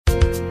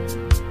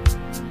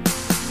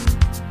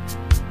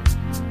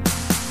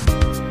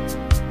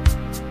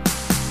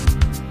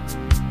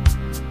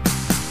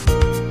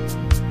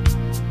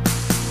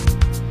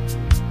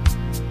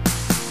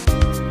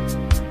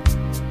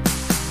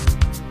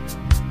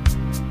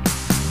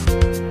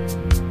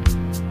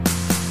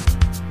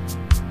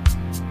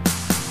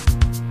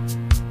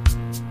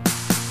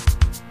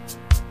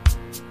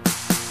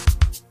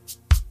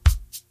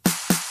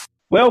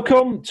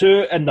Welcome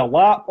to In the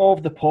Lap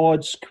of the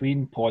Pods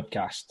Queen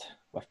podcast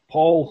with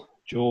Paul,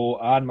 Joe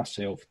and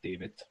myself,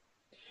 David.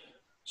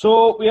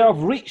 So we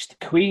have reached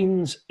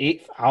Queen's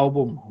 8th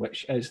album,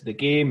 which is The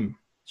Game.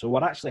 So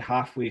we're actually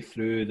halfway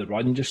through the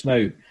run just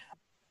now.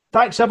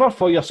 Thanks ever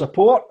for your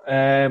support,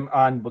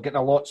 and we're getting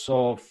lots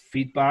of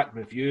feedback,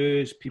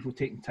 reviews, people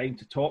taking time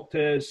to talk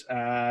to us,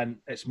 and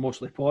it's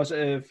mostly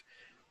positive.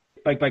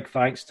 Big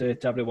thanks to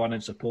everyone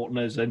in supporting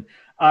us, and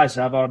as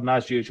ever and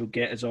as usual,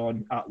 get us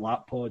on at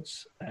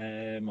LapPods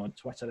on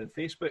Twitter and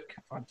Facebook.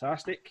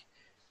 Fantastic.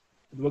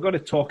 We're going to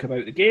talk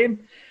about The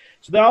Game.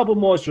 So the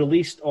album was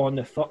released on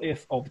the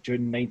 30th of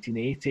June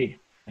 1980,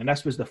 and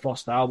this was the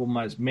first album,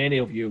 as many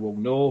of you will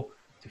know,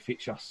 to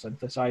feature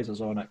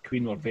synthesizers on it.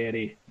 Queen were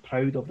very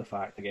proud of the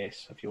fact, I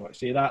guess, if you want to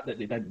say that they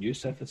didn't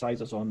use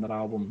synthesizers on their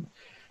album,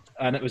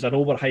 and it was an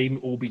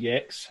Oberheim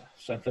OBX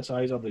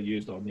synthesizer they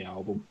used on the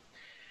album.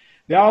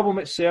 The album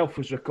itself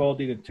was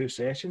recorded in 2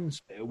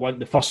 sessions.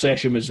 The first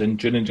session was in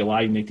June and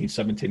July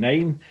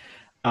 1979,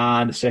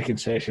 and the second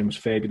session was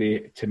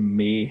February to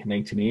May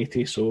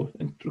 1980. So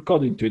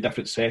recorded in 2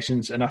 different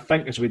sessions. And I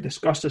think as we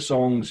discuss the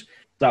songs,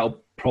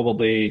 that'll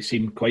probably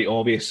seem quite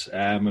obvious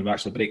when we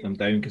actually break them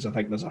down, because I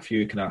think there's a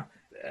few kind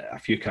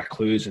of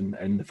clues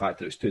in the fact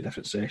that it was 2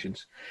 different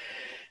sessions.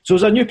 So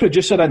there's a new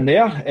producer in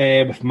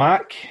there with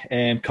Mac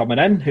coming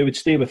in, who would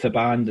stay with the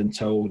band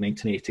until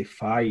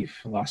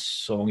 1985. The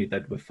last song he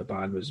did with the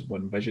band was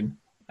One Vision.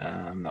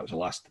 That was the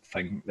last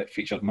thing that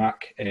featured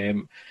Mac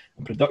in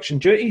production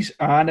duties.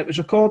 And it was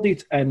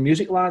recorded in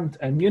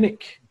Musicland in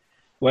Munich,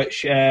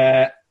 which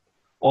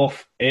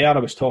off air I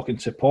was talking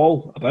to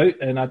Paul about,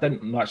 and I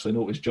didn't actually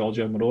know it was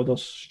Giorgio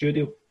Moroder's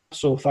studio.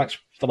 So thanks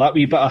for that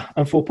wee bit of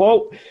info,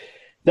 Paul.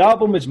 The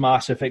album was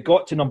massive. It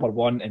got to number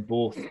 1 in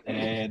both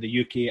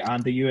the UK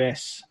and the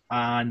US,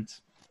 and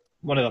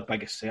one of their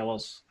biggest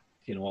sellers,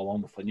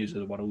 along with The News of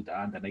the World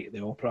and The Night of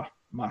the Opera.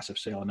 Massive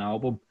selling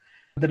album.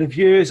 The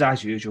reviews,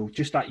 as usual,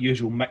 just that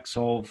usual mix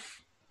of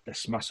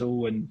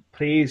dismissal and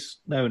praise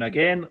now and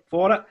again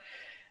for it.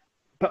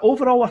 But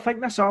overall, I think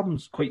this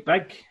album's quite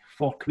big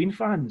for Queen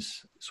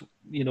fans.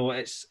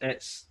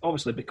 It's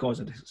obviously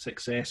because of the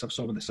success of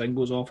some of the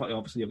singles off it.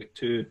 Obviously, you've got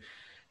two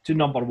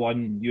number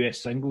 1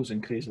 US singles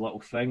in Crazy Little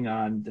Thing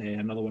and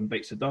another one,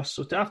 Bites the Dust.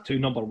 So to have 2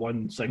 number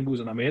 1 singles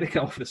in America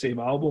off the same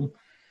album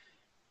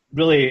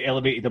really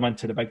elevated them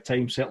into the big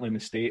time, certainly in the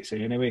States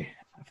anyway,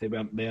 if they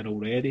weren't there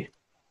already.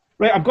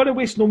 Right, I'm going to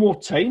waste no more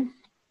time.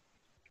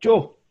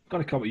 Joe, I'm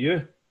going to come at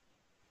you.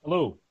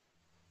 Hello.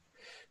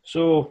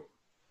 So,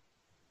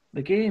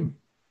 The Game.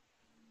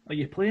 Are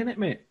you playing it,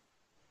 mate?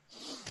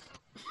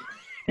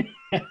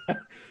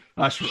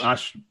 That's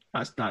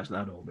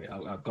no, mate.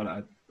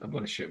 I've got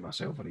to shoot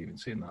myself for even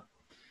saying that.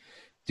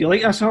 Do you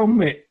like this album,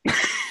 mate?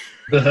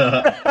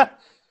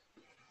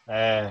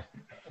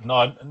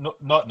 No,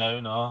 not now,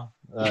 no.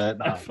 Got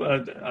to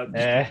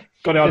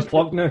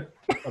unplug now.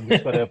 I'm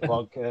just going to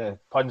unplug.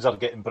 Puns are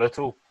getting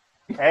brutal.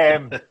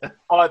 The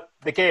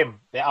Game,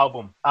 the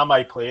album. Am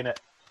I playing it?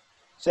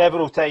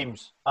 Several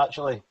times,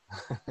 actually.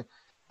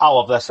 I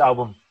love this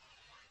album.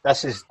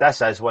 This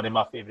is one of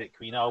my favourite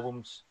Queen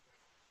albums.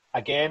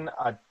 Again,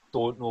 I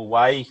don't know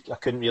why. I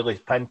couldn't really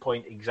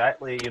pinpoint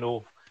exactly,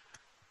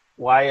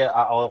 why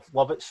I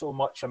love it so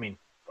much. I mean,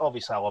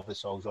 obviously I love the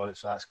songs on it,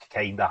 so that's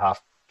kind of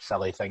half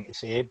silly thing to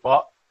say.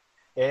 But,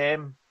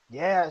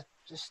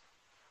 just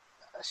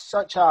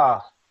such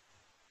a...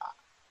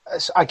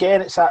 It's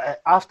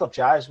after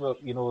jazz,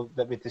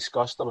 that we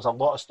discussed, there was a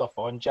lot of stuff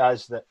on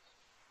jazz that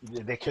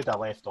they could have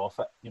left off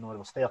it. There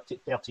was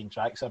 13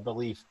 tracks, I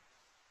believe.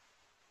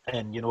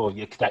 And, you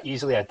could have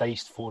easily have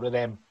diced 4 of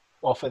them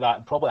off of that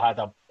and probably had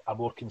a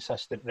more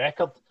consistent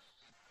record.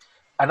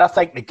 And I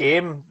think The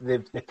Game,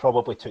 they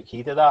probably took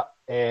heed of that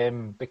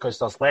because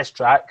there's less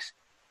tracks,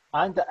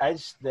 and it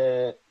is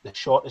the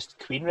shortest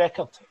Queen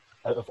record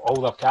out of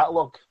all their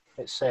catalogue.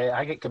 It's I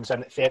think it comes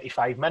in at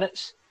 35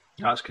 minutes.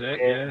 That's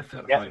correct,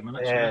 35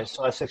 minutes.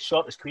 So it's the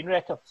shortest Queen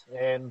record.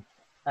 And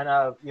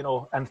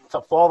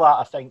for that,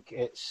 I think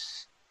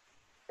it's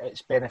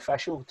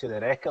beneficial to the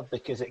record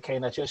because it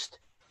kind of just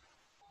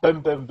boom,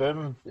 boom,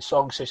 boom. The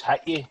songs just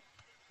hit you.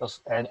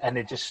 And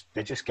they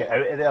just get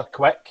out of there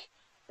quick,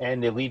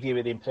 and they leave you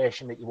with the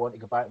impression that you want to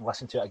go back and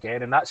listen to it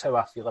again. And that's how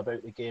I feel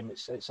about The Game.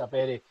 It's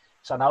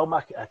an album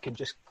I can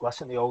just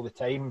listen to all the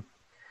time.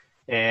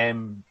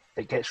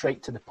 It gets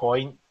right to the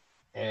point.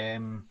 I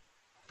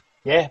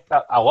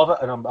love it,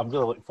 and I'm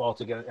really looking forward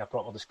to getting into a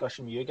proper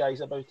discussion with you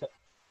guys about it.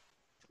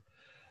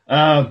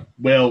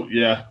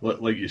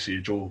 Like you say,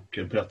 Joe,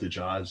 compared to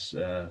jazz,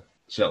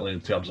 certainly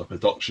in terms of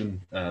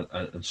production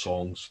and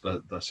songs,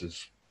 this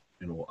is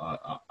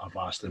a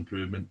vast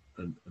improvement,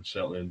 and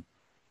certainly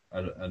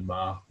in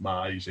my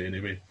eyes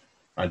anyway,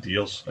 and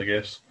ears, I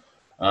guess.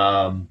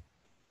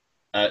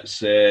 It's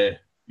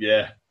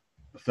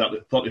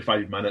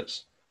 35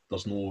 minutes.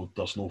 There's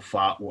no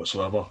fat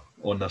whatsoever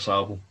on this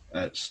album.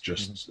 It's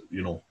just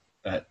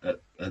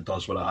it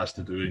does what it has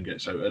to do and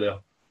gets out of there.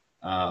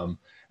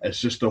 It's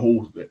just the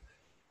whole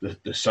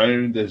the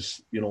sound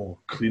is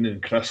clean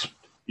and crisp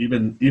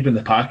even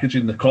the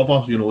packaging, the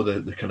cover,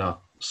 the kind of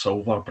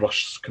silver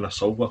brush, kind of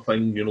silver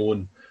thing,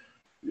 and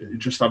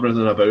just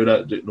everything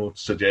about it,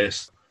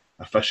 suggests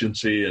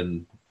efficiency.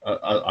 And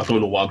I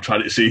don't know what I'm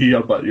trying to say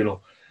here, but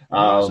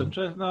that's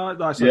interesting. No,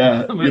 that's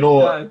yeah,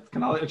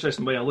 kind of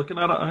interesting way of looking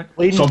at it.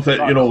 Clean,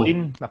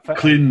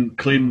 something,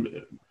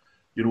 clean.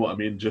 You know what I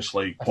mean? Just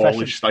like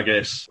polished, I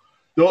guess.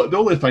 The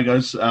only thing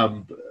is,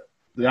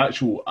 the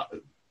actual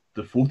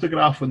the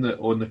photograph on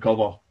the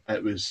cover.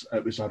 It was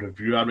a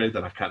review I read,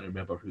 and I can't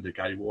remember who the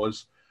guy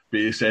was, but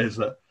he says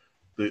that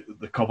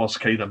the cover's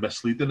kind of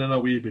misleading in a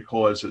way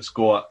because it's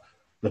got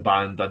the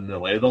band and the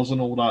leathers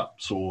and all that.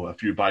 So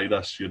if you buy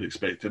this, you're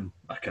expecting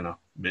a kind of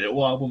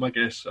metal album, I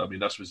guess. I mean,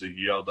 this was the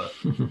year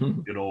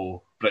that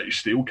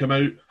British Steel came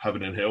out,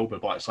 Heaven and Hell by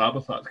Black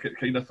Sabbath, that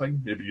kind of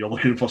thing. Maybe you're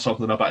looking for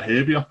something a bit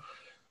heavier,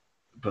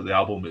 but the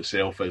album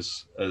itself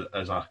is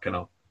a kind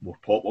of more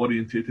pop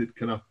orientated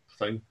kind of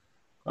thing.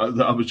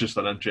 That was just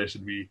an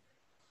interesting wee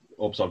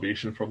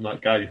observation from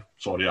that guy.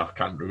 Sorry, I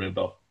can't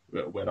remember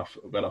where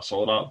I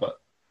saw that, but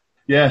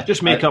yeah,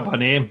 just make up a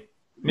name.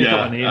 Make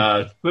up a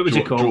name. What was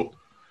he called?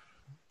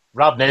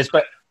 Rob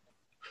Nesbitt.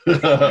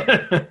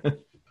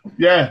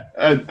 Yeah,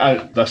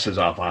 and this is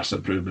a vast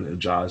improvement in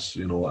jazz,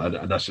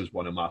 and this is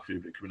one of my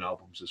favourite Queen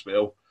albums as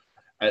well.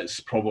 It's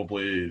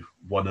probably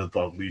one of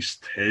the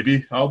least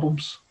heavy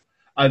albums.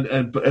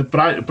 And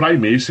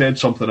Brian May said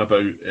something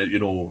about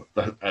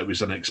that it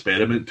was an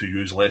experiment to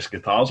use less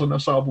guitars on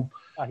this album.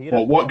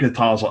 But what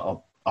guitars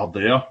are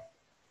there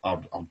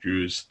are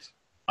used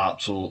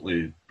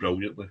absolutely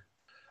brilliantly.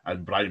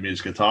 And Brian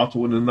May's guitar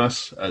tone in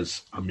this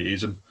is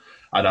amazing.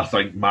 And I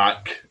think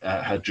Mac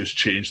had just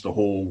changed the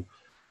whole.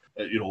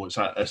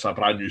 It's a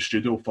brand new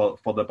studio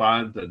for the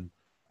band, and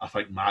I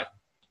think Mac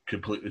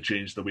completely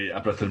changed the way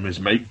everything was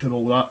mic'd and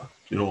all that.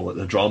 Like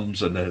the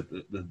drums and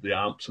the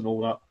amps and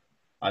all that.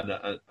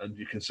 And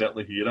you can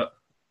certainly hear it.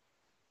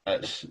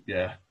 It's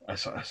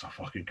a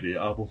fucking great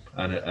album,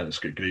 and it's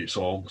got great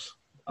songs.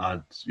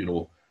 And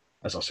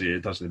as I say,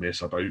 it doesn't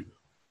mess about.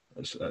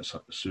 It's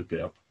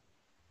superb.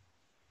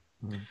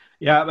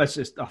 Yeah, I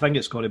think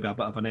it's got to be a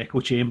bit of an echo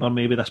chamber,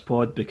 maybe this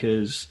pod,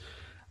 because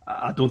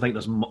I don't think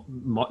there's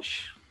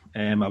much.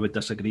 I would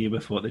disagree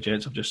with what the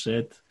gents have just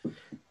said.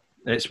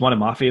 It's one of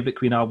my favourite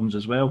Queen albums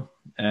as well.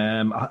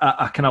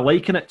 I kind of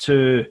liken it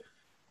to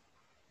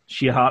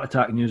Sheer Heart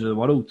Attack, News of the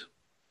World.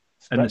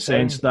 In the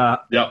sense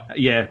that,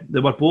 they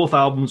were both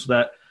albums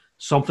that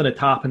something had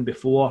happened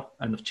before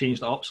and they've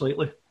changed it up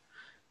slightly.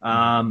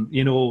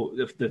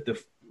 The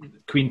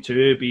Queen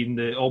 2 being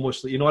the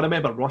almost, I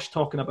remember Rush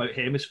talking about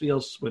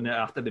hemispheres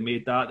after they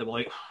made that, they were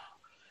like,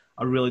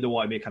 I really don't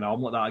want to make an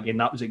album like that again.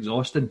 That was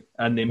exhausting.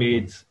 And they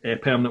made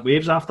Permanent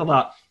Waves after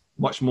that,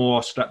 much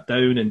more stripped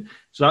down. And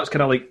so that's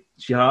kind of like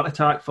Sheer Heart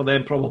Attack for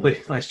them,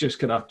 probably. Let's just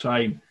kind of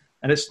try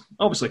and it's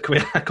obviously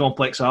quite a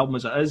complex album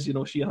as it is,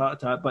 Sheer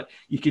Heart Attack, but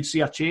you could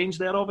see a change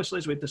there, obviously,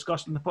 as we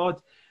discussed in the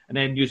pod. And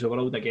then News of the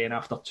World again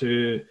after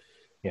 2,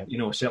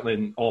 certainly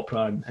in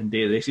Opera and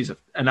Day of the Races.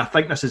 And I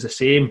think this is the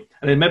same.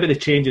 And then maybe the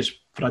change is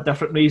for a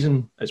different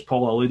reason, as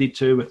Paul alluded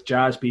to, with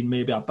jazz being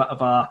maybe a bit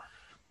of a,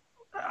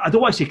 I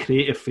don't want to say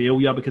creative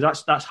failure,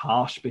 because that's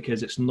harsh,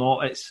 because it's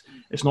not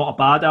a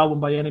bad album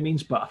by any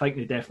means, but I think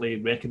they definitely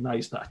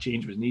recognised that a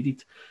change was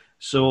needed.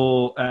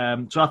 So I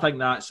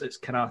think it's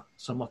kind of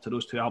similar to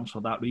those two albums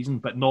for that reason,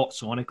 but not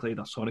sonically.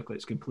 Sonically,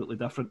 it's completely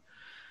different.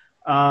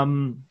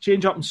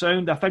 Change up in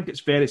sound, I think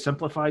it's very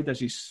simplified,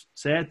 as you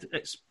said.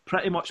 It's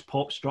pretty much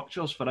pop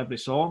structures for every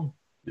song.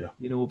 Yeah.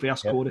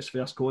 Verse, chorus,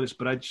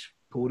 bridge,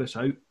 chorus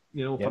out,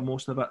 for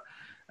most of it.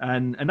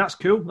 And that's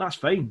cool, that's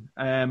fine.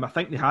 I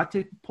think they had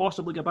to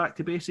possibly go back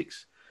to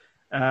basics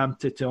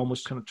to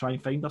almost kind of try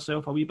and find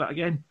themselves a wee bit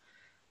again.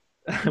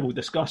 We'll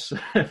discuss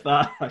if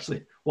that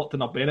actually worked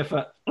in our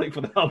benefit, like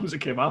for the albums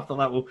that came after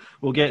that.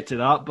 We'll get to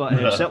that, but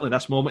certainly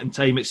this moment in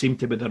time, it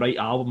seemed to be the right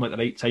album at the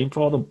right time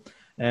for them,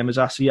 as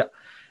I see it.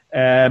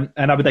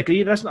 And I would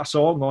agree, there isn't a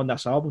song on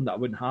this album that I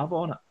wouldn't have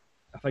on it.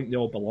 I think they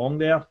all belong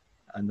there,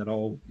 and they're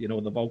all, they've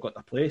all got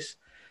their place.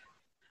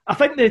 I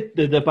think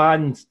the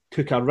band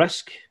took a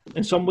risk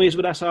in some ways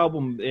with this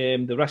album.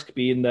 The risk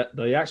being that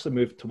they actually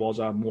moved towards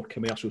a more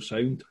commercial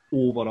sound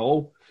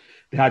overall.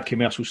 They had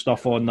commercial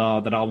stuff on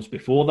their albums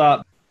before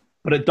that,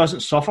 but it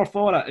doesn't suffer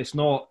for it. It's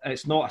not a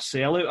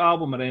sellout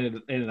album or any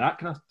of that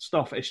kind of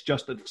stuff. It's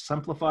just they've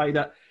simplified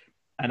it,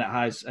 and it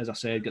has, as I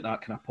said, got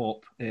that kind of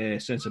pop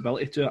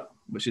sensibility to it,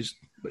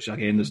 which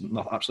again, there's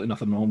absolutely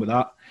nothing wrong with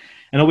that.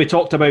 And we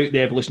talked about the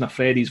evolution of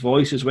Freddie's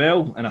voice as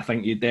well, and I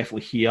think you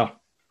definitely hear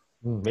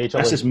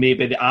this is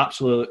maybe the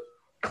absolute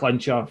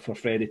clincher for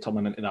Freddie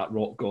turning into that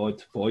rock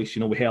god voice.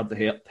 We heard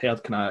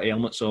kind of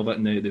elements of it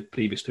in the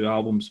previous two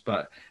albums,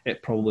 but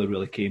it probably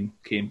really came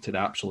to the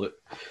absolute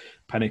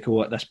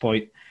pinnacle at this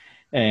point,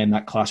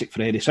 that classic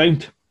Freddie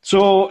sound.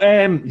 So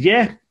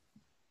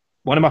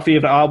one of my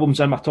favourite albums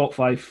in my top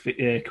 5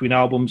 Queen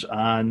albums,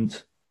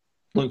 and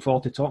looking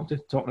forward to talking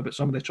about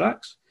some of the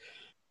tracks.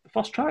 The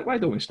first track, why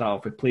don't we start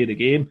off with Play the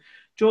Game?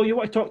 Joe, you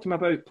want to talk to me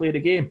about Play the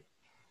Game?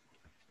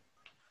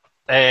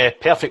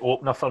 Perfect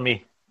opener for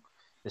me.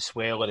 the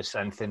swell of the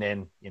synth, and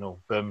then, you know,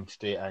 boom,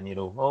 straight in, you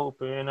know,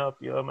 open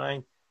up your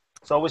mind.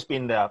 It's always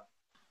been there,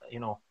 you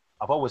know,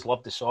 I've always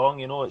loved the song,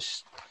 you know,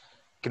 it's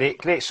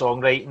great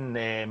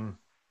songwriting.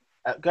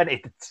 Getting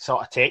into the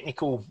sort of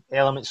technical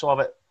elements of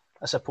it,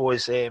 I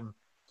suppose.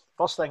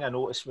 First thing I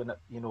noticed when,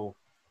 you know,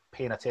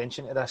 paying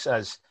attention to this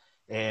is,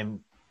 we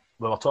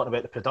were talking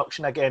about the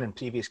production again in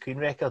previous Queen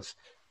records.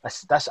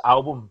 This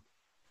album,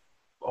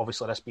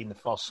 obviously this being the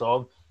first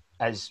song,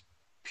 is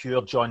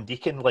pure John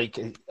Deacon. Like,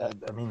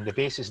 I mean, the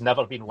bass has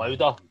never been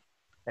louder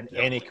in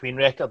any Queen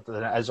record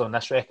than it is on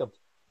this record.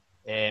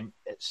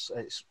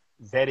 It's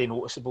very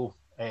noticeable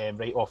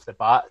right off the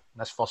bat.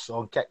 This first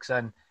song kicks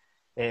in.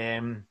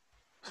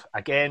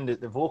 Again,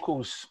 the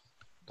vocals,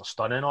 they're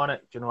stunning on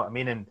it. Do you know what I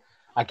mean? And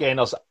again,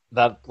 there's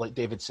that, like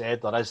David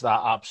said, there is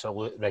that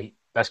absolute, right,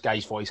 this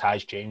guy's voice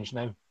has changed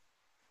now.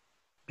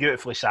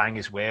 Beautifully sang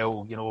as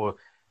well. You know,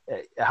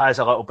 it has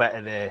a little bit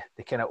of the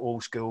kind of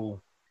old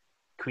school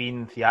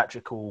Queen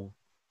theatrical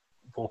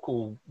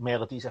vocal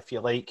melodies, if you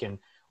like, and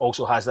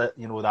also has that,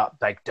 you know, that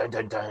big dun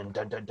dun dun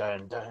dun dun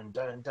dun dun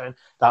dun dun,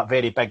 that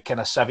very big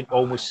kind of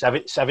almost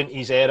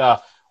 70s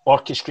era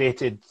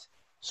orchestrated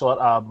sort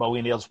of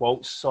Millionaire's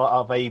Waltz sort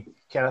of vibe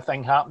kind of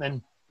thing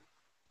happening.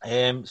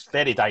 It's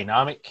very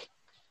dynamic.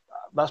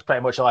 That's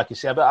pretty much all I can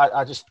say about it.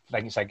 I just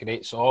think it's a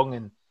great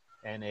song,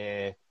 and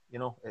you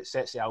know, it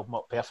sets the album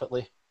up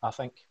perfectly, I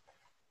think.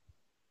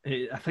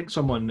 I think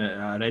someone,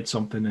 I read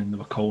something and they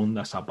were calling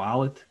this a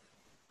ballad.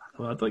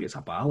 I don't think it's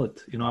a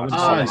ballad. You know, I wouldn't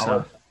say it's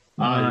a...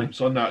 It's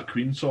on that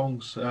Queen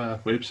Songs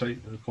website.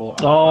 They call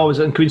it is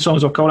it in Queen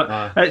Songs? I'll call it.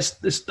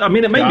 It's. I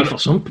mean, it might be for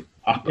some.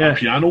 A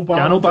piano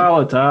ballad. Piano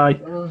ballad. Aye.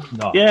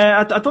 No. Yeah,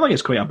 I don't think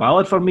it's quite a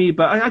ballad for me,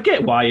 but I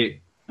get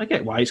why. I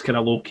get why it's kind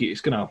of low key.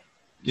 It's kind of,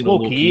 you know,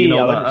 low key. And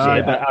all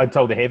that. But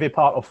until the heavy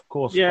part, of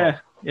course. Yeah.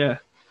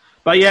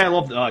 But yeah, I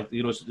love that.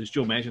 You know, as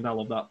Joe mentioned, I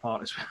love that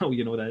part as well.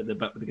 You know, the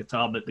bit with the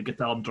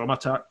guitar and drum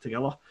attack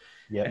together.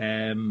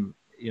 Yeah.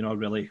 You know,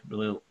 really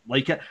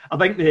like it. I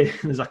think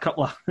there's a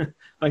couple of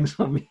things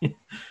for me,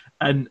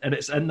 and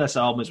it's in this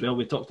album as well.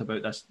 We talked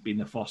about this being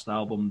the first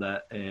album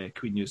that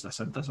Queen used a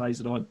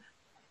synthesizer on,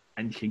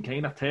 and you can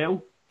kind of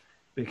tell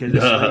because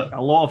it's like,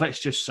 a lot of it's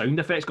just sound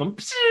effects going.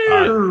 It's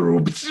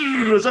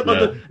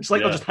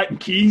like they're just hitting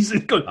keys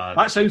and going,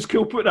 that sounds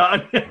cool. Put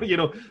that in. You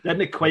know, they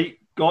hadn't quite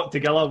got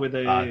together with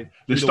the.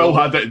 They still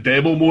had it in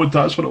demo mode.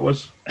 That's what it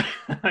was.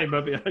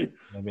 maybe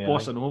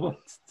bossing over.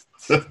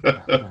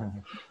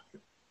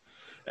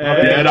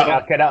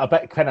 A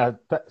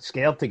bit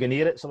scared to go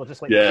near it, so we're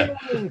just like, aye,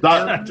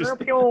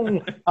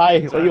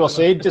 what you were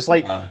saying, just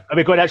like, are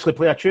we going to actually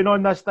play a tune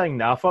on this thing?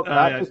 Nah, fuck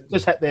that.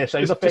 Just hit the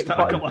sound effect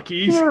button, a couple of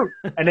keys,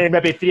 and then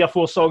maybe 3 or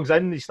 4 songs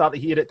in, you start to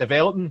hear it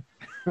developing.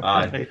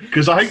 Aye,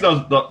 because I think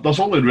there's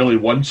only really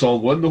one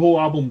song on the whole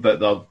album that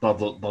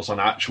there's an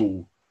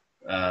actual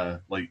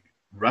like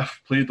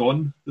riff played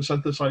on the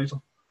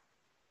synthesizer.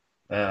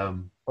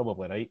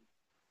 Probably right.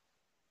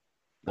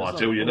 Well, I'll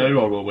tell you now,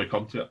 or will we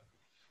come to it?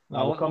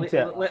 I'll come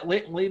to it.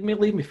 Leave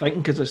me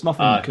thinking, because it's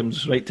nothing that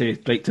comes right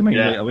to mind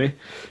right away.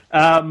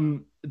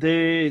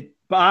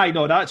 But I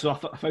know that, so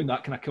I found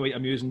that kind of quite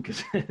amusing,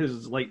 because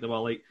it's like they were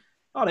like,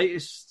 all right,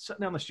 it's sitting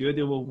there in the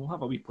studio, we'll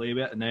have a wee play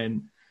with it,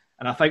 and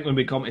I think when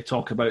we come to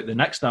talk about the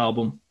next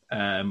album,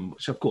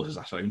 which of course is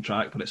a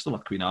soundtrack, but it's still a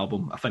Queen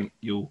album, I think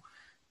you'll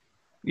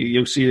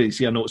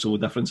see a noticeable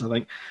difference, I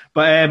think.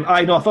 But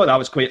I thought that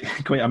was quite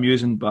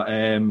amusing, but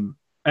and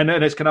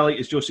it's kind of like,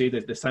 as Joe said,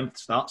 the synth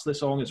starts the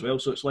song as well,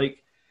 so it's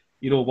like,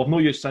 you know, we've not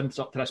used synths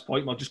up to this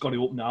point. We're just going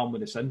to open the album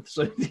with the synth.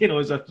 So, you know,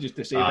 is just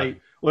to say,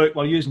 right, look,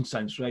 we're using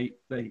synths, right,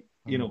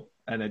 you know,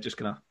 and it just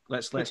kind of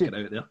let's get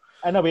out there.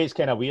 In a way, it's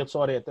kind of weird.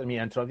 Sorry, I didn't mean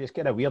to interrupt you. It's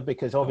kind of weird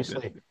because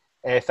obviously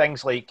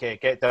things like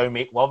 "Get Down,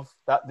 Make Love"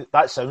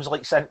 that sounds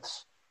like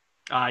synths.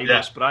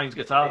 That's Brian's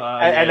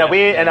guitar. In a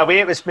way,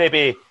 it was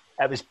maybe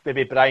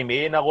Brian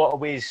May in a lot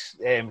of ways.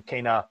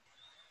 Kind of,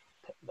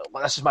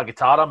 this is my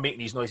guitar. I'm making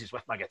these noises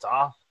with my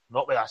guitar,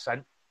 not with a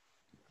synth.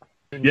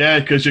 Yeah,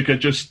 because you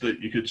could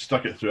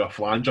stick it through a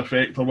flange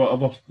effect or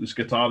whatever, this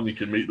guitar, and you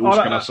can make those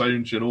kind of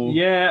sounds, you know.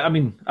 Yeah, I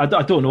mean, I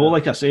don't know.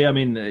 Like I say, I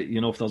mean,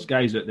 you know, if there's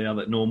guys out there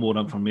that know more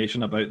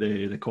information about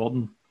the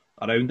recording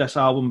around this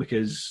album,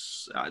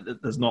 because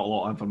there's not a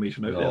lot of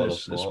information out there,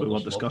 as we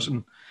were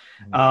discussing.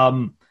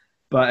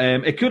 But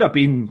it could have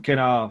been kind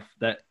of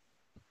that,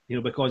 you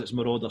know, because it's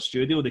Marauder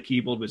Studio, the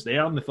keyboard was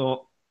there, and they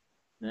thought,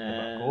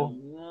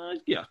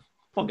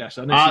 plug this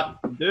in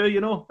and do, you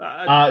know.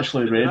 I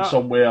actually read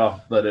somewhere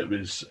that it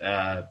was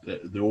the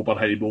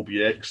Oberheim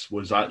OBX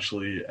was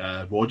actually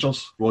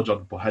Roger's. Roger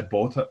had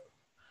bought it.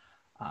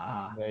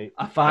 Right.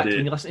 A fact,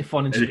 when you listen to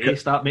Fun in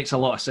Space, that makes a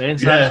lot of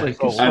sense, actually,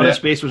 because Fun in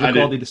Space was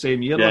recorded the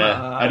same year.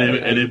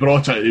 And he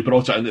brought it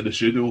into the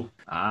studio.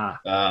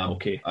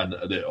 Okay. And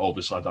it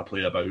obviously had a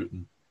play about,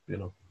 and, you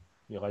know.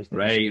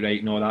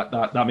 Right. No,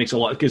 that makes a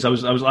lot, because I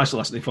was actually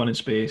listening to Fun in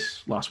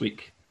Space last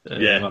week.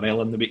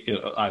 Morell in the week.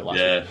 Last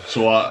Yeah, week.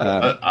 so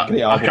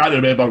I can't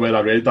remember where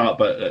I read that,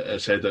 but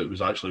it said it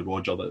was actually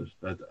Roger that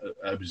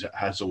it was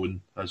his own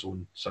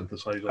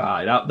synthesizer.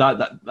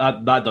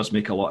 That does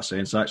make a lot of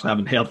sense. Actually,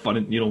 having heard Fun,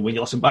 when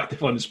you listen back to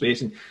Fun and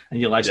Space and you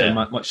realise how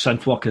much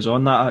synth work is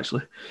on that.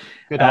 Actually,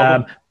 good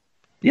album.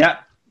 Yeah,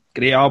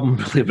 great album.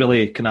 Really,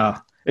 really kind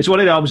of. It's one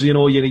of the albums you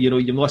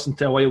listen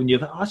to a while and you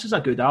think, this is a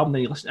good album.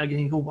 Then you listen again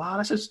and you go, wow,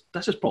 this is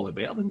probably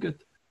better than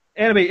good.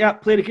 Anyway,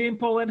 play the game,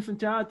 Paul. Anything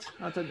to add?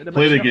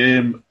 Play the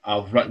game.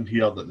 I've written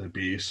here that the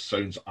bass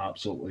sounds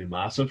absolutely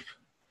massive.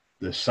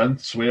 The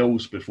synth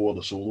swells before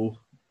the solo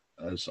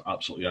is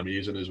absolutely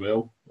amazing as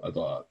well. I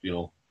thought,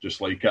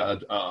 just like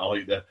it. I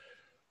like the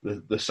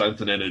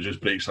synth, and then it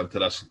just breaks into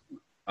this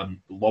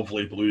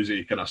lovely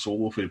bluesy kind of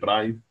solo for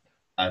Brian.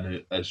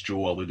 And as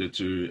Joe alluded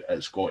to,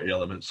 it's got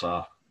elements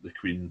of the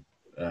Queen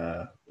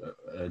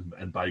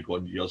in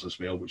bygone years as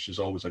well, which is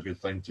always a good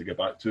thing to get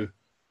back to.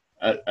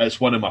 It's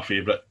one of my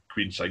favourite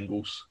Queen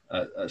singles.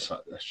 It's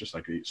just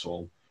a great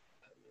song,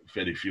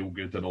 very feel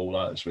good and all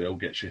that as well.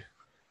 Gets you,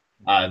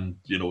 and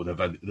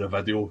the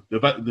video,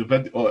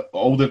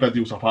 all the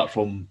videos apart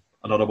from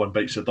Another One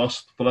Bites the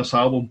Dust for this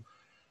album,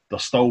 they're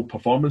still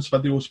performance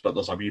videos, but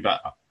there's a wee bit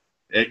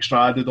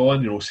extra added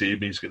on.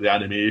 Sammy's got the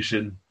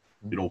animation,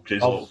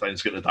 Crazy Little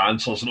Thing's got the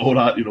dancers and all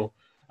that,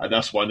 and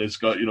this one has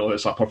got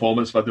it's a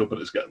performance video, but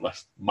it's got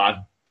this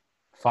mad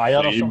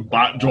fire flame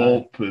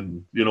backdrop,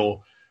 and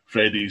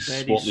Freddie's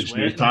sporting his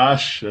new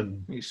tash,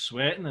 and he's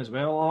sweating as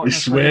well.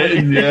 He's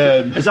sweating,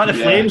 yeah. Is that the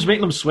flames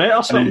making him sweat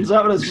or something? Is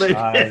that what it's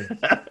like?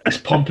 He's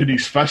pumping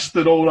his fist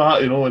and all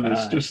that, and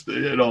it's just,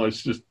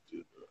 it's just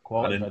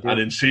an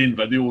insane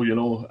video,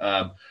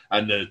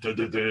 and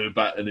the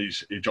bit, and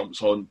he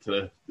jumps on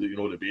to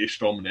the bass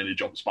drum, and then he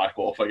jumps back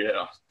off again.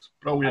 It's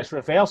brilliant. It's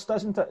reversed,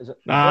 isn't it? Is it?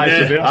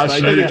 It's reversed.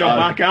 He doesn't jump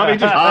back out. He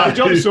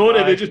jumps on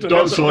it. He just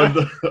jumps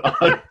on.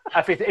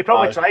 He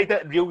probably tried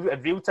it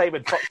in real time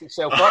and fucked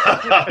himself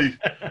up.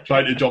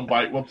 Trying to jump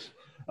backwards.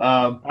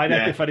 I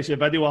need to finish the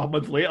video a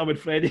month later when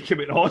Freddie came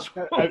in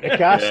hospital. Out the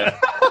cast.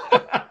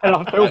 In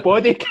a full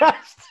body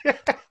cast.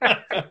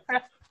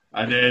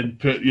 And then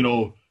put,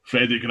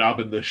 Freddie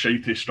grabbing the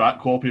shitey Strat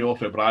copy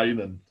off of Brian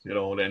and,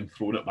 then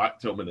throwing it back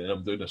to him and then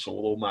I'm doing a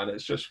solo, man.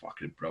 It's just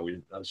fucking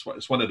brilliant.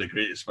 It's one of the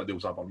greatest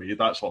videos ever made.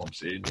 That's all I'm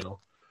saying,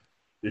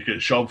 You can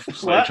shove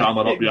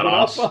Sledgehammer up your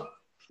ass.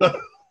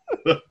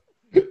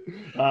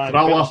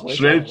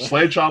 Thriller,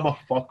 Sledgehammer,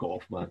 fuck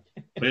off, man.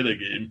 Play the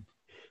game.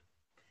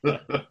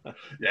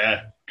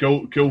 Yeah,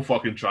 cool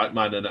fucking track,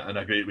 man, and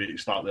a great way to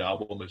start the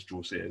album, as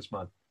Joe says,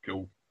 man.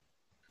 Cool.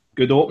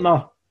 Good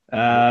opener.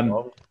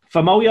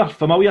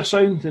 Familiar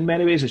sound in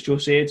many ways, as Joe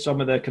said.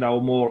 Some of the kind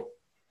of more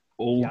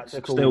old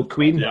style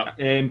Queen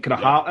kind of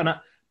heart in it,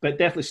 but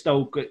definitely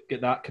still get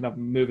that kind of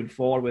moving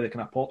forward with the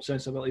kind of pop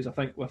sensibilities, I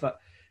think, with it.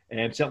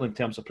 Certainly in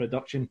terms of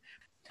production.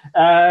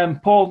 Paul,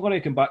 I'm going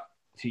to come back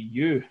to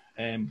you.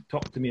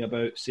 Talk to me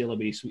about Sail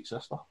Away, Sweet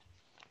Sister.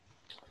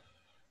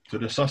 To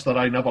the sister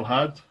I never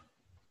had.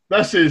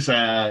 This is,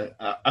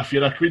 if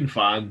you're a Queen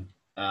fan,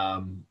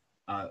 and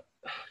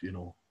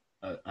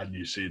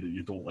you say that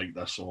you don't like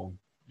this song,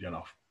 you're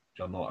not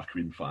a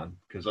Queen fan,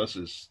 because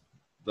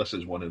this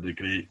is one of the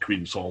great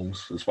Queen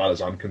songs as far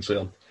as I'm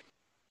concerned.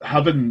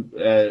 Having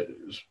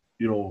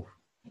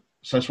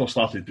since we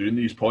started doing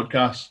these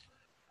podcasts,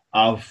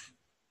 I've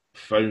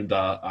found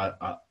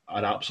an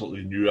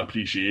absolutely new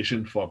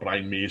appreciation for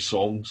Brian May's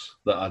songs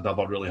that I'd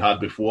never really had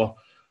before.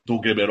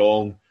 Don't get me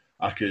wrong,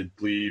 I could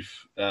leave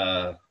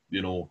Fat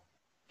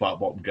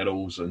Bottom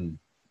Girls and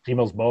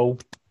Dreamer's Ball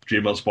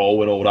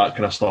and all that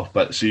kind of stuff,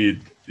 but see,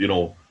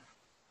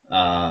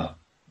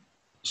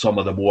 some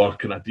of the more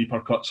kind of deeper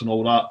cuts and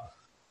all that,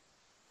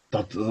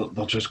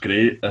 they're just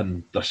great,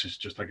 and this is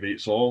just a great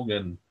song,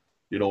 and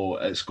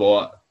it's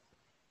got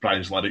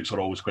Brian's lyrics are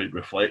always quite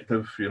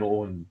reflective,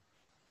 and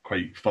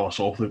quite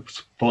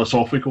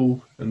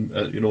philosophical, and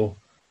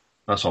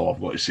that's all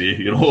I've got to say.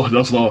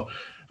 There's no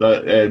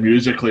that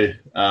musically,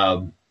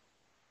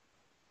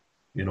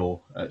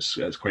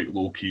 it's quite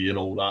low key and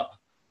all that.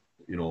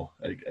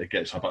 It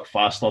gets a bit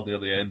faster near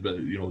the end, but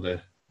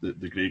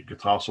the great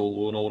guitar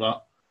solo and all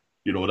that.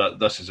 That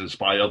this is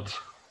inspired,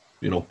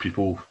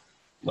 people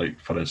like,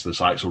 for instance,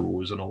 Axl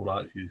Rose and all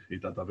that. He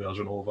did a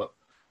version of it,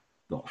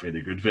 not a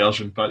very good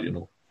version, but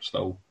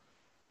still,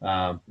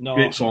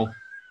 great song.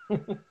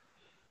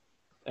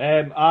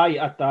 I'll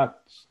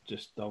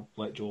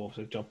let Joe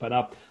obviously jump in.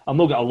 I've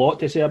not got a lot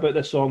to say about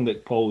this song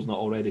that Paul's not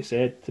already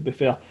said, to be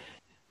fair.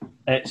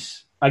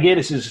 This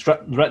is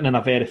written in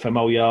a very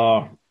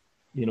familiar,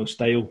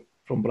 style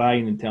from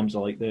Brian in terms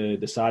of like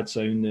the sad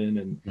sounding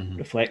and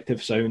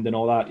reflective sound and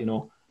all that,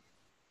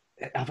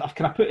 I've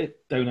kind of put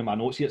it down in my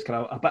notes here. It's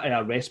kind of a bit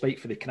of a respite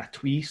for the kind of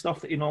twee stuff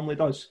that he normally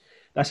does.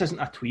 This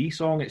isn't a twee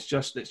song. It's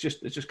just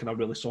kind of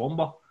really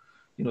somber.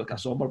 Like a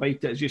somber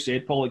vibe to it. As you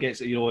said, Paul, it gets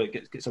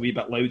a wee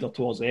bit louder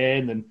towards the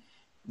end, and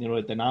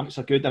the dynamics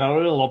are good. And I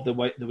really love the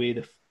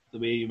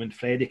way when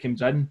Freddie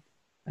comes in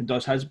and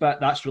does his bit.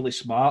 That's really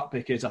smart,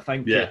 because I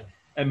think it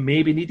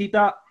maybe needed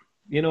that.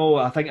 You know,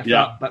 I think if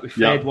that bit with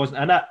Fred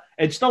wasn't in it,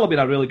 it'd still have been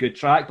a really good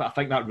track, but I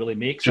think that really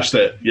makes just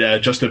to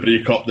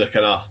break up the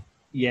kind of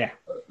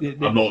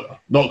I'm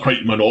not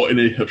quite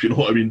monotony, if you know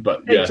what I mean,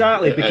 but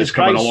exactly, because it's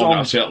coming along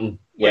at a certain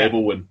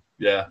level, and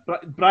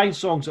Brian's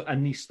songs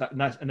and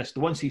the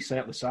ones he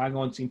certainly sang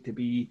on seem to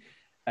be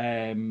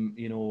going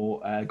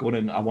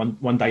in a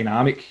one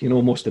dynamic, you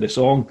know, most of the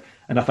song,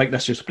 and I think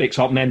this just breaks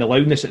up, and then the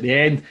loudness at the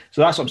end.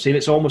 So that's what I'm saying.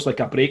 It's almost like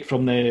a break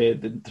from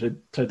the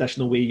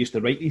traditional way he used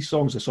to write these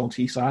songs, the songs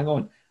he sang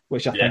on,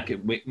 which I think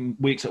it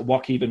makes it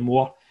work even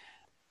more.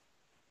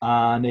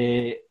 And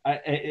it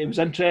was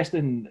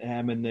interesting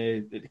in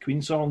the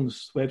Queen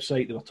Songs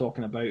website, they were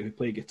talking about who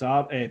played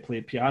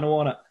piano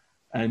on it,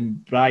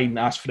 and Brian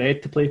asked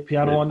Fred to play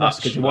piano on this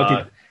because he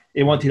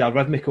wanted a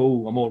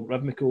more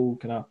rhythmical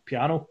kind of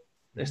piano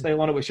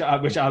style on it, which I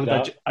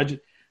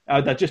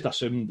would just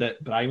assumed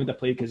that Brian would have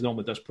played, because he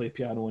normally does play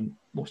piano in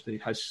most of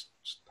his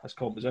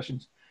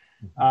compositions.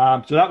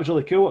 So that was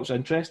really cool. It was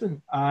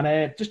interesting.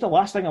 And just the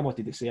last thing I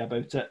wanted to say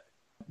about it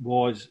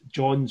was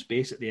John's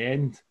bass at the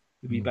end.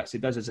 The wee bits he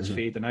does as it's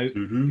fading out.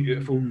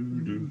 Beautiful.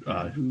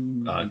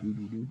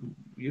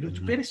 It's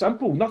very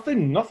simple.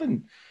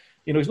 Nothing.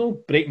 You know, he's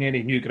not breaking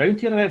any new ground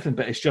here or anything,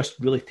 but it's just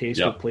really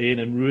tasteful playing,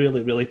 and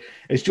really, really,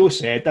 as Joe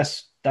said,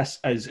 this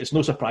is, it's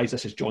no surprise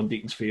this is John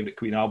Deacon's favourite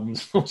Queen album.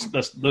 It's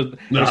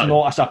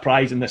not a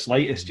surprise in the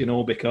slightest, you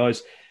know,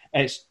 because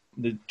it's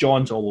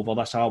John's all over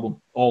this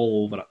album,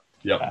 all over it.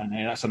 Yep.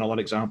 And that's another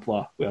example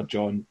of where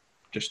John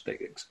just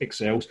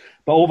excels.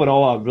 But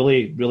overall, I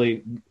really,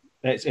 really,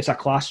 it's a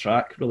class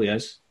track, really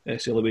is.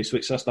 Sail Away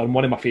Sweet Sister, and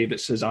one of my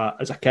favourites as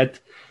a kid,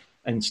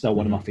 and still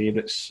one of my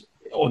favourites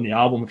on the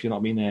album, if you know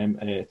what I mean,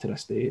 to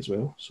this day as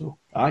well. So,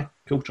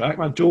 cool track,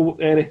 man. Joe,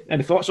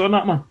 any thoughts on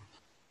that, man?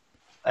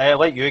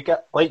 Like you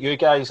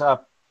guys, I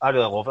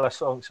really love this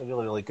song. It's a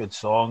really, really good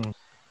song.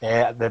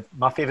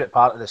 My favourite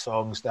part of the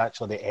song is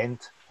actually the end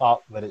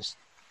part, where it's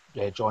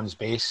John's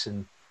bass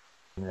and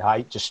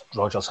just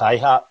Roger's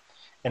hi-hat.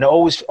 And it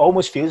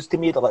almost feels to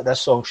me that like this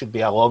song should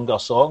be a longer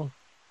song,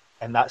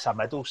 and that's a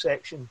middle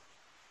section.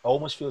 It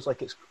almost feels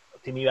like it's,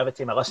 to me, every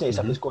time I listen to it, as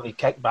if it's going to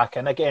kick back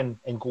in again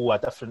and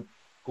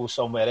go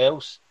somewhere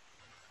else.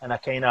 And I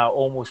kind of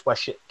almost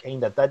wish it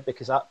kind of did,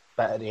 because that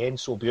bit at the end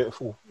so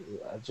beautiful.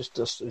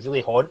 It's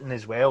really haunting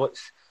as well.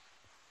 It's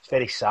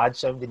very sad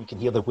sounding. You can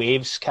hear the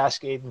waves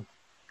cascading.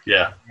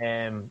 Yeah.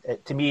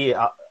 To me,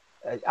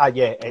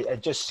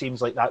 it just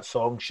seems like that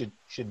song should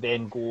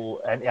then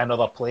go into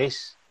another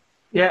place.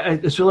 Yeah,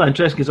 it's really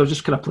interesting, because I was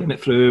just kind of playing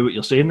it through what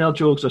you're saying there,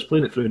 Joe, because I was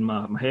playing it through in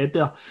my head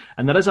there.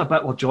 And there is a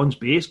bit where John's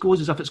bass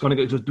goes as if it's going to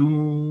go, it goes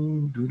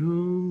doom, doom,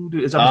 doom,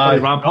 doom, as if it's going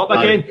to ramp up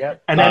again,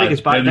 and then it goes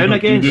back down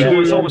again.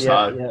 So it's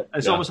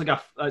almost like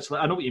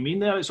I know what you mean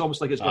there. It's almost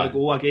like it's going to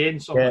go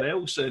again somewhere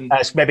else. And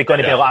it's maybe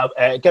going to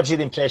be it gives you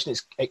the impression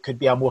it could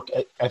be a more,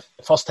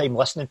 first time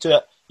listening to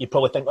it, you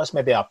probably think this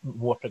may be a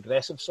more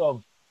progressive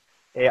song.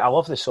 I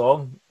love the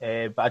song,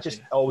 but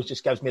it always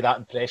just gives me that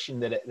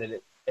impression that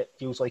it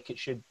feels like it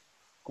should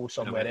go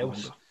somewhere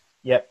else.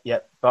 Yep.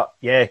 But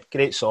yeah,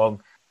 great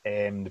song.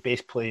 The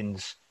bass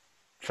playing's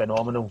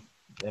phenomenal.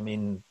 I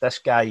mean, this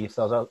guy, if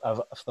there's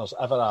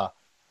ever a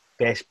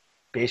best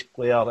bass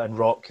player in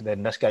rock,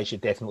 then this guy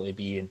should definitely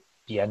be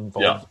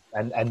involved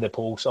in the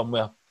poll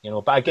somewhere. You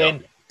know, but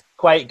again,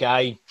 quiet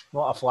guy,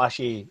 not a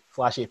flashy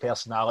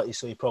personality,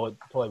 so he probably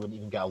wouldn't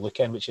even get a look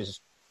in, which is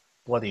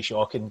bloody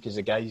shocking, because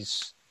the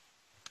guy's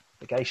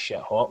shit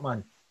hot,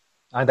 man,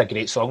 and a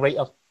great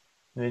songwriter.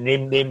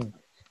 Name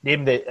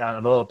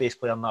another bass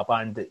player in that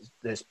band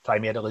that's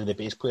primarily the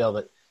bass player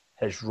that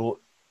has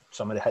wrote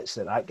some of the hits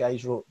that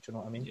guy's wrote. Do you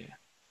know what I mean? Yeah.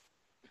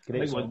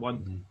 Great I think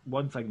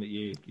one thing that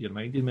you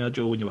reminded me of,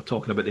 Joe, when you were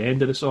talking about the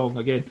end of the song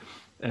again,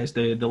 is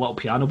the little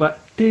piano bit.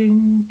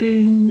 Ding,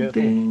 ding,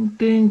 ding,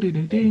 ding,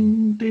 ding,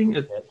 ding, ding.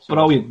 It's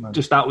brilliant.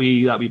 Just that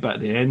wee bit at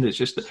the end. It's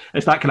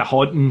that kind of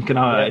haunting, kind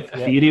of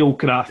ethereal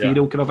kind of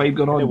vibe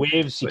going on. The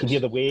waves, you can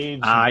hear the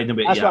waves.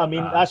 That's what I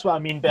mean. That's what I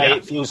mean by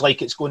it feels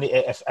like it's going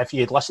to. If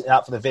you had listened to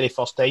that for the very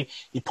first time,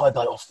 you'd probably be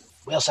like, "Oh,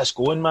 where's this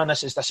going, man?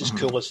 This is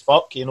cool as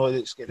fuck." You know,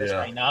 it's got this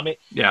dynamic.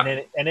 Yeah.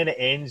 And then it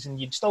ends, and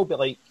you'd still be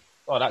like,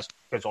 "Oh, that's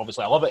because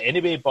obviously I love it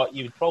anyway." But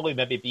you'd probably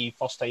maybe be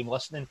first time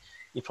listening.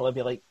 You'd probably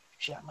be like,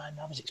 "Shit, man,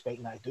 I was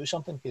expecting that to do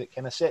something." It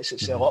kind of sets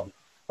itself up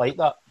like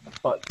that.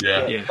 But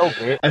it's still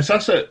great. Is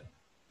this it?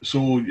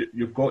 So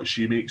you've got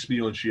She Makes Me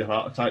on Sheer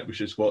Heart Attack, which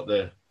has got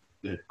the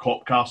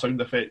cop car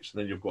sound effects,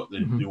 and then you've got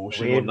the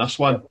ocean on this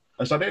one.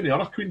 Is there any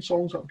other Queen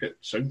songs that have got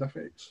sound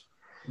effects?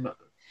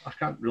 I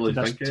can't really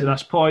think to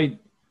this point.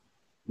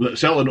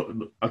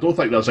 Certainly, I don't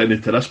think there's any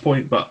to this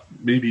point, but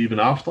maybe even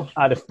after.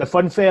 The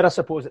funfair, I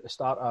suppose, at the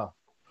start.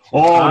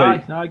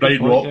 Right,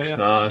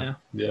 Rock.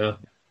 Yeah.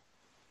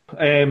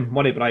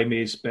 One of Brian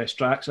May's best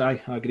tracks.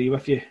 I agree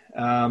with you.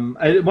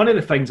 One of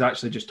the things,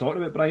 actually, just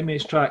talking about Brian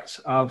May's tracks,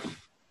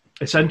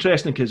 it's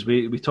interesting because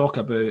we talk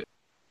about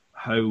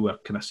how we're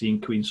kind of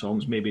seeing Queen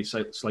songs maybe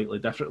slightly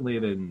differently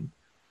than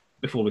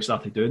before we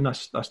started doing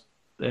this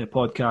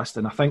podcast,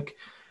 and I think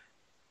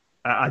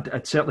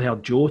I'd certainly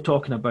heard Joe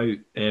talking about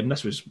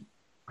this was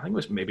I think it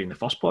was maybe in the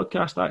first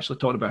podcast, actually,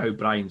 talking about how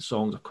Brian's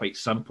songs are quite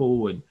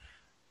simple and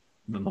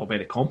they're not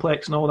very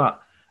complex and all that.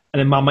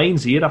 And in my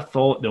mind's ear, I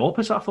thought the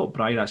opposite. I thought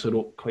Brian actually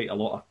wrote quite a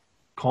lot of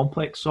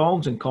complex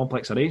songs and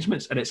complex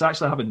arrangements, and it's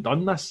actually having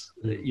done this.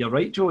 You're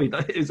right, Joey.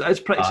 It's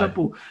pretty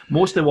simple.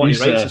 Most of what he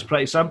writes is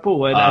pretty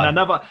simple, and I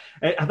never.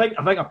 I think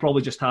I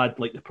probably just had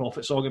like the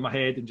Prophet song in my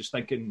head and just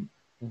thinking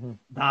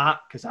that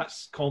because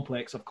that's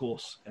complex, of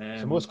course.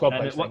 It's the most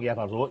complex thing he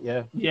ever wrote.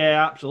 Yeah.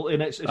 Yeah, absolutely,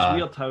 and it's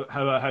weird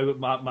how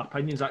my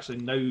opinions actually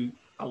now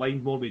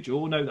aligned more with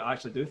Joe now that I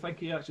actually do think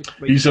he actually.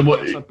 He's the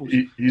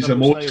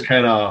most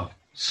kind of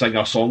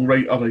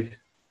singer-songwriter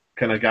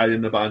kind of guy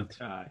in the band.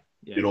 Yeah.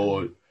 You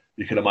know,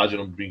 you can imagine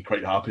him being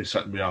quite happy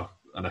sitting with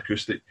an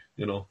acoustic,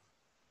 you know.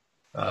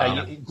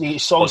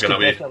 His songs could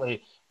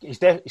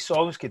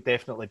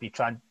definitely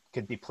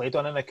be played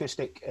on an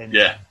acoustic. And,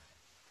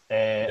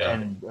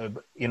 and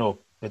you know,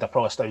 would have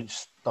probably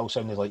still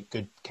sounded like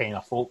good kind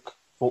of folk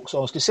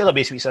songs. Because Sailor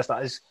Bay Sweet Sister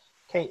is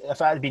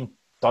if it had been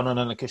done on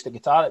an acoustic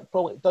guitar, it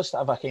probably does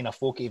have a kind of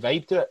folky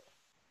vibe to it.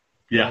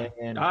 Yeah.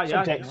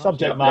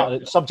 Subject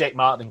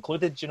matter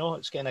included, you know,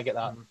 it's kind of get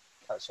that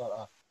sort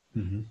of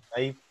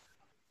vibe.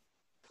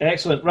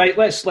 Excellent. Right,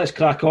 let's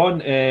crack on.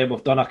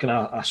 We've done a kind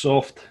of a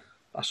soft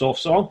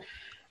song,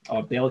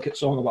 or delicate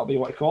song, or whatever you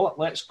want to call it.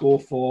 Let's go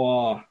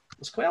for.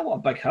 There's quite a lot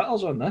of big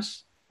hitters on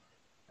this.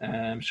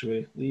 Should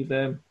we leave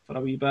them for a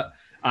wee bit?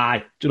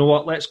 Aye. Do you know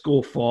what? Let's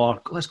go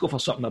for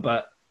something a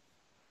bit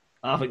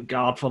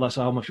avant-garde for this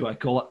album, if you want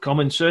to call it.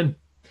 Coming Soon.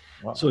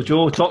 What? So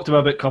Joe, talk to me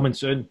about Coming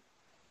Soon.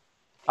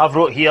 I've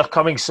wrote here,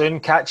 Coming Soon,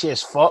 catchy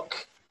as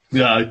fuck.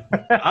 Yeah,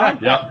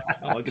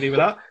 I'll agree with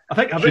that. I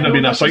think shouldn't have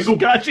been a single.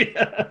 Catchy.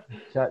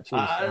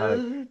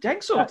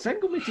 Think so.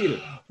 Single material.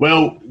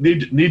 Well,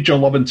 Need Your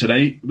Lovin'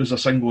 Tonight was a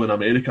single in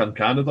America and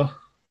Canada.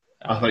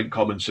 I think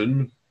Coming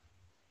Soon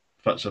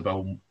fits a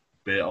bill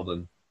better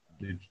than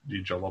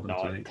Need Your Lovin'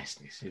 Tonight.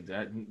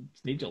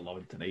 Need Your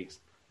Lovin' Tonight.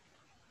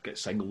 Get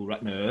single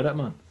written out of it,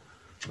 man.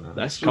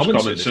 That's so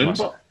Coming Soon.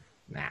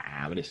 Nah,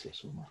 I would say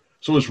so, man.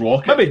 So is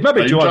Rocket.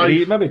 Maybe Joe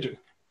agreed. Maybe Joe.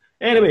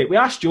 Anyway, we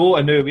asked Joe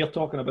and now we're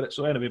talking about it.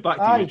 So anyway, back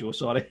to you, Joe.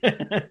 Sorry.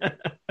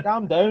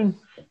 Calm down.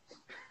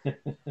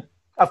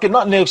 I've got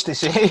nothing else to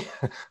say.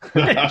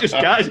 Just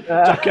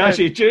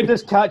catchy tune.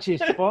 Just catchy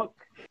as fuck.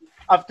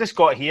 I've just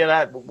got here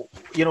that,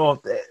 you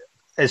know,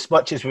 as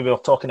much as we were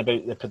talking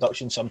about the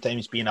production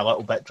sometimes being a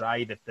little bit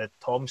dry, the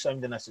tom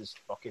sound in this is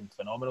fucking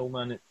phenomenal,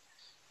 man.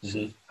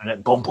 And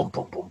it boom, boom,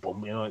 boom, boom,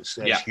 boom. You know, it's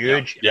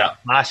huge,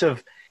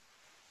 massive.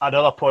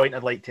 Another point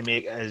I'd like to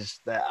make is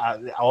that I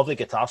love the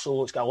guitar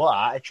solo. It's got a lot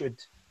of attitude.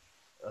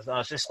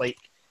 It's just like,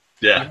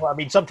 you know what I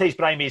mean? Sometimes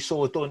Brian May's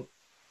solos don't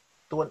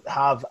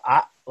have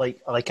an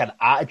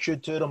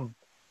attitude to them.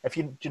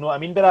 Do you know what I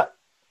mean by that?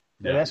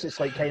 Yeah. This it's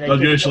like kind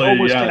of you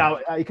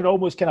can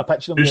almost kind of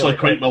picture them. Usually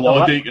quite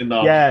melodic and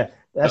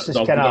this is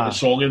kind of the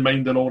song in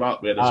mind and all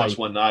that. Whereas this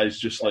one is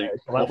just like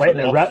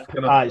letting it rip.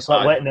 It's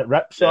like letting it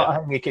rip sort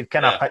of thing. You can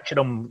kind of picture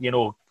them, you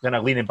know, kind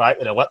of leaning back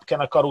with the lip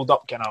kind of curled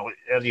up, kind of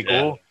there you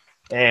go.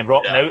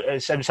 Rocking out.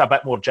 It sounds a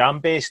bit more jam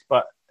based,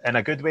 but in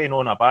a good way,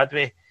 not in a bad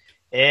way.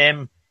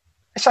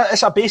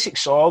 It's a basic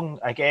song.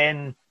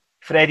 Again,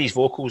 Freddie's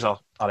vocals are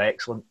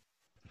excellent.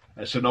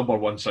 It's the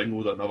 #1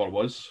 single that never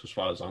was, as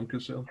far as I'm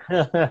concerned.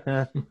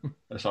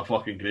 It's a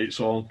fucking great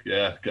song.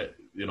 Yeah,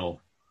 you know,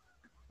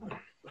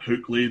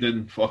 hook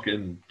laden,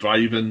 fucking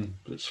driving.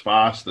 It's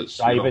fast. It's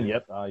driving.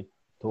 You know, aye,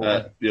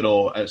 totally. You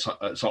know, it's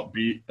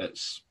upbeat.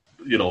 It's,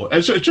 you know,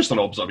 it's just an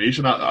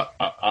observation. I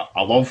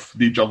love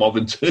Need Your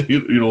Lovin' too,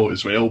 you know,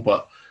 as well.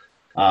 But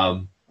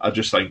I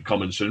just think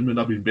Coming Soon would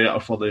have been better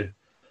for the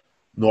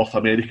North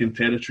American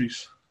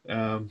territories,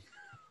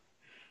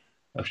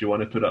 if you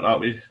want to put it that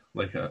way,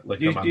 like I'm an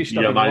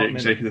EMI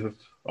executive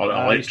or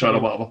a lecturer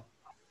or whatever.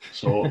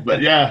 So,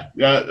 but yeah,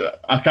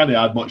 I can't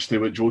add much to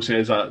what Joe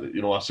says.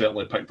 You know, I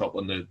certainly picked up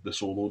on the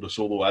solo. The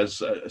solo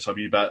it's a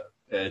wee bit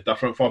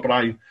different for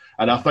Brian,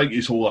 and I think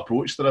his whole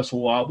approach to this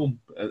whole album,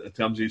 in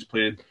terms of his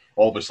playing,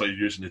 obviously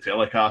using the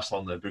Telecaster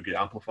on the Boogie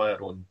amplifier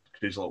on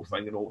Crazy Little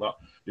Thing and all that.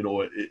 You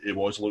know, he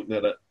was looking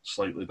at it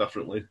slightly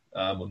differently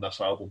on this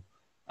album,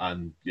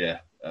 and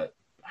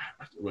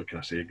what can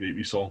I say? A great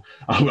wee song.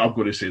 I'm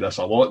going to say this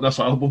a lot in this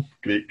album.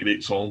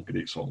 Great song.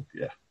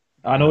 Yeah.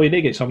 I know you need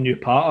to get some new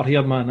patter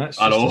here, man. That's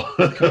just, I know.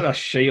 kind of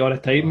shit all the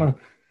time, man.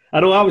 I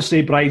know I always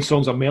say Brian's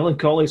songs are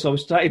melancholy, so I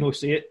was trying to not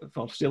say it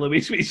for Sailor Way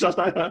Sweet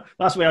Sister.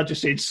 That's why I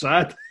just said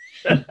sad.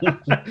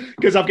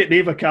 Because I've got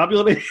no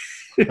vocabulary.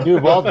 New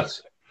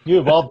words,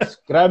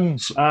 grim.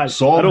 Somber.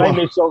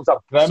 Songs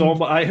are grim.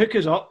 Somber. Aye, hook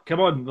us up. Come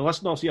on, the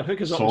listeners here,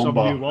 hook us up with some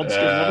new words.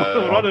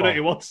 We're running out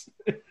of words.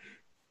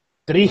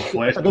 Dreich.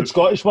 That's a good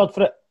Scottish word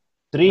for it.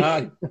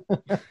 Dreich.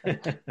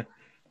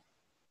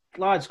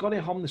 Lads, got to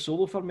hum the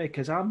solo for me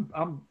because I'm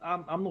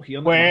not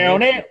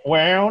hearing it.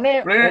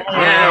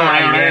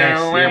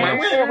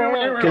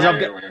 Because I've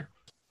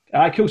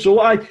got cool.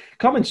 So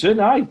Coming Soon.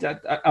 I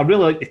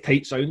really like the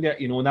tight sound there,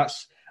 you know, and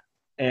that's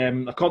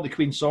according to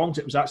Queen songs,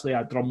 it was actually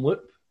a drum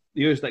loop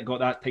The ears that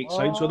got that tight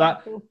sound. So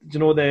that, cool. you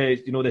know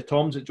the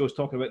toms that Joe's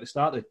talking about at the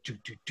start. It's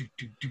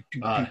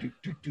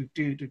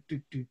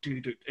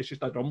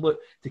just a drum loop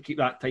to keep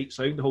that tight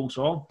sound the whole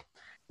song,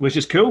 which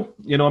is cool.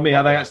 You know what I mean?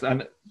 I think that's,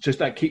 and just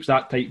that keeps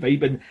that tight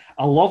vibe. And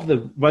I love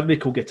the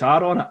rhythmical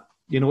guitar on it.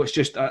 You know, it's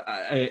just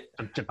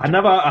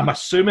I'm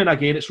assuming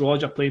again it's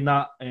Roger playing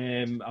that.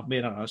 I've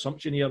made an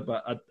assumption here,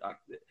 but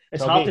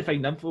it's hard to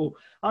find info.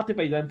 Hard to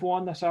find info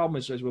on this album,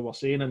 as we were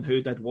saying, and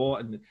who did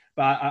what.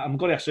 But I'm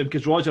going to assume,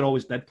 because Roger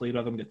always did play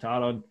rhythm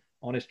guitar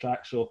on his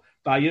track. So,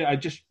 but I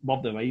just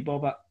love the vibe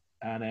of it.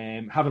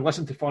 And having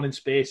listened to Fun in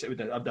Space, I'd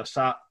have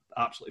sat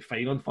absolutely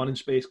fine on Fun in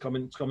Space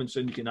coming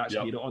soon. You can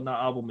actually hear it on that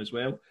album as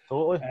well.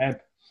 Totally.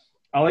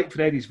 I like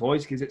Freddie's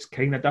voice because it's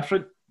kind of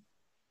different.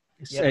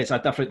 It's a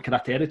different kind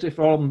of territory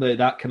for him.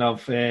 That kind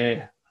of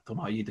I don't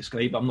know how you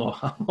describe it. I'm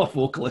not a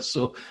vocalist,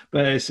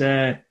 but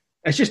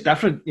it's just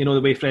different. You know,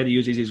 the way Freddie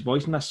uses his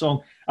voice in this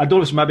song. I don't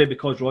know if it's maybe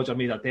because Roger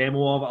made a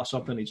demo of it or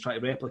something. He's trying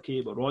to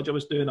replicate what Roger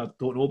was doing. I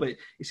don't know, but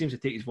he seems to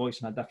take his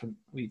voice in a different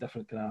kind of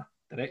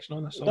direction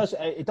on this song.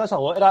 He does a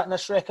lot of that in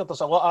this record.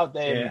 There's a lot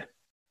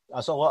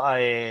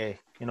of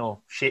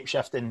shape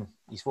shifting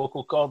his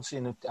vocal cords. He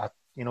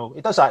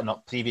does that in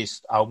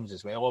previous albums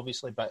as well,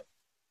 obviously, but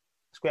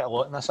it's quite a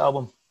lot in this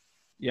album.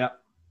 Yeah,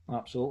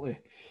 absolutely.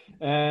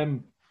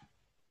 Cool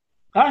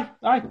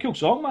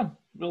song, man.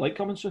 Really like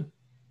Coming Soon.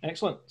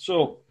 Excellent.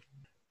 So,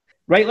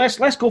 right,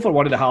 let's go for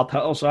one of the hard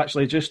hitters.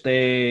 Actually, just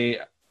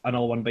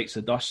Another One Bites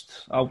the Dust.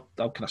 I'll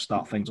kind of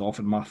start things off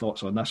in my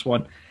thoughts on this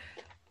one.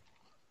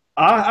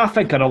 I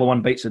think Another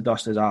One Bites the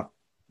Dust is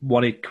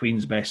one of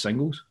Queen's best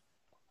singles.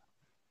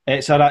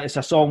 It's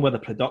a song where the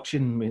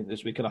production,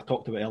 as we kind of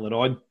talked about earlier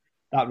on,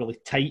 that really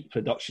tight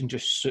production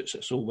just suits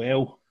it so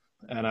well.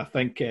 And I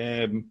think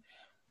I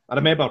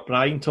remember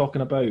Brian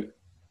talking about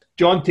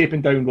John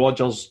taping down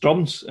Roger's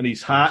drums and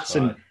his hats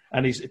and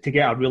he's to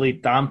get a really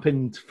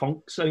dampened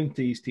funk sound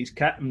to his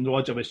kit, and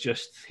Roger was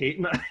just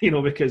hating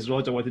it, because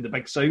Roger wanted the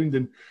big sound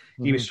and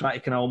he was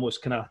trying to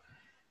almost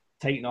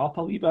tighten up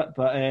a wee bit.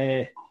 But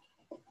I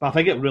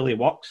think it really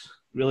works.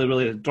 Really,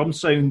 really, the drum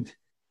sound.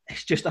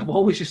 It's just I've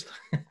always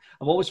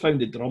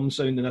found the drum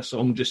sound in this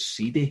song just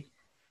seedy.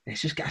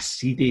 It's just got a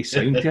seedy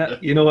sound to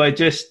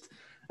it,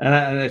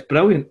 and it's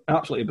brilliant,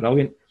 absolutely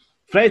brilliant.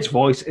 Fred's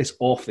voice is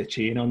off the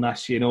chain on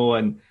this,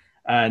 and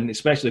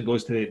especially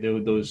goes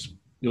to those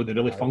the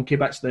really funky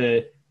bits.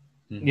 When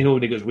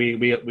he goes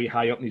way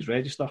high up in his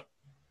register.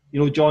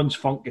 John's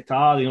funk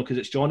guitar, because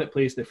it's John that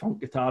plays the funk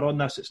guitar on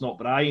this. It's not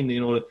Brian.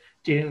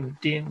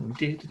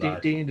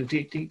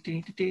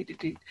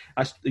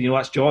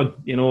 That's John.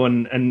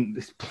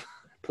 And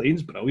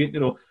playing's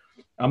brilliant.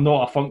 I'm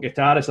not a funk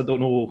guitarist. I don't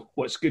know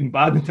what's good and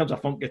bad in terms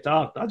of funk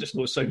guitar. I just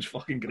know it sounds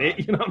fucking great.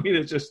 You know what I mean?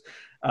 It's just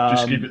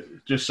keep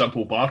it, just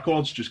simple bar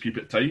chords. Just keep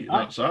it tight.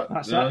 That's it.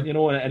 That's it.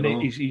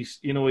 And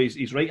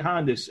his right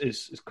hand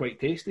is quite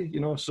tasty.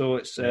 So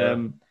it's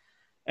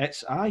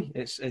I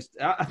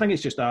think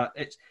it's just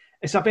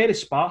it's a very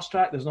sparse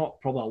track. There's not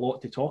probably a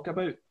lot to talk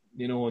about.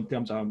 In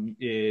terms of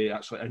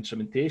actual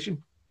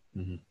instrumentation.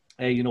 Mm-hmm.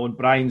 And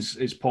Brian's,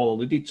 as Paul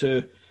alluded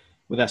to,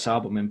 with this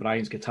album and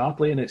Brian's guitar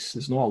playing,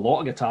 there's not a lot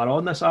of guitar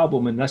on this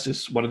album, and this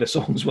is one of the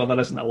songs where there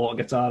isn't a lot of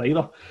guitar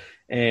either.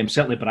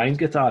 Certainly Brian's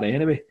guitar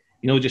anyway.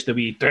 Just a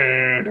wee,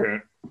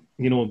 every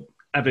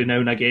now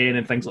and again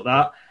and things like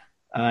that.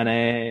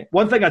 And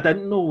one thing I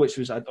didn't know, which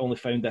was I'd only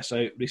found this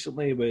out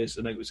recently, was,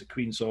 and it was the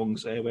Queen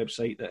Songs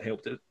website that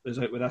helped us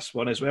out with this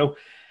one as well.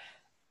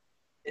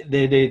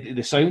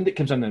 The sound that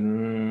comes in,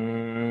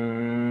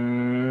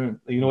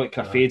 it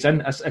kind of fades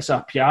in. It's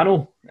a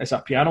piano. It's a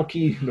piano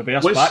key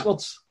reversed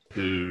backwards.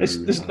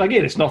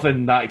 It's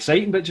nothing that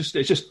exciting, but it's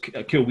just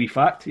a cool wee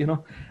fact,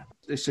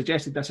 It's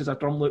suggested this is a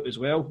drum loop as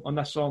well on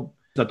this song.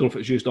 I don't know if it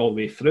was used all the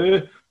way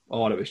through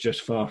or it was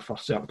just for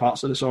certain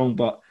parts of the song,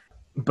 but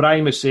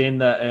Brian was saying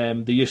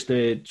that they used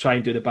to try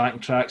and do the backing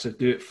tracks and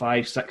do it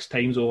 5-6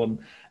 times over,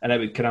 and it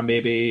would kind of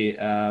maybe,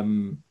 for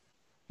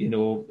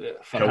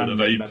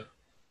him,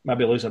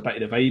 maybe lose a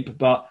bit of the vibe,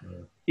 but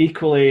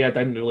equally, I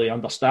didn't really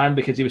understand,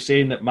 because he was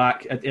saying that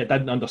Mac, I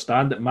didn't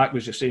understand that Mac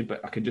was just saying,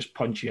 but I can just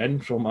punch you in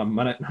from a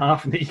minute and a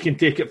half and then you can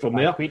take it from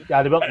there. They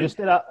weren't used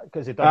to that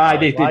because they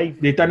done it live.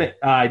 They done it.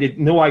 They had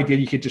no idea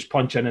you could just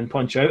punch in and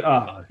punch out.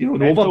 An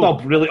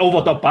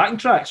overdub backing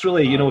tracks,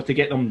 really, to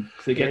get them.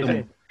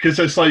 Because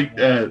it's like,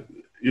 when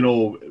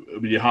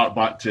you hark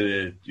back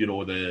to,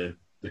 the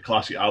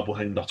classic album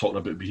thing, they're talking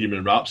about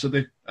Bohemian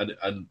Rhapsody,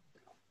 and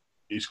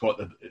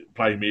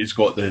Brian May's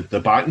got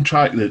the backing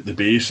track, the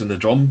bass and the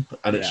drum,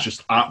 and it's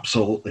just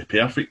absolutely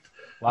perfect.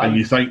 Wow. And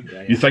you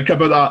think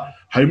about that,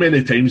 how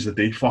many times did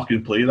they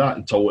fucking play that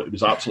until it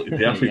was absolutely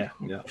perfect?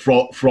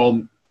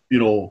 From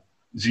 0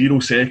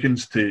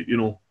 seconds to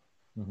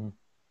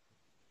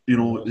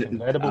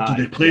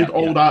they played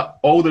all that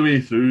all the way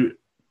through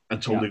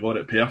until they got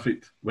it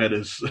perfect.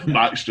 Whereas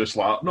Mac's just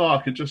like, no, I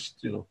could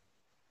just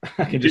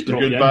I can just a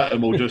good bit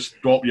and we'll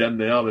just drop you in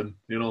there, and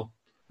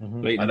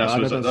Mm-hmm. Right, and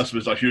this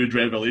was a huge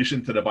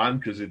revelation to the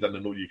band because they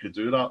didn't know you could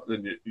do that.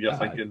 And you're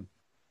thinking,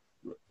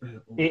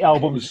 8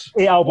 albums.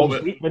 What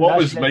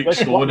was Mike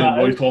Stone and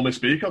Roy Thomas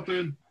Baker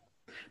doing?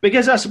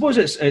 Because I suppose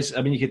it's.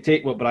 I mean, you could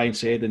take what Brian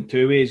said in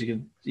two ways.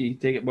 You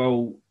take it,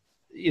 well,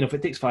 if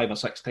it takes 5 or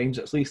 6 times,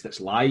 at least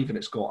it's live and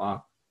it's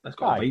got a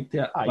vibe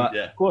to it. But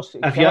of course,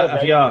 if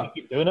you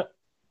keep doing it.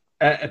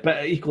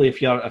 But equally,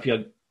 if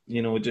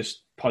you're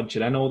just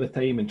punching in all the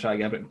time and trying to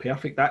get everything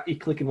perfect, that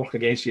equally can work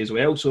against you as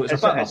well. So it's a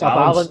bit of a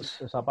balance.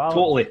 It's a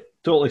balance.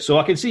 Totally. So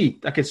I can see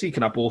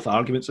kind of both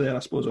arguments there, I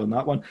suppose, on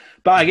that one.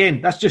 But again,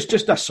 that's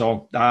just a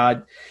song.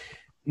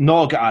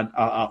 Not got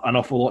an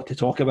awful lot to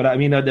talk about it. I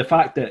mean, the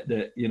fact that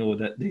that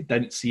they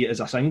didn't see it as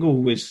a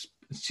single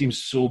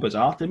seems so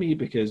bizarre to me,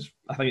 because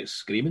I think it's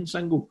Screaming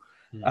single,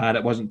 and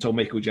it wasn't until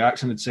Michael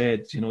Jackson had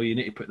said, you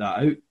need to put that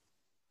out,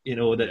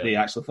 that they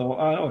actually thought,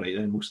 all right,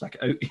 then we'll stick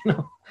it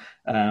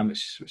out,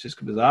 which is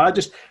bizarre.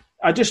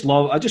 I just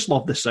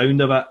love the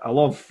sound of it. I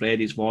love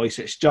Freddie's voice.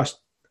 It's just,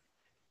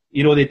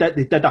 they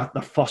did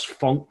the first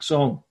funk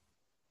song,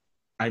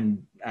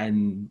 and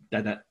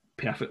did it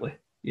perfectly.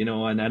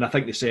 And I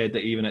think they said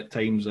that even at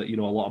times that, a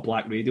lot of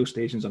black radio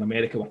stations in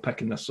America were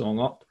picking this song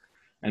up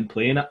and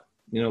playing it,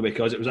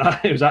 because it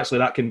was actually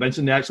that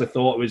convincing. They actually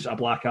thought it was a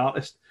black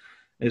artist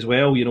as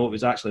well. It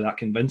was actually that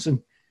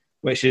convincing,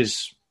 which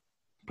is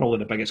probably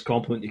the biggest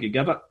compliment you could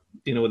give it.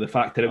 The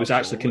fact that it was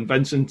actually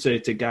convincing to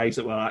guys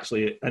that were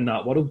actually in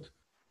that world,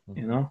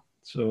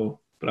 So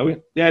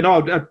brilliant. Yeah,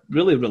 no, I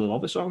really, really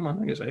love the song, man. I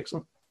think it's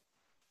excellent.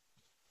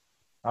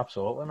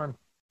 Absolutely, man.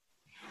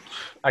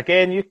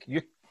 Again,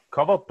 you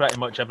cover pretty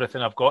much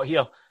everything I've got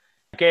here.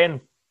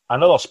 Again,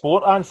 another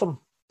sport anthem.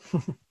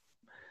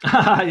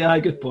 Yeah,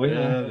 good point.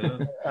 Yeah.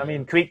 I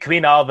mean,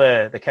 Queen are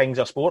the kings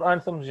of sport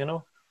anthems,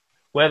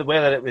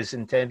 whether it was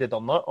intended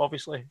or not,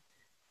 obviously.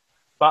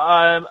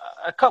 But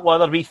a couple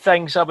other wee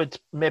things I would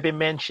maybe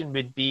mention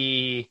would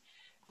be,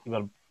 you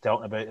were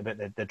talking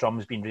about the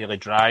drums being really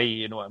dry,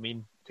 you know what I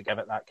mean, to give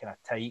it that kind of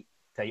tight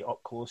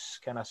up close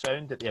kind of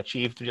sound that they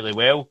achieved really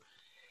well.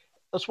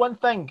 There's one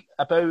thing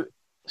about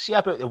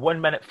the 1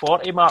 minute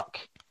 40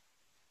 mark,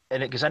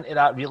 and it goes into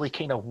that really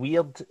kind of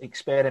weird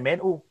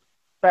experimental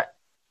bit,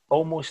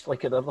 almost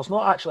like there's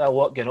not actually a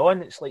lot going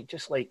on. It's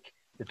just like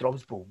the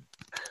drums boom,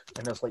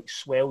 and there's like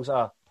swells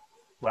of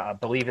what I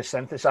believe is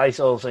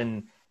synthesizers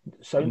and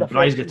sound effects,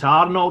 Bry's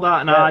guitar and all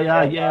that.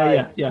 And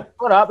yeah.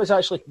 Well, that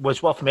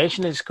was worth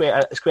mentioning. It's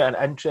quite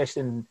an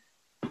interesting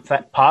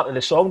part of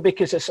the song,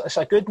 because it's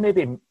a good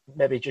maybe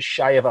just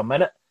shy of a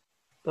minute.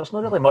 There's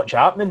not really much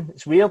happening.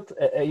 It's weird,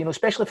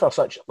 especially for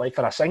for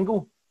a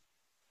single.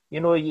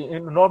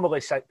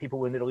 Normally people,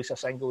 when they release a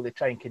single, they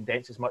try and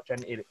condense as much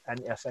into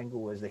a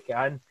single as they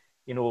can.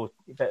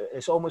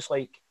 It's almost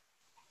like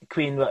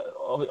Queen,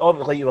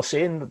 like you were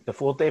saying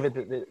before, David,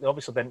 they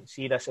obviously didn't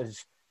see this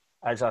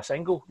as a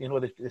single. They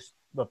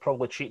were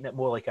probably treating it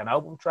more like an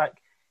album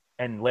track,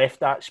 and left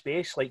that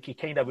space like you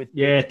kind of would.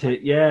 As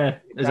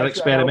an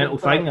experimental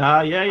thing.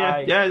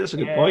 That's a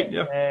good point.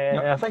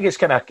 I think it's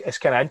kind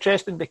of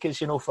interesting, because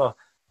for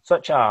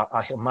such a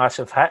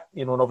massive hit,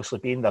 and obviously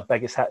being the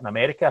biggest hit in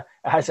America,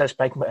 it has this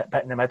big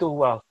bit in the middle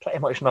where pretty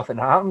much nothing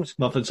happens.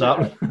 Nothing's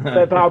happening.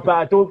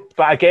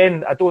 but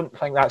again, I don't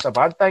think that's a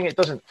bad thing. It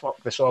doesn't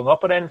fuck the song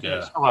up or anything.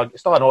 Yeah. It's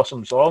still an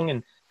awesome song,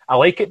 and I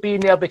like it being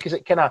there, because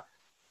it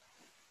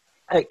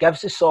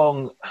gives the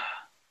song,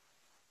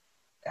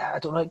 I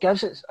don't know, it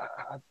gives it,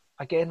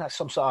 again, that's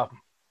some sort of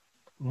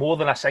more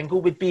than a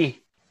single would be.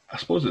 I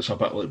suppose it's a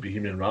bit like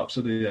Bohemian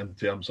Rhapsody in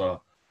terms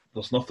of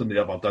there's nothing they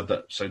ever did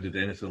that sounded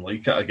anything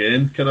like it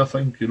again, kind of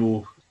thing,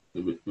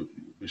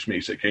 which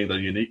makes it kind of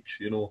unique,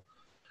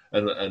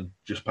 and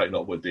just picking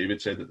up what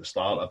David said at the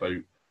start about,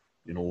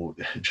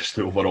 just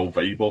the overall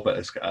vibe of it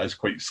is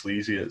quite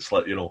sleazy. It's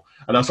like, and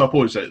I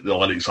suppose that the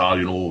lyrics are,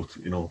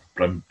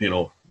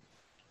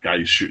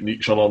 guys shooting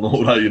each other and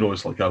all that,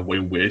 it's like a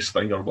Wild West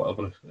thing or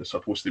whatever it's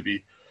supposed to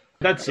be.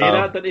 I did say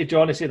that, didn't he,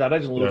 John? He said I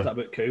originally looked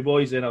about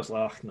cowboys, and I was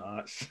like, no,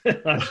 that's you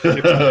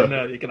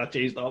can have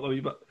changed that up a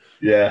wee bit.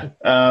 Yeah,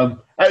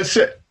 it's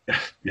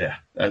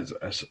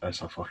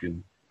a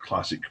fucking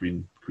classic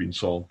Queen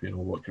song.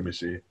 What can we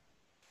say?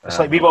 It's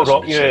like We Will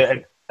Rock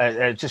You.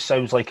 It just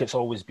sounds like it's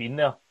always been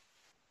there.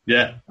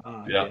 Yeah.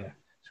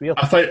 It's weird.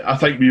 I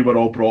think we were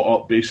all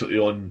brought up basically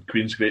on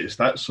Queen's greatest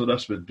hits, so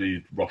this would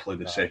be roughly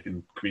the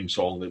second Queen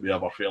song that we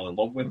ever fell in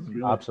love with.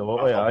 Really.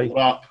 Absolutely,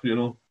 rap,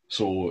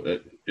 So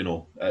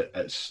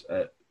it's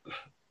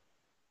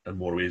in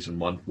more ways than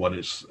one. One,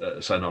 it's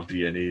in our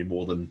DNA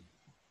more than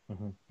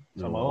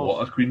a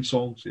lot of Queen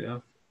songs. Yeah,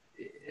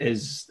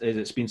 as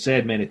it's been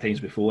said many times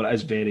before, it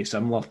is very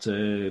similar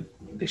to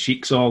the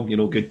Chic song,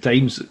 Good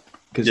Times,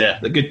 because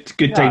the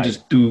good times is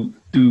do.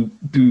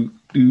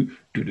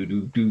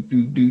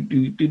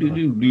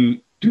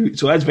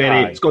 So it's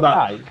very, it's got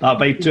that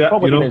vibe to it.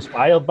 Probably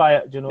inspired by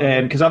it,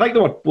 because I think they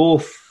were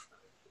both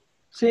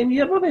same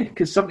year, were they?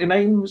 Because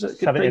 79 was it?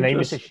 79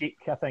 was the Chic,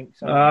 I think.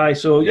 So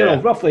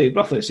roughly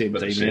the same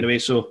time anyway.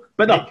 So,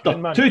 but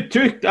they're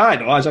two. I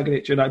know, it's a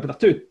great tune, but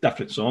they're two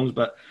different songs.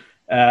 But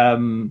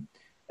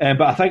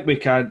I think we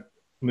can't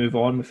move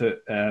on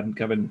without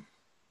giving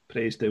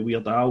praise to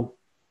Weird Al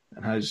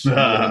and has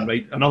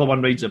another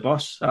one rides a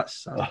bus.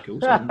 That's cool.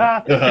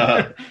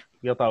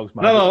 Weird Al's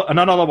magic.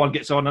 Another one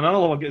gets on, and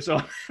another one gets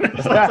on.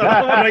 Another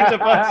one rides a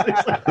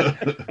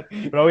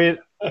bus. Brilliant.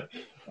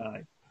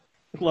 Aye.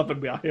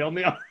 Living with a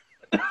hernia.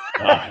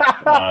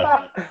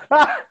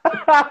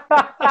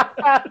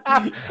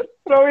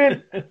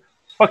 Brilliant.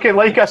 Fucking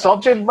like a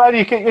surgeon, man.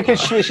 You can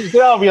she's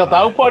doing a Weird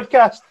Al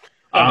podcast.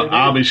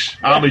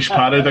 Amish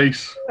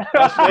paradise.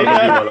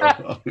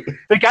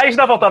 The guy's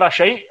never done a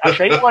shite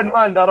one,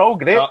 man. They're all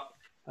great.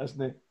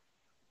 Hasn't he?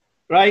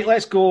 Right,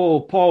 let's go,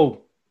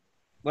 Paul.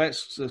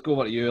 Let's go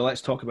over to you.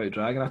 Let's talk about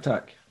Dragon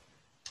Attack.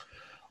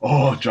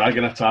 Oh,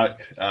 Dragon Attack.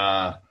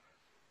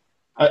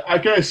 I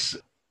guess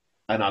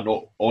on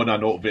a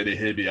not very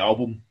heavy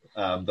album.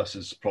 This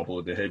is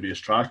probably the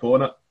heaviest track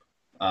on it.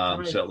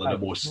 Certainly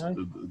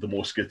the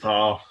most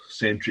guitar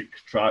centric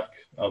track,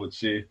 I would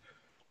say.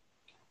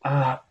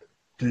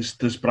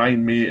 Does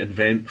Brian May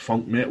invent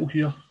funk metal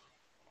here?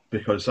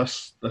 Because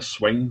this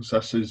swings.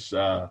 This is.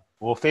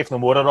 Faith No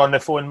More are on the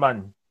phone,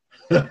 man.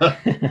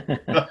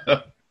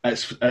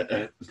 It's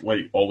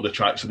like all the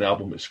tracks on the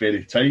album. It's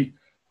very tight,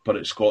 but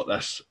it's got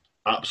this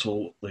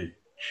absolutely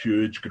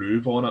huge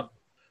groove on it.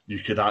 You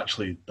could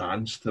actually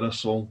dance to this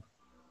song.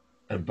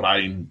 And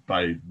Brian,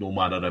 by no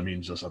manner of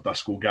means, is a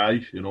disco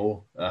guy, you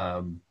know.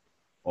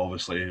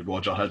 Obviously,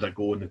 Roger had a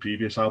go in the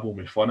previous album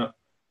with Fun It,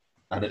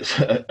 and it's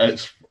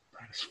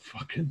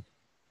fucking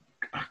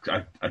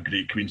a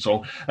great Queen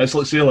song. It's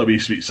like Sail Away,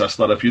 Sweet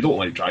Sister. If you don't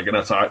like Dragon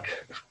Attack,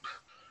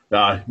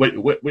 what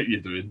are you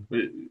doing?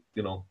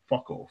 You know,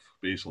 fuck off.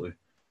 Basically,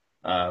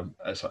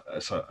 it's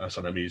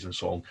an amazing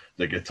song.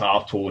 The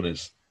guitar tone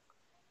is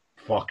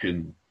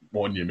fucking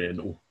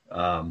monumental.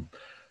 And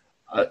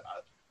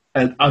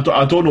I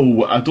don't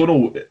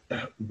know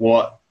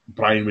what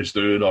Brian was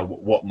doing or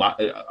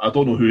I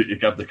don't know who to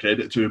give the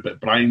credit to, but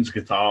Brian's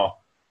guitar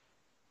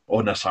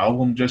on this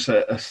album just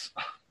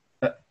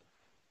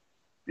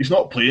he's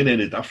not playing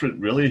any different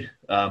really.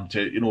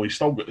 He's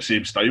still got the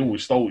same style.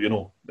 He's still,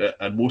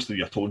 and most of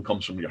your tone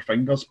comes from your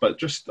fingers, but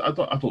just I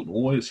don't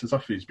know. It's as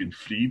if he's been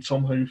freed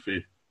somehow.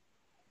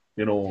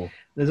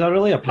 There's a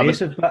really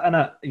abrasive bit in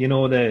it.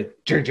 The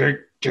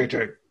jerk.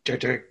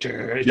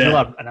 It's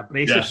really an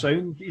abrasive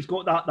sound. He's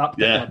got that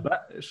particular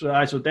bit.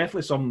 So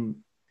definitely some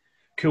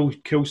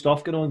cool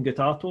stuff going on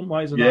guitar tone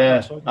wise. And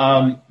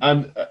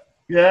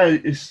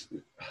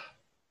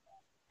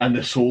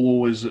the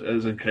solo is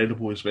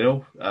incredible as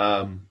well.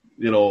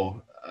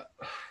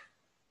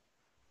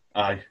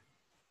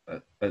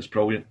 It's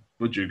brilliant.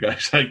 What do you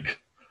guys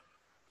think?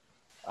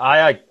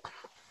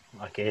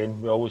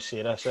 Again, we always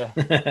say this.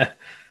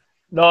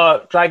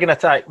 No, Dragon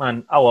Attack,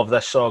 man. I love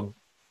this song.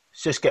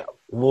 It's just got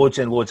loads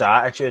and loads of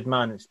attitude,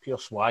 man. It's pure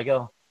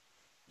swagger.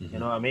 Mm-hmm. You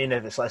know what I mean?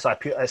 It's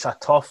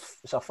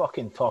a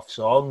fucking tough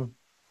song.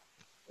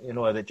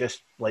 That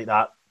just like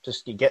that.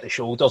 Just you get the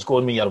shoulders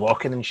going when you're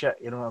walking and shit.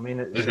 You know what I mean?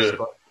 It's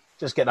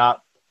just get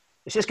that.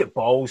 It's just get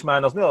balls,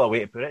 man. There's no other way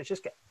to put it. It's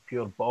just get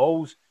pure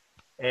balls.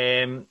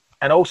 And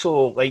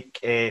also like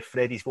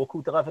Freddie's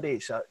vocal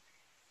delivery.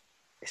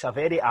 It's a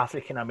very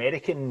African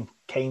American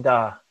kind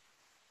of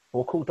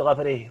vocal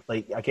delivery.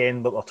 Like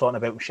again, what we're talking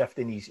about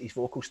shifting his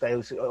vocal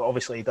styles.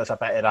 Obviously, he does a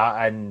bit of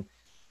that, and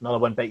Another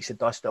One Bites the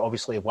Dust.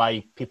 Obviously,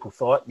 why people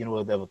thought they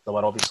were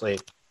obviously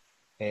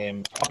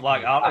a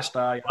black artist,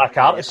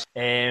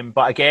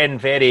 but again,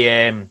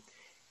 very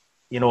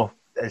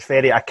it's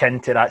very akin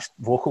to that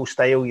vocal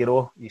style.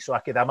 So I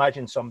could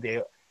imagine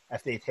somebody,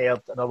 if they'd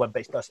heard Another One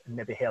Bites the Dust and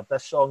maybe heard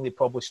this song, it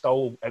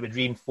would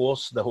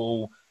reinforce the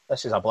whole.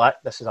 This is a black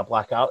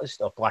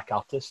artist or black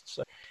artists.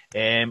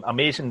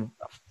 Amazing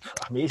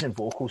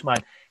vocals,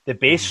 man. The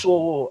bass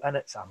solo in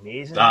it's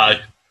amazing.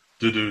 Aye.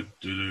 And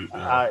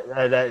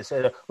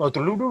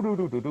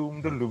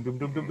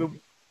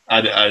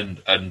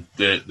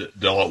the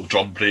little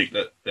drum break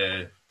that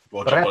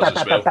Roger does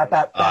as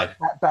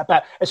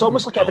well. It's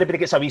almost like everybody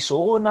gets a wee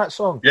solo in that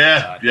song.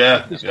 Yeah.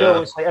 It's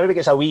like everybody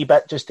gets a wee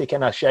bit just to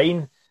kind of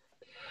shine.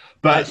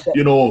 But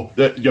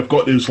you've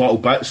got those little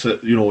bits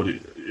that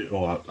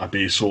a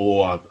bass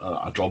solo,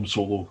 a drum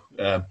solo,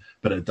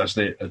 but it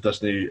doesn't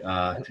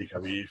take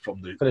away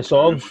from the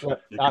song.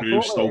 The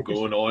groove's still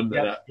going on.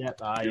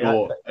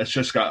 It's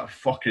just got a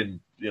fucking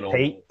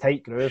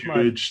tight groove,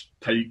 huge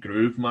tight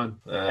groove, man.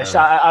 That's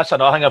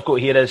another thing I've got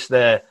here is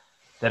the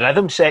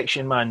rhythm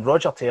section, man.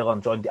 Roger Taylor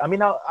and John. I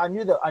mean, I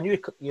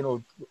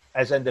knew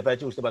as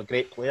individuals they were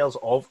great players,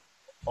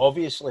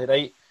 obviously,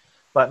 right?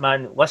 But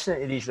man, listening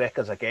to these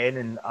records again,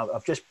 and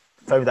I've just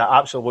found that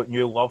absolute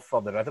new love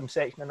for the rhythm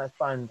section in this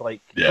band.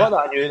 Like, not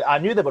that I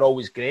knew they were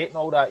always great and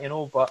all that,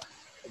 but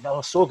they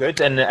were so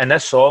good. And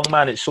this song,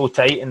 man, it's so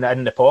tight in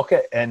the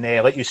pocket. And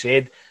like you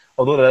said,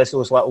 although there is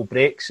those little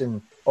breaks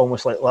and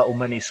almost like little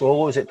mini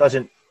solos, it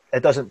doesn't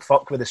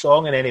fuck with the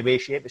song in any way,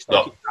 shape. It's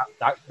still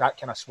that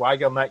kind of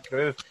swagger and that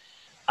groove.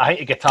 I think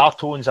the guitar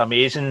tone's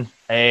amazing.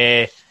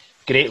 Great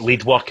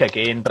lead work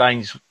again.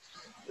 Brian's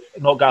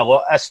not got a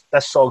lot.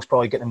 This song's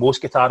probably got the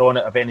most guitar on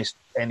it of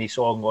any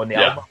song on the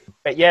album.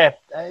 But yeah,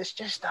 it's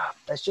just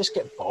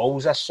get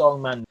balls. This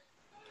song, man.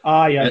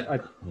 I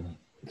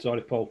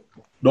Sorry, Paul.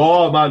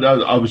 No, man,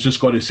 I was just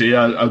going to say,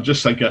 I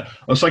was thinking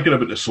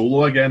about the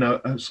solo again.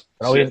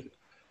 Brilliant.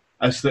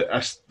 It's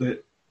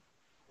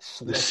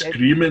the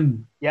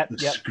screaming,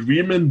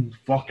 screaming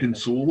fucking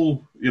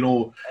solo. You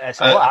know,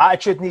 it's a lot of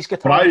attitude in these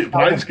guitars.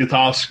 Brian's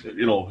guitar,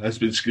 you know, has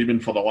been screaming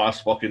for the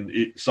last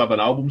fucking 7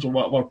 albums or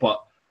whatever.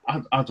 But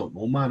I don't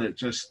know, man. It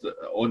just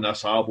on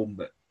this album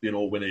that, you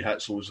know, when he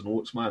hits those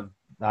notes, man.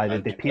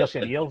 They pierce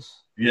your ears.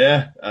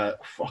 Yeah,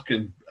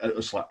 fucking, it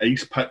was like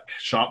ice pick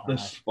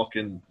sharpness.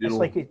 Fucking, you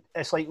know.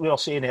 It's like we were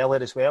saying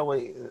earlier as well.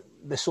 Like,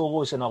 the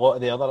solos in a lot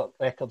of the other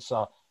records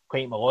are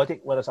quite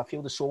melodic, whereas I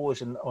feel the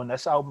solos on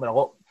this album are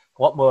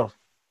a lot more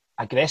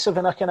aggressive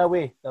in a kind of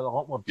way. They're a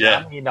lot more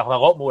jammy and they're a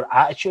lot more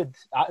attitude.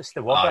 That's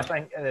the word, I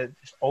think.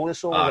 Just all the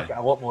solos have got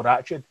a lot more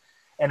attitude.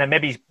 And then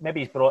maybe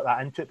he's brought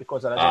that into it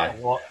because there is a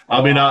lot.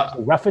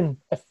 Riffing.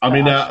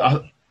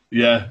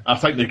 I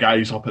think the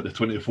guy's up at the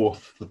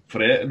 24th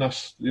fret in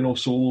this, you know,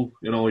 solo.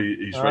 You know,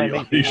 he's right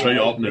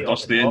up in the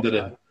dusty end of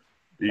the.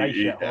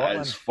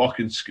 It's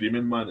fucking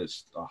screaming, man.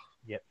 It's.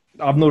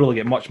 I've not really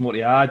got much more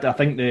to add. I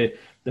think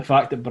the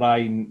fact that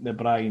Brian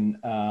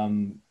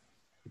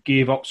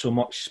gave up so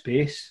much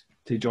space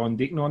to John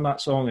Deacon on that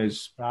song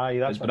is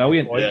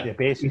brilliant.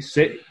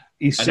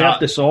 He served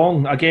the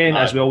song again,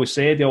 as we always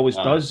said. He always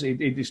does.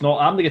 He's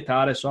not. I'm the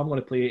guitarist, so I'm going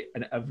to play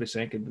in every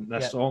second in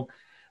this song.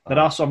 There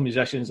are some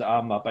musicians that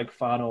I'm a big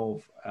fan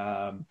of,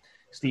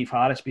 Steve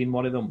Harris being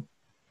one of them.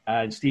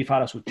 And Steve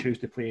Harris would choose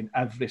to play in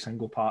every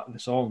single part of the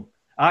song.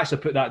 I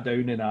actually put that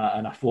down in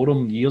a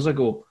forum years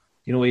ago.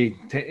 You know,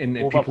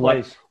 people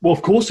like, well,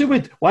 of course he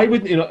would. Why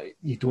wouldn't you know?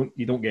 You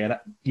don't get it.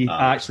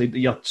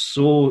 You're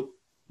so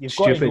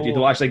stupid. You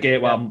don't actually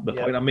get the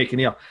point I'm making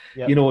here.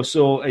 You know,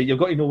 so you've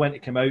got to know when to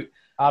come out.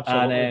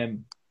 Absolutely.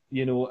 And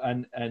you know,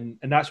 and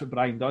that's what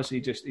Brian does. He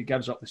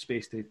gives up the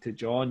space to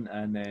John,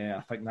 and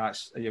I think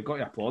you've got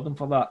to applaud him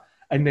for that.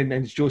 And then,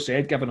 as Joe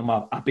said, giving him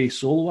a bass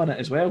solo in it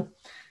as well.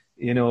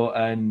 You know,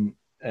 and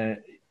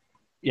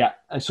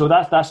so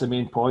that's the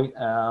main point.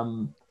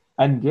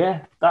 And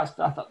yeah, I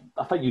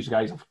think you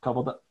guys have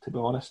covered it, to be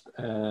honest.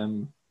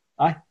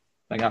 I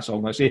think that's all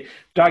I'm going to say.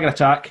 Dragon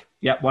Attack,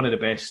 one of the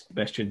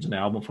best tunes on the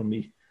album for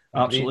me.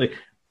 Absolutely.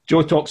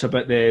 Joe talks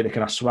about the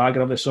kind of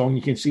swagger of the song.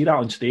 You can see that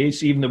on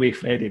stage, even the way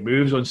Freddie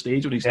moves on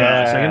stage when he's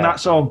singing that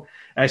song.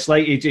 It's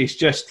like he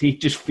just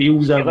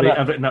feels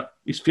everything that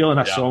he's feeling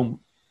that song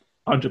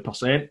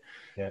 100%.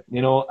 Yeah.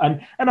 You know,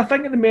 and I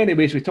think in many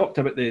ways we talked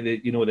about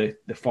the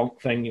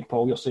funk thing. And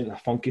Paul, you're saying a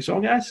funky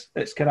song is.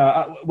 It's kind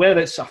of whether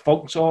it's a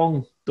funk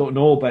song, don't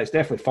know, but it's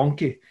definitely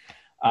funky.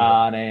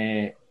 Yeah.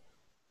 And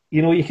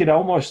you know, you could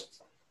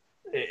almost.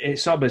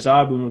 It's so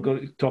bizarre when we're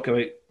going to talk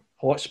about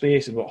Hot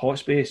Space and what Hot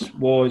Space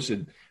was,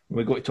 and when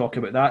we got to talk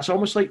about that, it's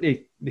almost like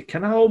they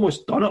kind of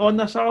almost done it on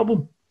this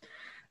album,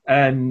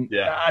 and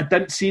I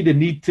didn't see the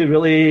need to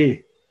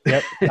really.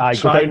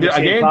 Try and do it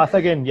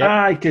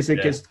again. Because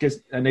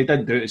and they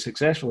didn't do it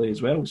successfully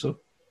as well. So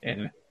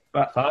anyway,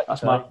 but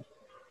that's my.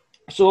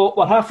 So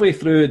we're halfway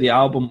through the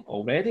album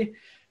already.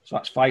 So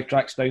that's 5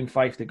 tracks down,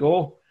 5 to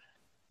go.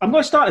 I'm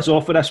going to start us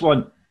off with this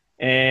one.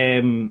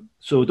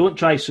 So Don't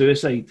Try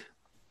Suicide.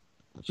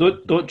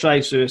 So Don't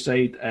Try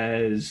Suicide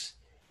is.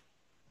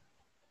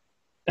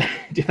 Do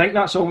you think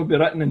that song would be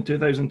written in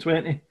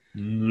 2020?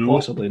 No.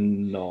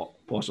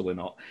 Possibly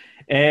not.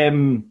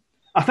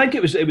 I think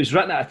it was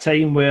written at a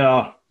time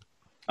where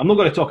I'm not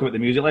going to talk about the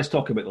music. Let's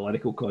talk about the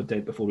lyrical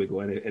content before we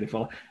go any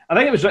further. I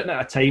think it was written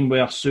at a time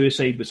where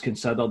suicide was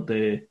considered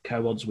the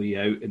coward's way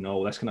out and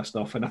all this kind of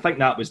stuff. And I think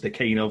that was the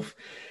kind of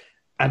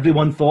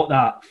everyone thought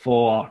that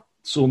for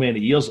so many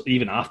years,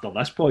 even after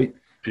this point.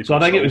 So I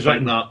think it was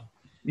written that.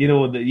 You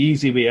know, the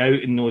easy way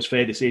out, and as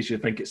Freddie says, you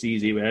think it's the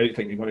easy way out, you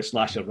think you're going to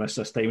slash your wrist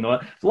this time and all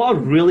that. There's a lot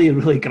of really,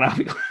 really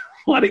graphic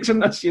lyrics in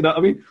this, you know what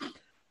I mean?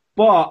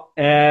 But,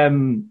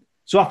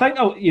 so I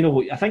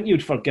think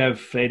you'd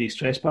forgive Freddie's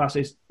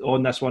trespasses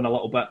on this one a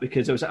little bit,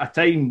 because it was at a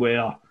time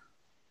where,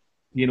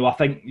 you know, I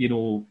think, you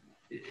know,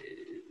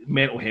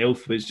 mental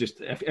health was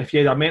just, if you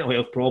had a mental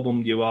health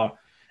problem, you were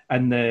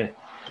in the,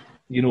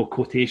 you know,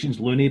 quotations,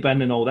 loony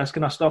bin and all this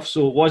kind of stuff.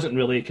 So it wasn't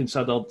really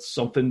considered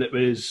something that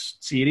was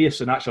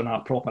serious and actually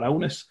not a proper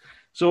illness.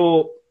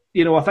 So,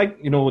 you know, I think,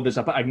 you know, there's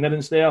a bit of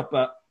ignorance there,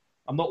 but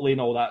I'm not laying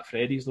all that at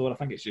Freddie's though. I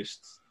think it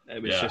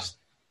was just,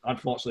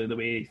 unfortunately, the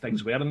way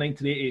things were in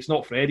 1980. It's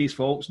not Freddie's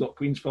fault, it's not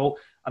Queen's fault.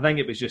 I think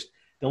it was just,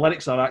 the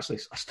lyrics are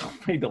actually, I still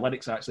find the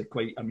lyrics actually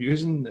quite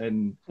amusing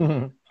and,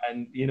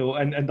 and you know,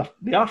 and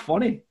they are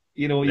funny.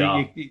 You know,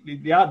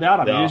 they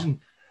are amusing.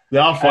 They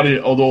are funny,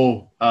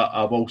 although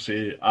I will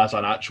say, as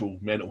an actual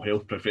mental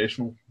health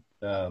professional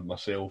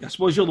myself, I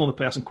suppose you're the only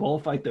person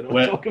qualified to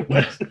talk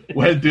about this.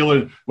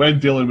 when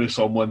dealing with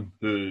someone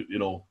who, you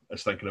know,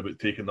 is thinking about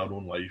taking their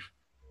own life,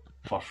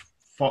 for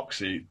fuck's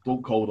sake,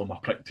 don't call them a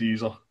prick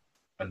teaser,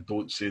 and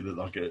don't say that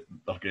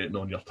they're getting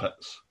on your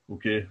tits.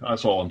 Okay,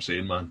 that's all I'm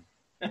saying, man.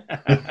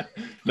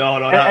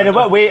 No. And in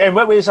what way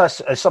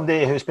is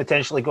somebody who's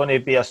potentially going to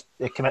be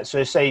commit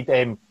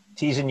suicide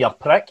teasing your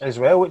prick as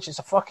well, which is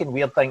a fucking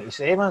weird thing to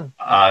say, man.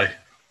 Aye.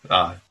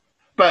 But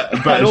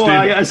But I know,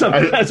 as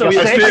that's a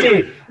weird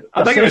David,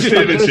 I think it was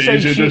David just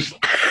says, you just.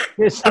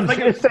 I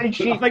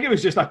think it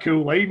was just a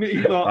cool line that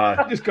he thought,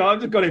 I'm just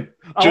going to.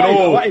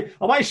 I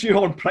want to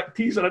shoehorn prick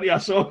teaser into a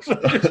song, so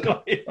I'm just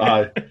going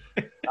to.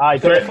 Aye,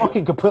 but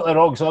fucking completely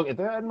wrong song to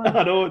do it, man.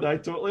 I know,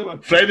 totally, man.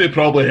 Freddie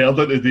probably heard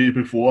it the day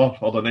before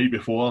or the night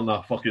before in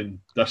a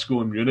fucking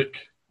disco in Munich.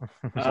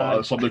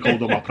 Somebody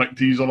called him a prick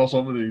teaser or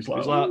something. He's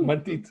like,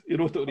 minted. He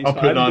wrote it on his I'll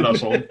put that in a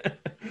song.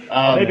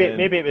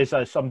 Maybe it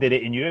was somebody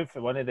that he knew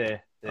for one of the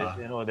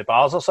the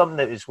bars or something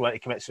that was going to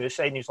commit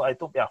suicide, and he was like,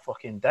 "Don't be a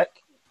fucking dick."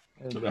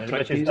 Which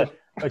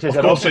is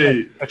a wrong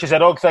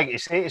thing to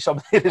say to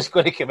somebody that's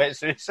going to commit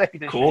suicide.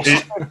 Of course.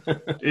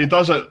 He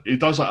does it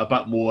a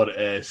bit more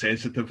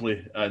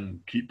sensitively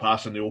and keep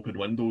passing the open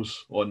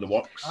windows on the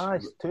works.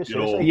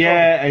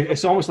 Yeah,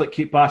 it's almost like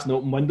keep passing the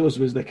open windows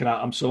was the kind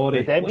of, I'm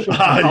sorry. I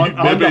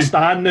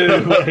understand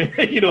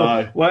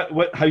now,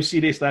 how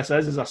serious this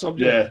is as a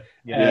subject.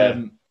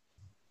 Yeah.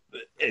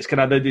 It's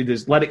kind of,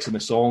 there's lyrics in the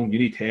song, you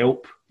need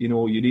help,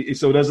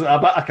 so there's a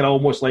bit of kind of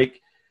almost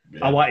like,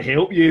 I want to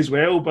help you as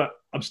well, but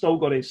I'm still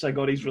going to sing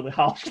all these really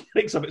harsh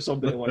lyrics about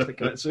somebody who wants to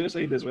commit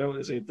suicide as well at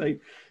the same time.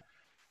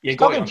 It's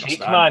tongue in cheek,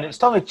 man. It's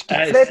tongue in cheek.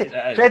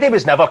 Freddie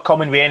was never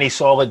coming with any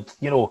solid,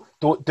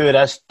 don't do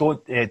this,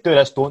 don't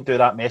do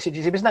that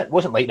messages. He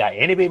wasn't like that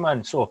anyway,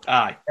 man. So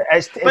aye,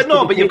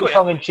 but you've got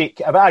tongue in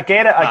cheek. But I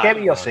get it. I get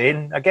what you're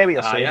saying.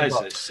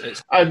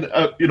 And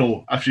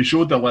if you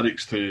showed the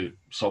lyrics to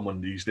someone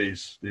these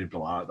days, they'd be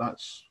like,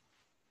 "That's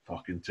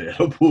fucking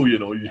terrible,"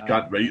 you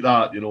can't write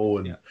that,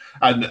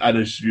 and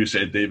as you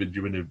said, David,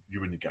 you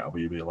wouldn't get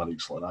away with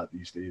lyrics like that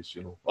these days,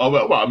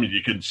 well, I mean,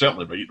 you can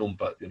certainly write them,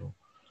 but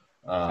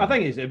I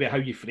think it's about how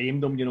you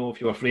framed them, if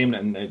you were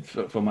framing it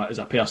from as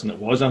a person that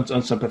was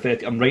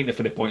unsympathetic. I'm writing it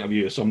from the point of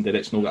view of somebody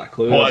that's not got a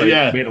clue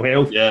about mental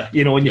health, and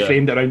you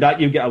framed it around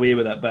that, you get away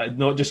with it, but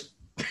not just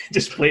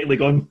blatantly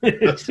gone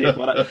straight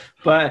for it.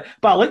 But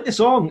I like the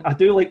song. I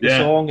do like the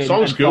song. The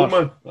song's cool,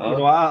 man.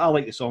 I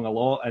like the song a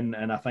lot, and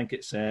I think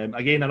it's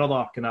again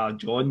another kind of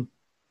John.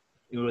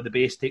 The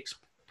bass takes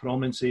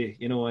prominence,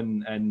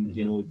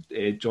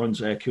 and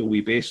John's cool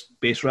wee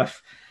bass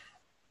riff.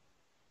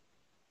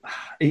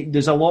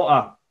 There's a lot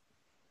of,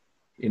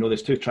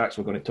 there's two tracks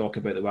we're going to talk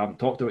about that we haven't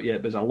talked about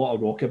yet. But there's a lot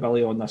of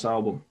rockabilly on this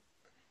album,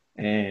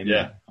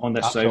 on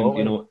this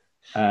absolutely. Sound,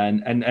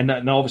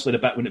 and obviously the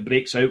bit when it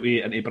breaks out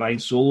into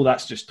Brian's solo,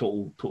 that's just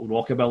total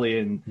rockabilly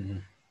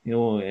and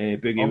boogie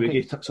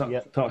woogie type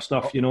of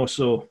stuff,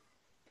 So,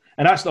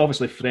 and that's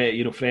obviously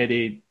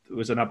Freddie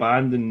was in a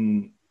band,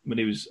 and when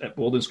he was at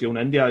boarding school in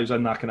India, he was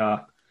in that kind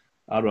of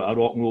a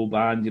rock and roll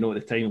band, at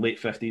the time,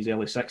 late 50s,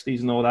 early 60s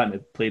and all that, and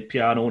it played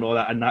piano and all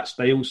that in that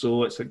style,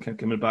 so it's kind of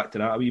coming back to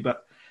that a wee bit.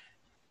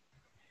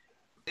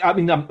 I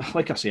mean,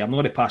 like I say, I'm not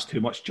going to pass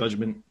too much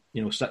judgment,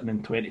 sitting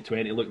in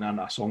 2020 looking at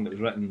a song that was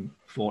written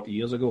 40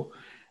 years ago,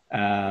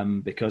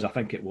 because I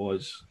think it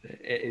was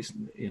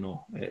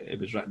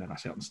written in a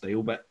certain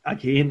style. But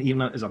again,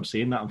 even as I'm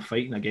saying that, I'm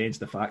fighting against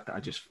the fact that I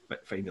just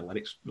find the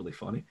lyrics really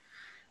funny.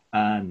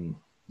 And,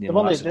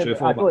 that's the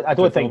truth of it. I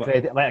don't think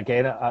Freddie,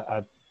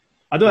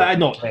 I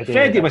know.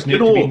 Freddie was new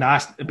to be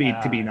nasty.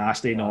 To be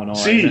nasty, no.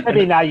 See,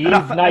 maybe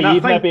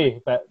naive, maybe.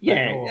 But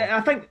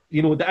I think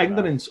the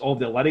ignorance of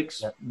the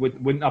lyrics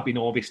wouldn't have been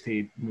obvious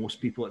to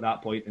most people at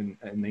that point in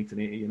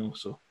 1980.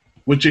 So,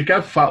 would you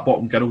give Fat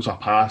Bottom Girls a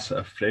pass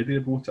if Freddie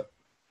wrote it?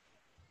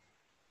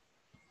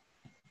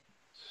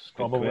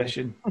 Probably.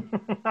 Question.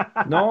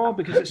 No,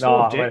 because it's so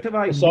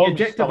objectify. You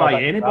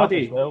objectify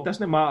anybody. It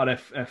doesn't matter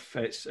if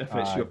it's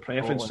your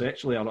preference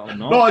sexually or not.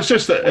 No, it's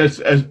just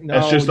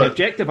that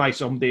objectify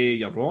somebody,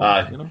 you're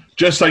wrong.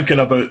 Just thinking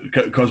about,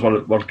 because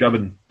we're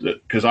giving,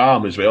 because I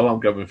am as well. I'm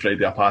giving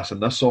Freddie a pass in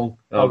this song.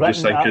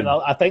 Just thinking.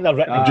 I think they're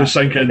written. I'm just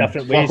thinking,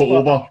 different flip ways, it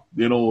over,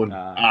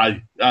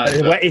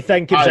 the witty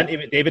thing comes into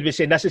what David was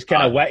saying. This is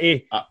kind of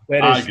witty,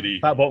 whereas I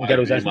agree. Fat Bottom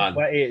Girls isn't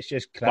witty. It's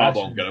just crass.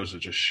 Fat Bottom Girls are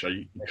just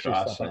shite. It's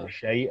just a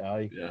shite.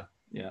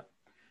 Yeah.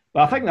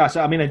 But I think that's it.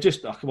 I mean, we're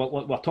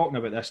talking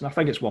about this, and I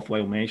think it's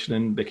worthwhile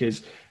mentioning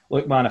because,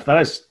 look, man, if there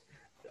is,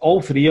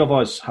 all three of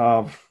us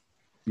have,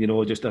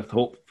 just I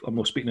hope I'm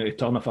not speaking out of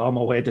turn if I'm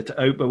all edit it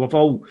out, but we've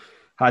all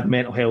had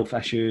mental health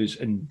issues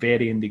in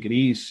varying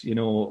degrees,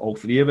 all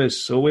three of us.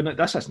 So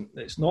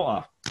it's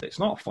not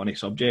a funny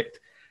subject,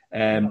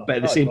 but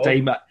at the same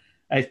time,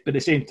 I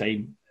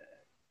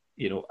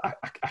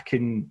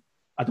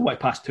don't want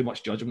to pass too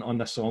much judgment on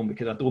this song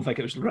because I don't think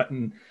it was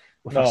written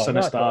with a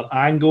sinister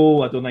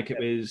angle. I don't think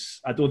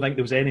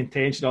there was any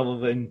intention other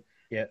than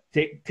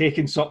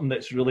taking something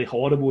that's really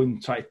horrible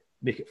and try to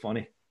make it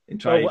funny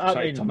and try to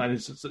turn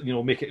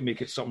it,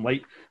 make it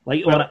something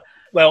light on it.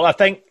 Well, I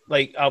think,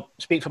 I'll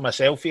speak for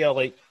myself here,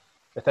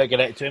 without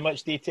getting into too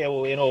much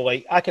detail,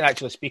 I can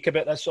actually speak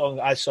about this song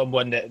as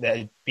someone that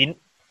had been,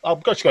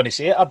 I'm just going to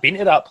say it, I've been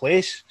to that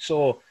place.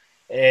 So,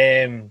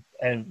 and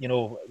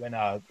when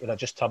I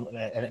just turned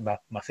into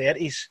my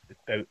 30s,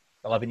 about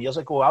 11 years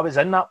ago, I was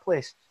in that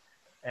place.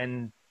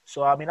 And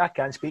so, I mean, I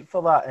can't speak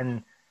for that.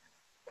 And,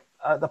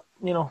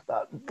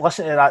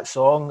 listening to that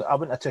song, I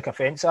wouldn't have took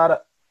offence at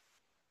it.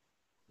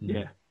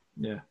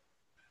 Yeah.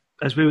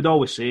 as we would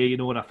always say, you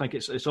know, and I think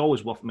it's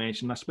always worth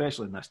mentioning,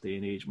 especially in this day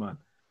and age, man.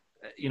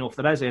 You know, if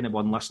there is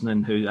anyone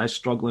listening who is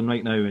struggling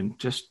right now, and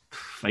just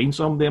find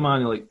somebody,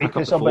 man, like pick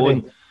up the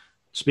phone,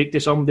 speak to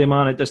somebody,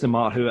 man. It doesn't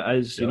matter who it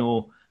is, you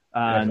know.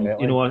 And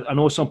definitely. You know, I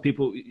know some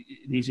people, the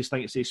easiest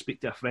thing to say is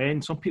speak to a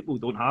friend. Some people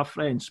don't have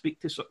friends. Speak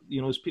to,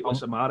 you know, there's people in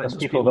Samaritans,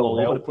 there's people all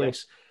over the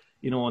place,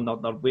 you know, and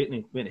they're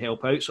waiting to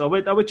help out. So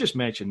I would just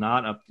mention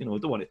that. I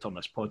don't want to turn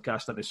this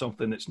podcast into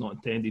something that's not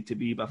intended to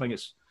be, but I think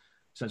it's,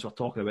 since we're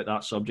talking about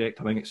that subject,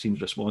 I think it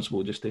seems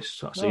responsible just to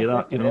sort of say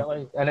that, you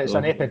know. And it's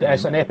an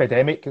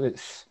epidemic.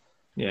 It's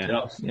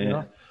it's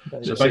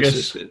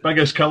the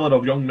biggest killer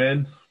of young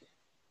men.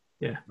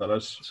 Yeah, there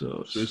is.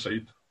 So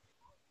suicide.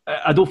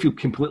 I don't feel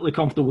completely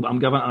comfortable that I'm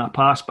giving it a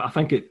pass, but I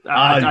think it.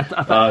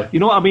 You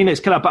know what I mean?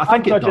 It's kind of. But I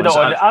think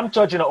I'm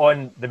judging it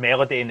on the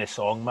melody in the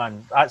song,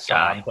 man. That's what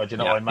I'm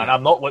judging it on, man.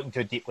 I'm not looking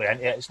too deeply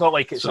into it. It's not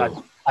like it's a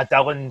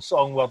Dylan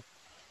song we're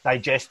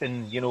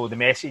digesting, you know, the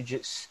message.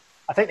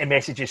 I think the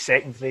message is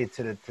secondary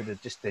to the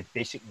just the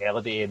basic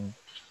melody and,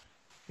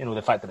 you know,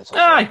 the fact that it's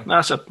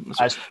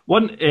that's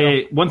one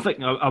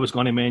thing I was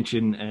going to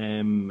mention,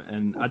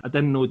 and I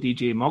didn't know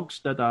DJ Muggs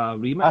did a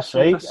remix. That's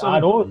right. Of this song. I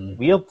know.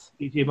 Weird.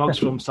 DJ Muggs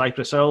from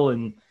Cypress Hill,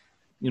 and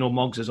you know,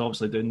 Muggs is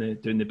obviously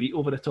doing the beat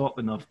over the top,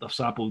 and they've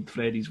sampled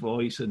Freddie's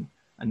voice and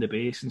the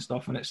bass and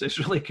stuff, and it's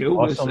really cool.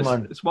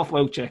 Awesome, it's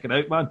worthwhile checking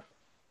out, man.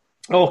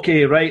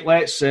 Okay, right.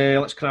 Let's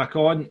crack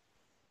on.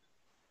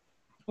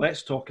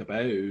 Let's talk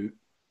about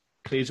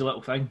Crazy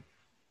Little Thing.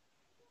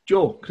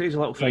 Joe, Crazy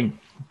Little Thing.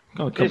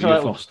 Come to you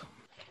first.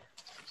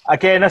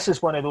 Again, this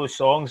is one of those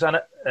songs, isn't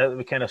it, that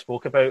we kind of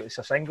spoke about. It's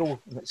a single.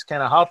 It's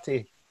kind of hard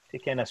to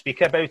kind of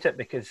speak about it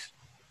because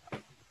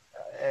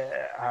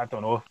I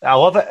don't know. I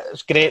love it.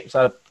 It's great.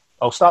 So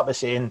I'll start by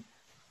saying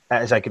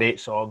it is a great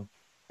song,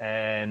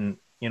 and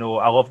you know,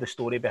 I love the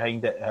story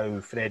behind it. How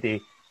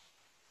Freddie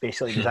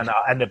basically was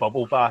in the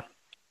bubble bath.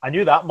 I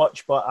knew that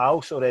much, but I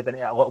also read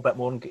into it a little bit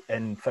more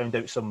and found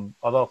out some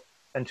other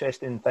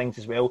interesting things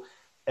as well.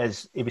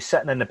 Is he was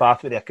sitting in the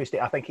bath with the acoustic.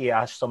 I think he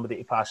asked somebody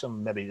to pass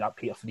him, maybe that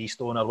Peter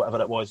Freestone or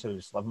whatever it was, who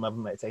was living with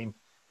him at the time,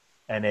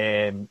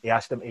 and he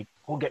asked him to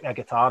go get me a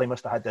guitar. He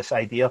must have had this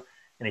idea,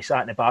 and he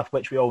sat in the bath,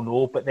 which we all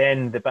know. But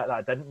then the bit that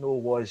I didn't know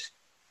was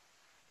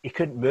he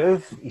couldn't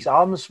move his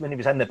arms when he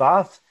was in the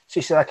bath. So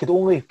he said, I could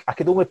only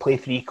play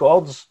 3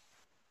 chords.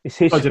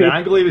 Because of the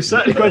angle he was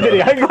sitting. Because of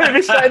the angle he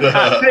was sitting.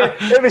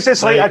 It was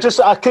just like,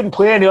 I couldn't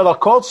play any other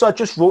chords, so I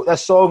just wrote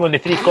this song on the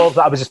 3 chords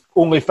that I was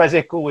only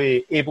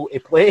physically able to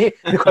play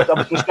because I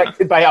was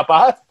restricted by a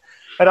bath.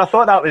 And I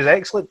thought that was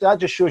excellent. That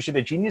just shows you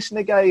the genius in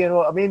the guy, you know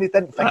what I mean? He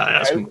didn't think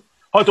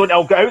I'll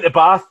get out the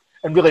bath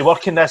and really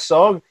work in this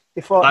song.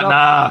 He thought,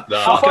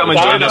 fuck it, I'm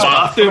enjoying this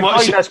bath too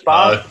much.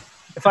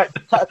 In fact,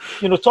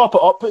 you know, top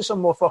it up, put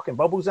some more fucking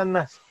bubbles in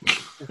this.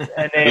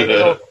 And, you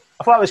know,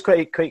 I thought it was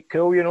quite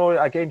cool, you know,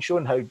 again,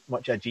 showing how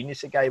much a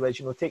genius the guy was,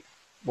 you know,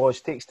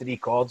 takes 3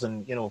 chords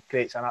and, you know,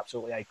 creates an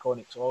absolutely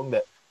iconic song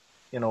that,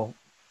 you know,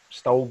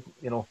 still,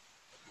 you know,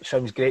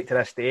 sounds great to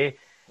this day.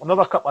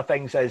 Another couple of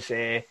things is,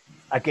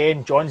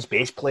 again, John's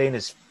bass playing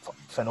is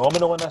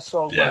phenomenal in this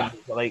song. Yeah.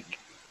 Man. Like,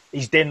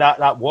 he's doing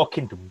that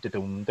walking,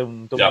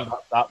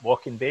 that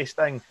walking bass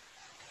thing.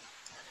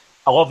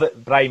 I love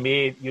that Brian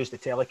May used the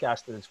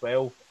Telecaster as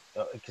well,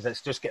 because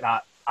it's just got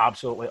that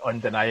absolutely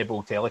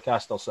undeniable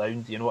Telecaster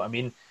sound, you know what I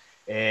mean?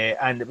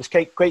 And it was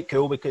quite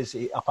cool because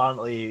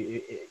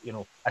apparently, you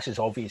know, this is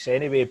obvious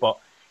anyway, but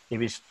he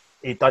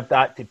did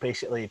that to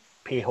basically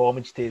pay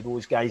homage to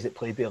those guys that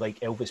played with like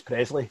Elvis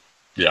Presley.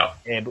 Yeah,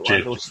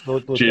 those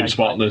James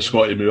Martin and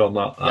Scotty Moore and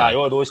that. Yeah,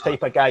 all those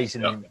type of guys,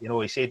 and you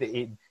know, he said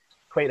that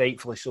quite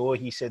rightfully so.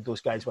 He said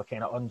those guys were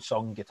kind of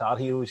unsung guitar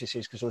heroes. He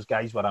says because those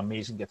guys were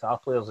amazing guitar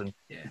players, and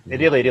they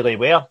really, really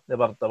were. They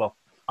were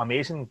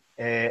amazing.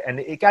 And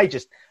the guy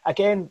just,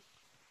 again,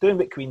 doing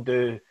what Queen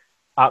do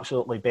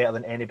absolutely better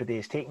than anybody.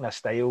 Is taking a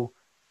style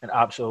and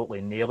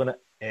absolutely nailing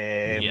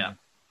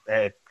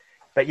it.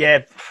 But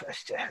yeah,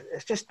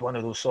 it's just one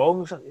of those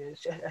songs.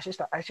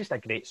 It's just a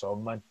great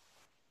song, man.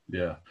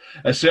 Yeah,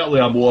 it's certainly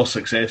a more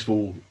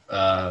successful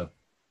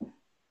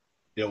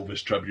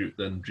Elvis tribute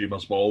than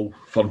Dreamer's Ball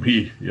for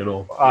me, you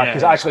know.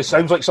 Because it actually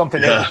sounds like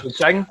something Elvis would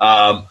sing.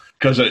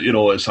 Because you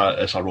know, it's a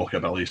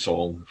rockabilly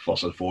song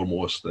first and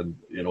foremost, and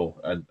you know,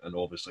 and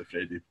obviously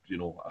Freddie, you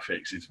know,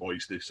 affects his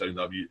voice to sound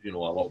a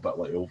little bit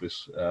like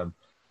Elvis.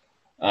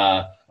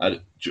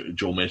 And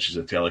Joe mentions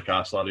the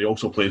Telecaster. He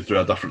also played through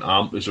a different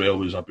amp as well. It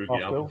was a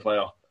Boogie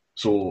amplifier.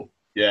 So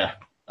yeah,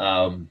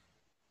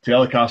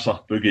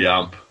 Telecaster Boogie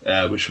amp,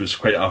 which was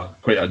quite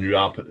a new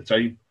amp at the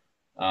time,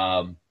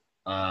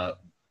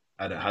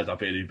 and it had a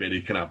very,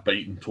 very kind of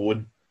biting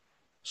tone.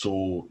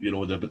 So you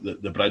know,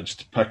 the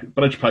bridge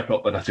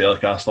pickup in a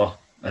Telecaster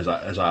is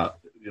a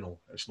you know,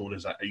 it's known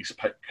as an ice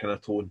pick kind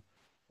of tone,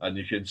 and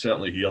you can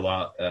certainly hear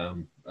that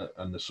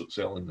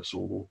certainly in the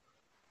solo.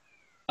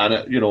 And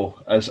it, you know,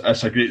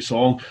 it's a great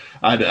song.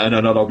 And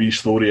another wee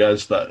story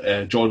is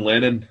that John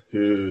Lennon,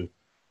 who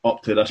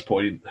up to this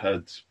point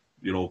had,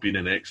 you know, been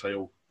in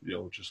exile, you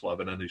know, just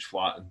living in his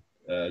flat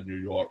in New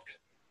York,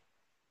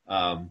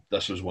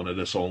 this was one of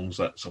the songs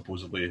that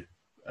supposedly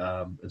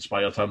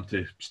inspired him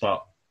to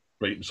start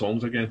writing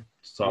songs again,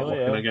 start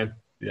working again.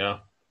 Yeah.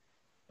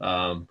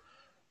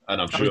 And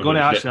I'm sure I was going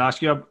to actually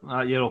ask you,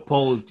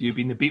 Paul, you've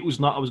been the Beatles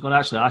nut. I was going to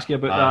actually ask you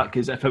about that,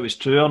 because if it was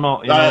true or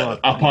not.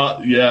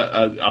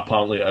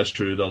 Apparently it is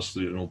true. There's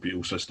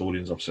Beatles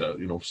historians have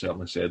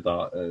certainly said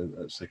that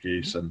it's the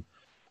case, and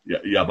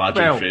you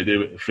imagine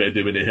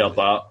Freddie when he heard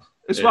that.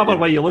 It's whatever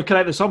way you look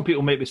at it. There's some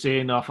people might be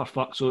saying, for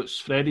fuck, so it's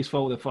Freddie's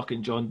fault that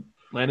fucking John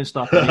Lennon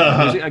started making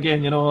music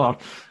again, or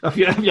if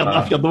you're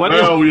the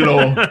winner. Well,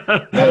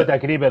 I would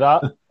agree with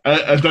that.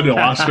 It didn't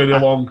last very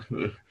long.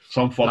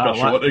 Some fucker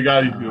shot the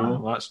guy,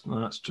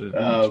 That's true.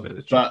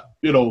 But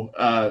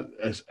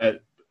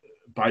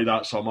by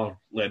that summer,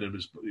 Lennon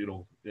was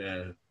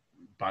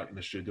back in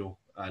the studio,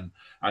 and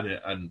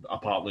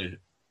apparently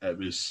it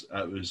was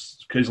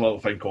Crazy Little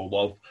Thing Called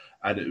Love,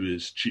 and it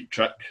was Cheap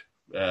Trick.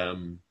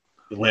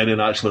 Lennon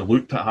actually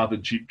looked at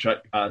having Cheap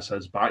Trick as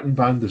his backing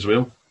band as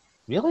well.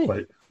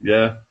 Really?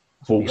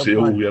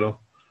 Wholesale,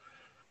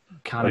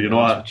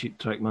 Can't Cheap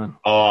Trick, man.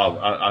 Oh,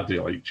 I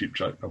do like Cheap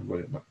Trick. I'm going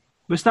to admit.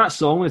 What's that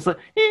song? It's like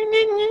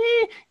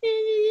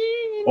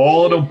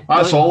all of them.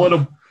 That's all of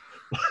them.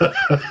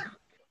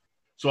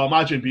 So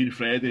imagine being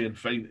Freddie and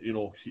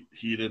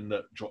hearing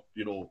that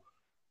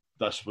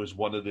this was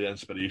one of the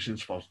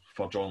inspirations for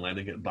John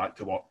Lennon getting back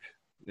to work.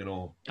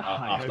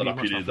 After a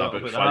period of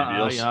about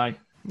 5 years,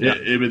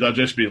 it would have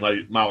just been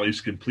like my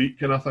life's complete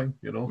kind of thing.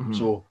 Mm-hmm.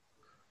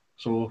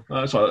 So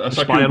that's a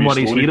inspiring one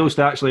of his heroes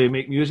to actually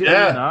make music.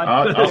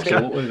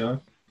 Absolutely. Yeah.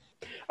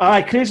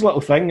 Crazy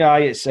Little Thing.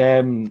 It's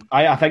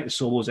I think the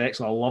solo's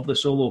excellent. I love the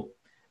solo.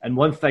 And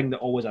one thing that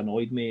always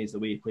annoyed me is the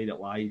way he played it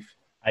live.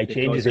 I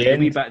changed the end.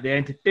 Wee bit at the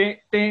end.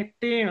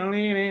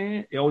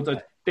 He always does.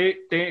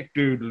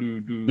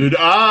 Dude,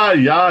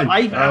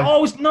 aye.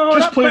 Always no.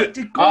 Just play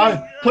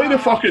the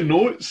fucking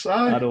notes.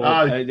 I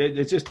know.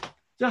 It's just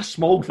a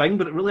small thing,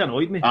 but it really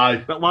annoyed me.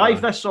 But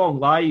live, this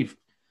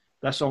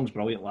song's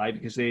brilliant live,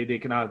 because they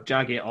kind of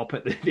jag it up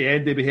at the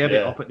end. They behave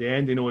it up at the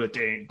end. The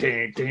ding,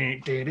 ding,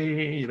 ding, ding,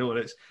 ding,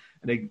 and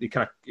they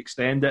kind of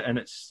extend it, and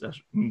it's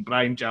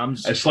Brian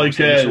jams. It's like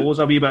solos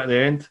a wee bit at the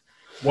end.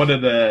 One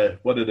of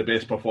the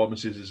best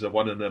performances is the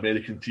one in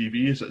American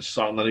TV. Is it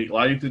Saturday Night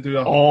Live to do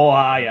it? Oh,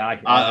 aye.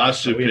 That's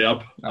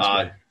superb.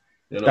 Aye.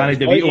 Danny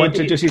DeVito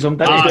introduces him.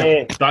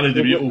 Danny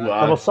DeVito.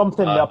 There was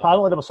something.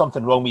 Apparently, there was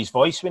something wrong with his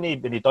voice when he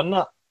done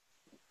that.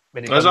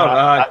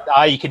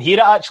 You can hear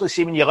it actually.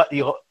 See, when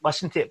you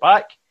listen to it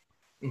back,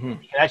 you can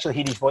actually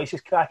hear his voice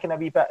is cracking a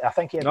wee bit. I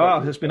think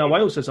it's been a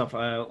while since I've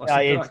listened to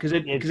that, because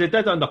it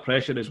did Under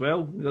Pressure as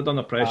well. He did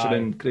Under Pressure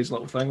and Crazy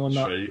Little Thing on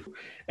that. Right.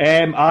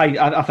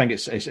 I think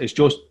it's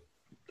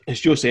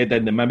just said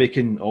in the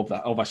mimicking of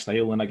a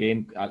style, and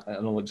again,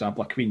 another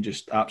example of Queen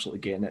just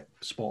absolutely getting it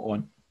spot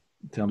on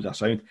in terms of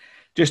sound.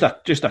 Just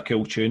a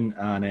cool tune,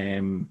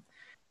 and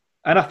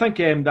I think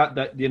that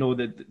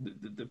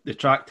the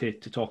track to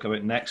talk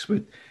about next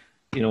would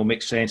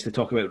makes sense to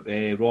talk about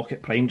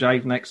Rocket Prime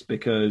Drive next,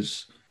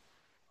 because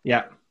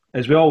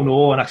as we all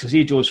know, and I can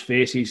see Joe's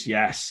faces,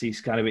 yes, he's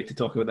can't wait to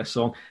talk about this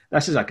song.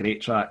 This is a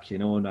great track,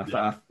 and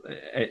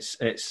it's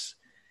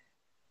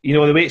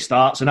the way it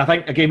starts, and I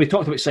think again we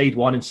talked about side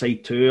 1 and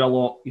side 2 a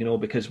lot,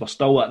 because we're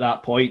still at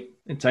that point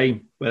in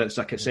time, whether it's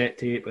a cassette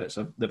tape, whether it's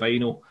the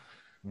vinyl.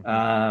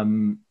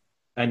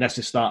 And this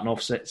is starting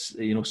off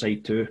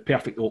side 2,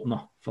 perfect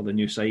opener for the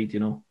new side.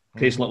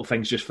 Crazy Little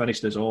Thing's just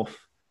finished us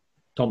off,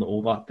 turn it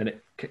over, then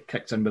it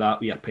kicks in with that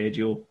wee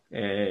arpeggio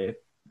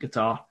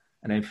guitar,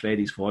 and then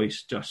Freddie's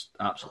voice just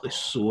absolutely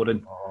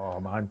soaring.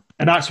 Oh man!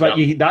 And that's what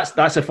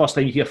that's the first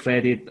time you hear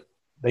Freddie.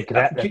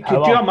 Could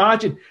you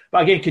imagine?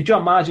 But again, could you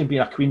imagine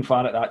being a Queen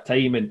fan at that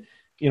time? And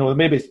there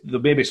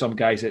may be some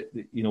guys that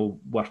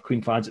were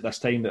Queen fans at this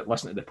time that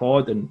listen to the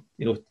pod, and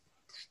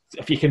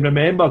if you can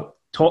remember,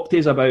 talk to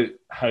us about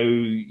how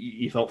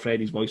you thought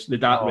Freddie's voice, did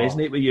that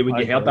resonate with you when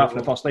you heard that for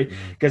the first time?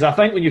 Because I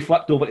think when you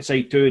flipped over to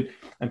side 2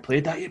 and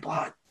played that, you're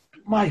like,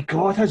 my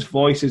God, his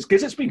voice is,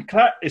 because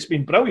it's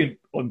been brilliant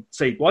on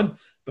side 1,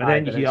 but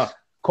then you hear,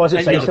 because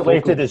it's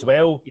isolated as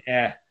well.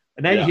 Yeah,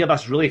 and then you hear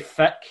this really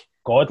thick,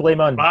 godly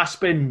man,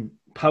 rasping,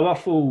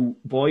 powerful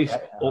voice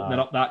opening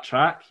up that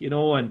track,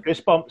 and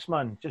goosebumps,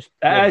 man. Just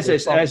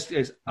it's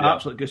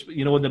absolute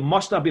goosebumps. There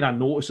must have been a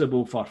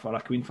noticeable for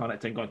a Queen fan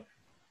at the time going,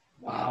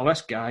 wow,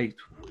 this guy,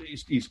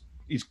 he's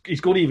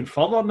going even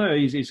further now.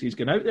 He's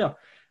going out there.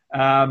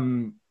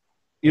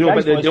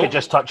 But they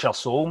just touch your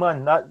soul,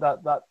 man. That's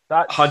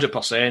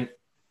 100%.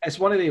 It's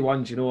one of the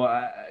ones,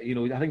 I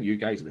think you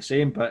guys are the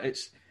same, but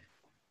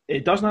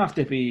it doesn't have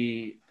to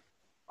be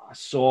a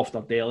soft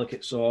or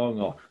delicate song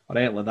or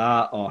anything like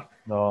that.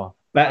 No.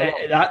 But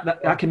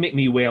that can make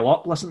me well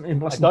up listening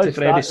to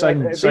Freddie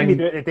sing. It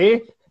do it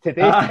today.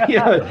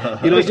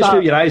 You just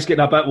feel your eyes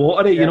getting a bit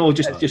watery.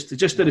 Just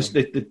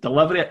the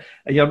delivery.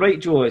 And you're right,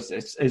 Joe.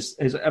 As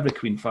every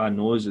Queen fan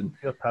knows, and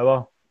pure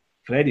power.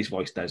 Freddie's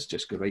voice does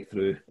just go right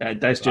through. It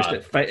does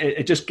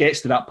it just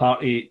gets to that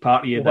party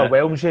of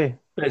overwhelms you.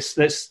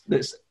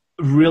 That's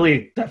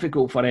really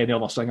difficult for any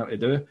other singer to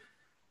do.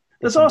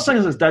 There's other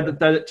singers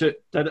that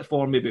did it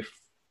for me,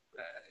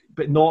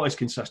 but not as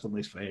consistently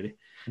as Freddie.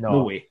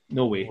 No way.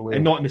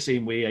 And not in the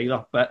same way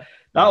either. But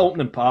that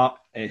opening part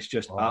is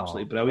just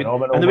absolutely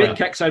brilliant. And the way it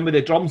kicks in with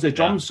the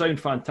drums sound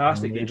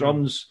fantastic. The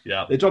drums.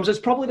 It's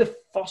probably the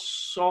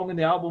first song in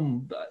the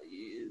album,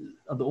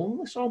 or the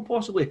only song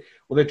possibly,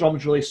 where the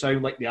drums really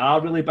sound like they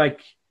are really big.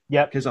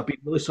 Yeah, because they've been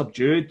really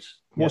subdued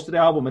most of the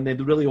album, and then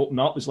they really open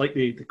up. It's like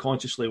they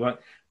consciously went.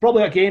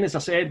 Probably again, as I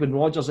said, when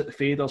Roger's at the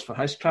faders for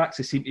his tracks,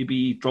 they seem to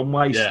be drum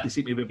wise. They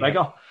seem to be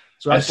bigger.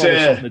 So that's probably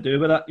something to do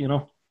with it, you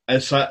know.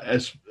 It's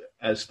that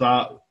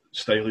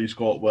style he's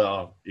got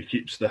where he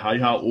keeps the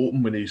hi-hat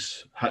open when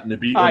he's hitting the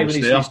beat on the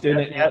snare. He's doing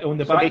it on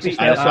the back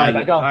beat.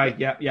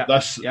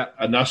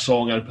 And this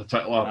song in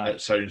particular,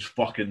 it sounds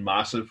fucking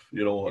massive.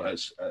 You know,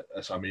 it's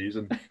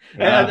amazing.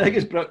 I think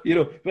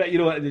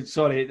it's,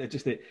 sorry,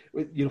 just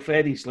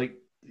Freddie's like,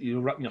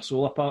 ripping your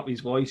soul apart with his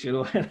voice,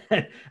 and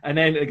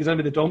then it goes in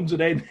with the drums,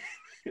 and then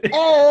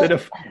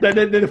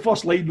then the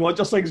first line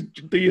Roger sings,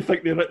 "Do you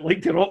think they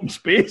like to rot in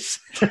space?"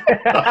 It's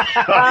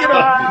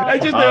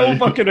just the whole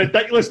fucking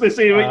ridiculousness.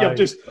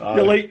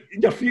 You're like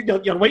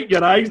you're wiping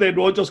your eyes, then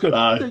Roger's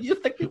going, "Do you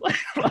think they like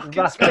to rot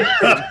in space?"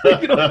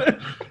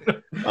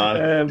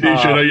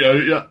 Takes you right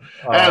out,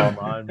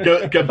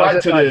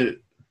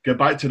 Get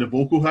back to the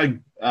vocal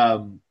thing.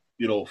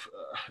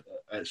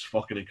 It's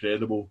fucking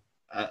incredible.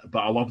 But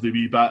I love the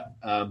wee bit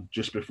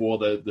just before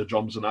the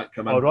drums and that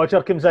come in.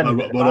 Roger comes in.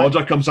 When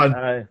Roger comes in,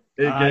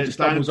 it gets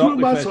down to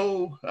my with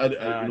soul. And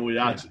he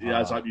adds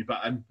that wee bit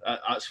in.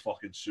 That's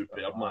fucking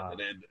superb, man. And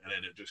then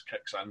it just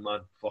kicks in, man.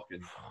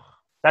 Fucking.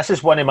 This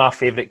is one of my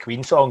favourite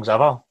Queen songs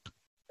ever.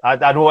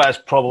 I know it's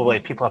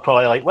probably, people are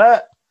probably like,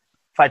 what?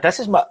 In fact,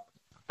 this is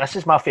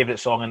my favourite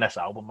song in this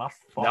album.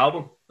 The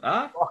album?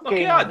 I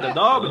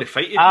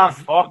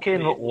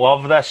fucking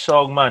love this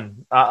song,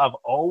 man. I've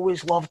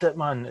always loved it,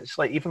 man. It's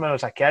like, even when I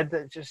was a kid,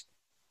 it just...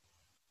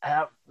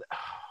 I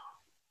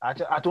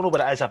don't know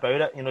what it is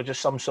about it, just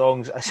some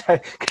songs.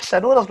 Because I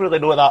know there's really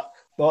not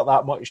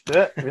that much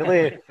to it,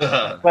 really.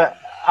 But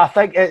I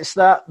think it's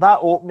that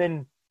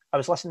opening. I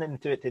was listening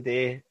to it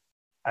today,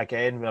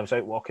 again, when I was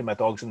out walking my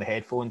dogs in the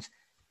headphones.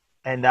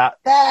 And that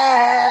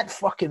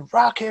fucking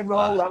rock and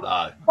roll,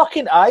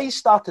 fucking eyes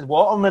started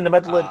watering in the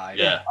middle of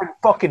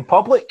fucking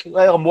public.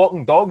 Like I'm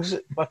walking dogs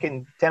at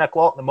fucking 10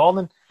 o'clock in the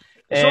morning.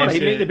 Sorry,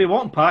 they'd be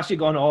walking past you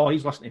going, "Oh,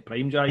 he's listening to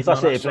Prime Jive." He's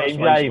listening to Prime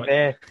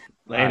Jive.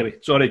 Anyway,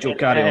 sorry, Joe,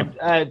 carry on.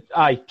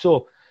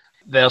 So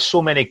there's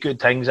so many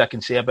good things I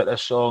can say about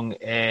this song.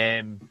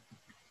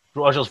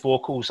 Roger's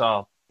vocals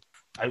are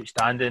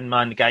outstanding,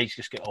 man. The guy's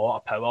just got a lot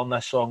of power on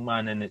this song,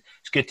 man, and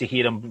it's good to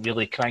hear him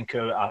really crank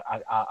out.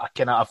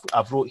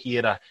 I've wrote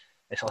here,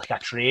 it's like a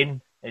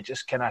train. It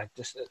just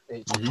just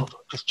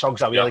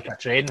chugs away like a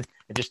train.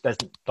 It just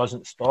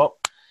doesn't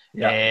stop.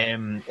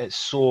 It's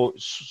so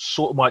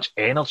much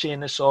energy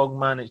in the song,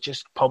 man. It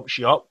just pumps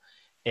you up.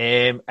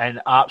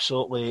 And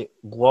absolutely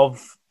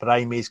love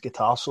Brian May's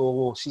guitar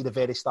solo. See the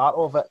very start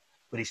of it,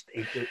 where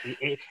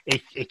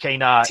he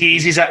kind of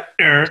teases it.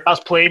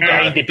 Starts playing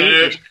behind the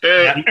beat.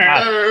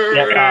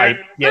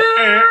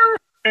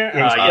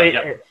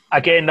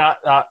 Again,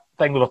 that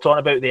thing we were talking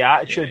about, the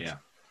attitude.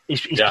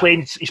 He's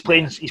playing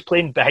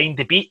behind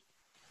the beat,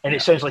 and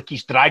it sounds like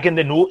he's dragging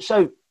the notes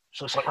out.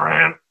 So it's like,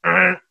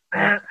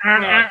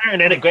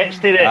 and then it gets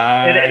to the,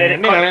 and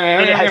then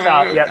it hits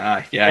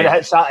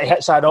that, it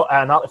hits an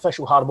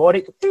artificial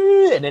harmonic,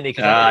 and then he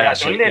can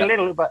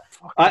little bit.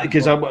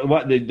 Because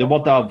what the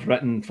word I've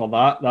written for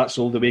that's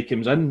all the way it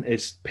comes in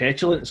is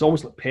petulant. It's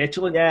almost like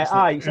petulant.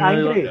 He's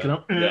angry.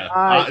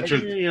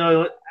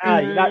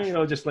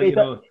 Just like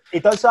he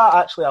does that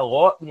actually a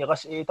lot when you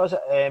listen. He does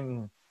it.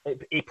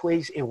 He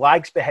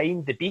lags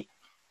behind the beat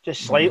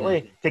just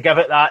slightly to give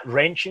it that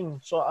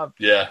wrenching sort of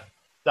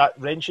that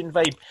wrenching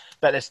vibe.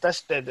 But it's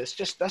just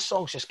this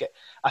song's just get.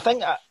 I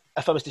think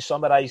if I was to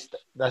summarise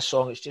this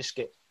song, it's just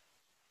get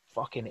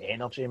fucking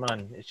energy,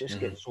 man. It's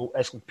just get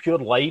it's pure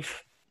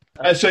life.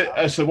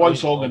 It's the one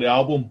song in the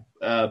album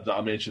that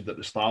I mentioned at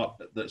the start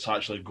that's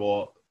actually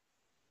got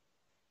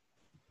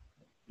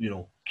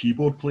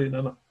keyboard playing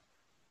in it.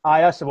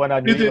 That's the one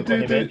I knew you were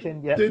going to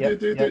mention.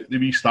 The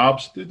wee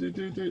stabs.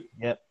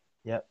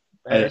 Yep.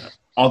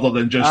 Other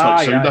than just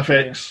sound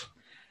effects.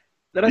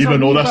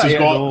 Even though this has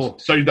got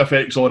sound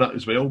effects on it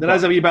as well. There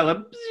is a wee bit like...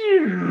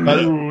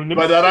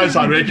 But there is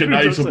a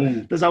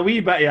recognisable... There's a wee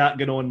bit of that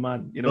going on,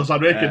 man. There's a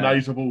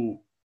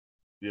recognisable,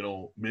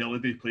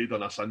 melody played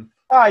on a synth.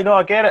 I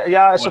get it.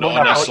 Yeah, it's the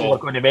one I thought you were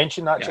going to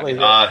mention, actually.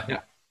 Sorry,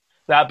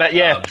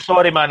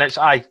 man.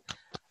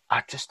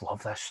 I just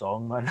love this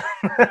song, man.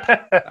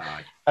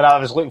 And I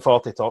was looking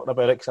forward to talking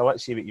about it because I want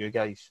to see what you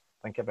guys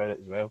think about it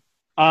as well.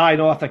 I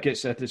think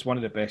it's one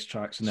of the best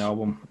tracks in the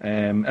album.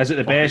 Is it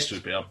the best?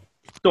 Superb.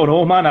 Don't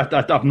know, man.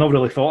 I've not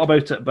really thought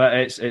about it, but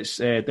it's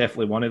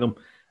definitely one of them.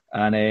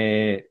 And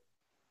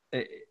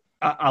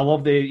I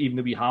love even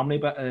the wee harmony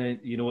bit.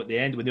 At the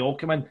end when they all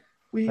come in.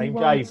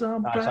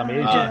 That's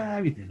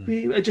amazing.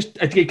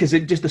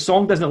 Because the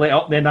song doesn't let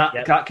up. Then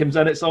that cat comes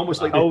in. It's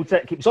almost like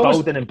it keeps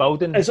building and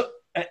building.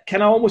 it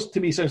kind of almost to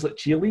me sounds like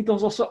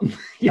cheerleaders or something.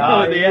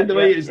 At the end of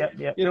it,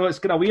 it's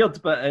kind of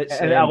weird, but it's.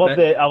 And I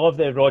love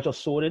the Roger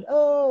Soren.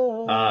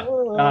 Come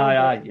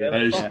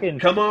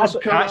on,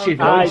 catchy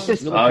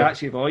voice,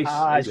 catchy voice.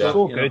 It's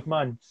so good,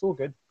 man, so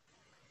good.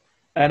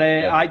 And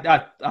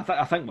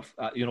I think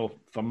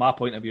from my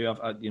point of view,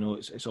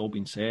 it's all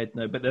been said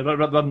now. But the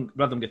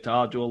rhythm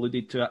guitar, Joe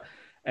alluded to it.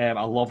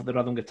 I love the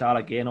rhythm guitar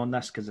again on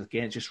this because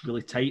again it's just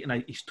really tight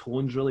and his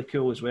tone's really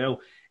cool as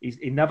well.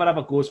 He never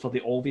ever goes for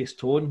the obvious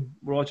tone,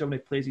 Roger, when he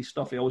plays his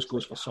stuff. He always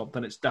goes for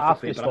something that's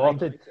different.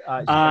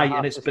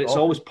 It's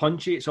always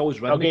punchy. It's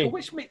always rhythmical,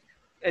 which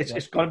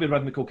it's going to be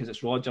rhythmical because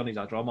it's Roger and he's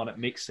a drummer. It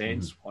makes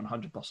sense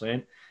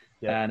 100%.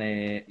 Yeah. And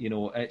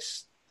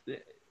it's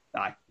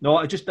I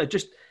just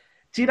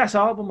see this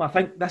album. I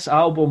think this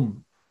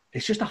album.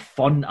 It's just a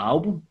fun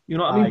album. You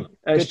know what I mean?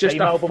 It's just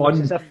a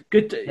fun,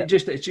 good. It's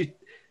just.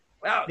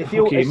 Well, it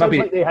sounds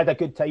like they had a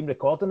good time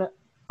recording it.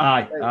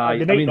 Aye.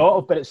 They might not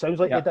have, but it sounds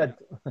like they did.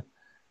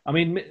 I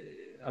mean,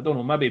 I don't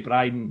know. Maybe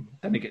Brian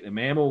didn't get the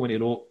memo when he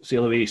wrote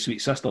 "Sail Away,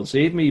 Sweet Sister, and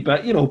Save Me,"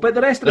 but but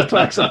the rest of the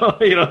tracks, are all. To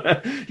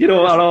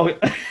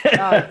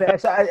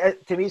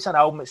me, it's an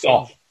album.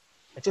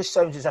 It just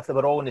sounds as if they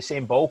were all in the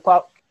same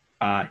ballpark.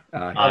 Aye.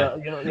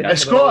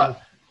 It's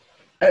got.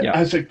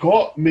 Has it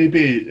got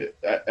maybe?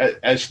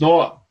 It's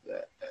not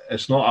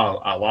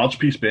a large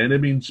piece by any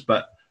means,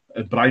 but.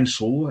 Brian's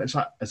solo, is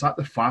that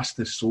the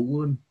fastest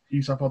soloing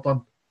he's ever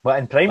done? What,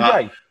 in Prime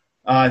Drive?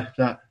 That.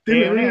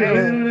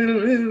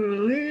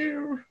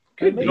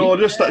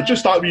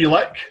 Just that wee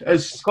lick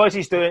is because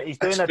he's doing a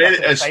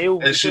different style.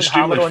 It's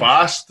extremely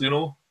fast,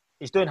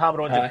 He's doing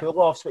hammer-ons and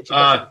pull-offs, which he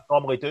doesn't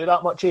normally do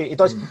that much. He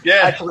does He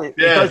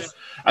does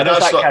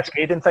that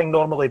cascading thing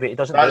normally, but he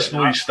doesn't. That's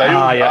no his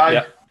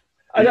style.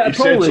 He said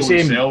so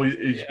himself.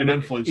 He's been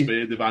influenced by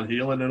Eddie Van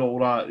Halen and all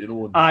that,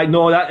 I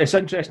know that it's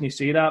interesting you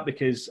say that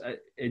because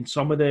in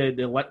some of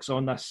the licks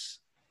on this,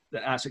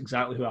 that's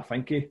exactly who I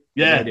think he.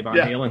 Eddie Van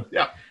Halen.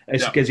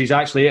 It's because he's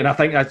actually, and I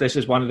think that this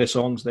is one of the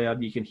songs there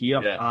you can hear.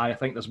 I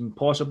think there's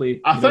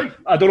possibly. I don't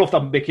know if they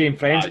became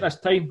friends at this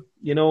time.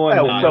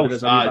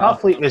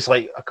 Halfleet was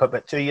like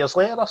about 2 years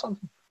later or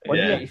something.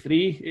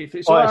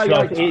 83.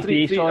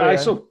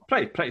 So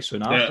pretty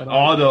soon after.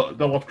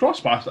 They'll have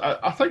crossed paths.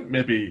 I think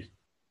maybe.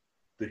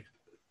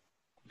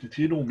 Did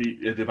he meet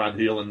Eddie Van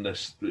Halen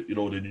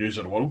the News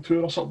of the World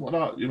tour or something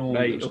like that?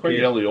 It was quite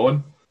early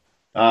on.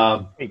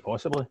 Quite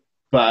possibly.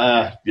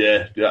 But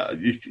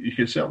you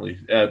can certainly.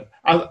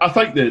 I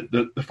think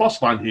the first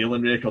Van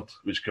Halen record,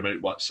 which came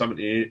out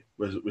 78,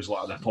 was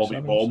like an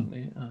atomic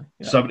bomb.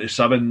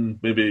 77,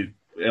 maybe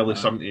early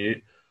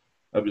 78.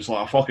 It was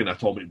like a fucking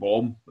atomic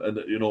bomb, and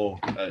in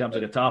terms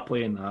of guitar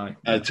playing,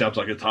 in terms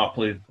of guitar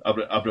playing,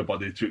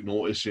 everybody took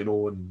notice,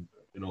 the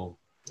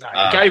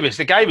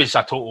guy was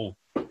a total.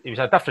 He was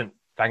a different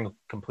thing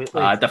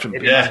completely.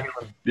 Different.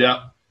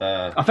 Yeah.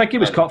 I think he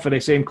was cut for the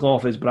same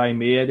cloth as Brian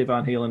May, Eddie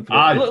Van Halen.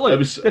 It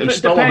was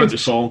still about the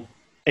song.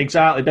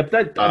 Exactly.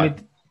 I mean,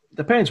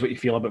 depends what you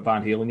feel about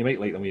Van Halen. You might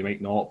like them, you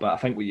might not. But I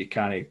think what you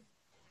can't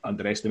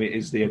underestimate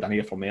is the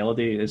idea for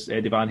melody. Is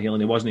Eddie Van Halen?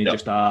 He wasn't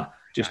just a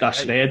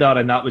shredder,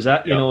 and that was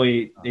it.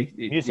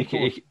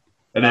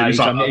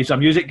 He's a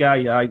music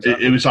guy.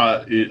 He was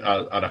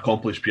an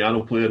accomplished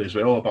piano player as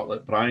well, a bit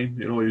like Brian.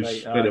 He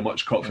was very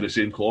much cut for the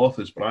same cloth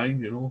as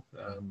Brian.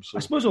 I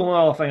suppose the only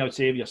other thing I would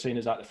say you're saying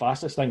is that the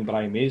fastest thing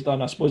Brian May's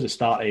done. I suppose the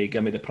start of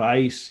Give Me the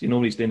Prize.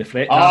 He's doing the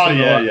fret.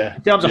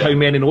 In terms of how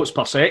many notes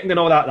per second and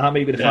all that, that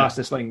may be the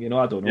fastest thing.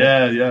 I don't know.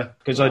 Yeah.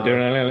 Because I do.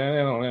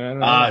 It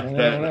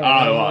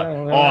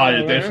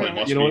definitely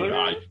must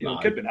be.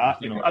 Could be that.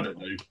 I don't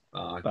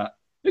know. But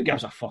who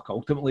gives a fuck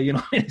ultimately,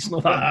 it's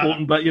not that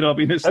important, but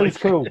it's sounds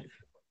cool.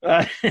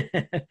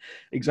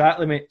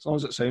 Exactly, mate. As long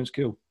as it sounds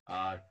cool.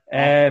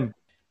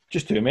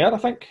 Just two more, I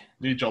think.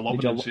 Need Your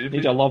Lovin' and Save Me.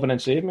 Need Your Lovin'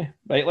 and Save Me.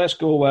 Right, let's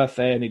go with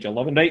Need Your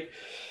Lovin'. Right.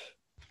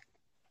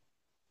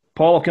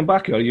 Paul, I'll come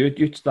back here.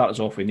 You start us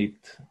off with Need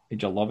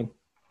Your Lovin'.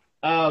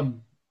 I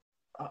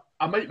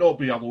might not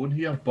be alone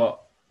here,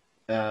 but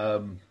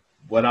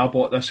when I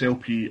bought this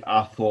LP,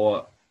 I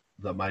thought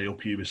that my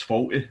LP was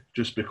faulty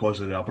just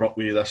because of the abrupt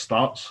way this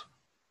starts.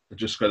 It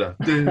just kind of,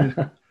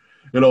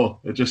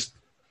 it's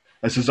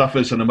as if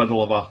it's in the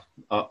middle of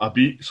a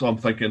beat. So I'm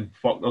thinking,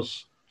 fuck,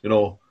 there's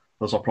a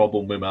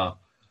problem with my.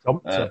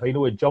 Jumped,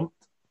 vinyl had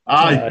jumped.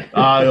 Or,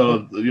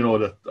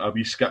 a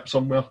wee skip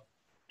somewhere.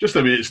 Just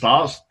the way it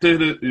starts,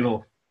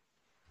 But,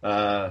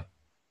 my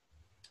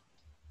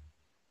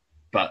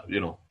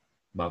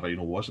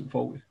vinyl wasn't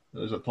faulty,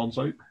 as it turns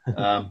out.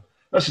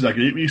 This is a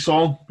great wee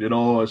song,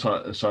 it's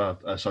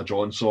a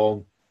John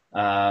song.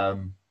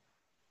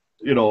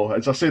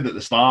 As I said at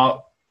the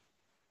start,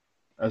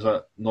 as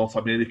a North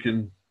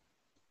American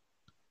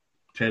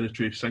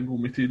territory single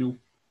material,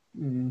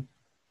 maybe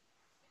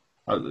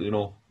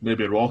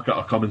Rocket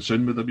or Coming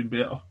Soon would have been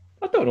better.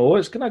 I don't know.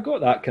 It's kind of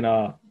got that kind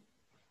of,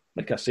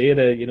 like I say,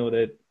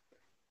 the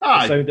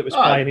sound that was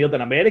pioneered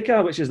in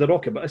America, which is the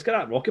rockabilly. But it's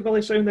got that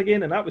rockabilly sound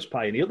again, and that was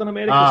pioneered in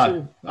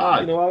America.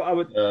 I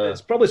would.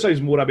 It probably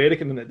sounds more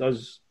American than it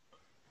does.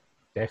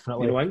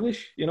 Definitely,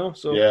 English.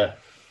 So yeah.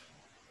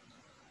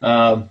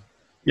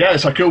 Yeah,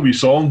 it's a cool wee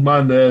song,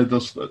 man.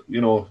 There's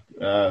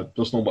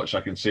there's not much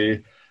I can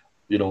say.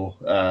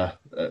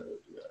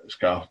 It's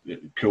got a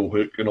cool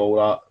hook and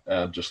all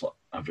that. Just like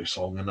every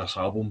song in this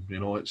album,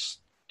 it's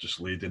just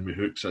laden with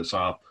hooks. It's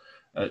as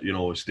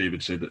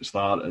David said at the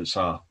start, it's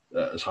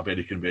a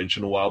very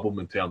conventional album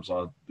in terms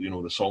of the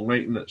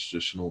songwriting. It's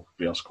just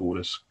verse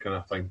chorus kind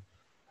of thing.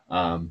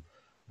 And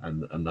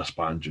this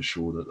band just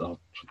show that they'll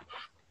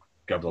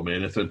give them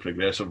anything,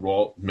 progressive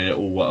rock,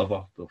 metal,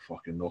 whatever, they'll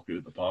fucking knock it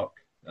out the park.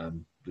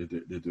 They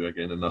do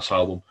again in this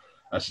album.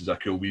 This is a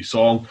cool wee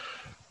song.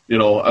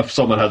 If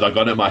someone had a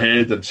gun in my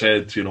head and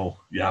said, you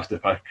have to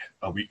pick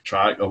a weak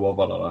track or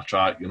whatever, or a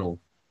track,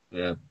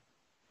 that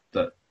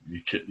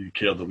you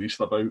care the least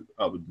about,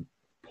 I would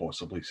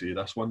possibly say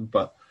this one.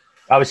 But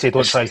I would say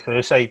Don't Try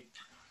Suicide.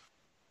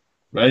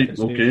 Right,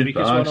 okay.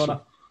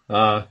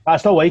 I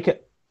still like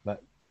it.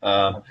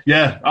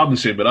 Yeah, I'm the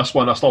same with this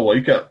one. I still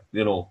like it.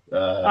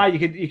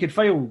 You could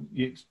file.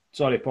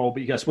 Sorry, Paul,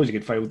 but I suppose you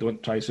could file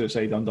 "Don't Try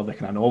Suicide" under the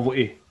kind of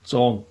novelty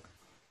song.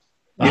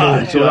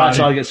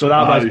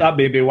 That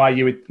may be why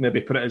you would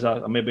maybe put it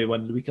as maybe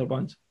one of the weaker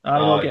bands.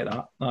 I get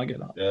that.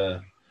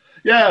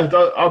 Yeah.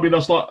 I mean,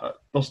 there's not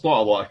a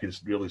lot I can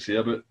really say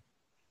about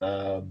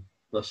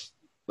this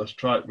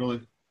track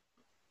really.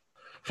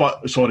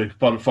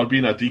 For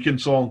being a Deacon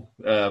song,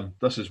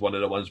 this is one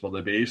of the ones where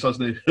the bass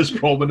is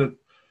prominent.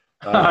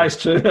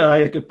 It's true.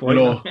 Good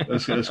point.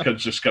 It's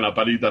just kind of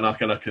buried in a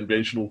kind of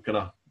conventional kind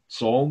of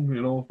song,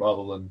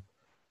 rather than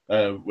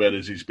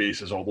whereas his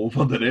bass is all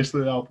over the rest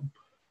of the album.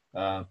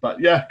 But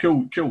yeah,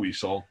 cool wee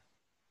song.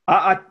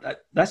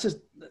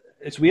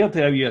 It's weird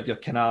how you're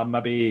kind of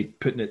maybe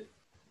putting it.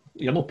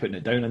 You're not putting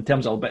it down in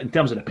terms of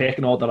the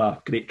pecking order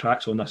of great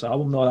tracks on this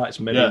album. No, that's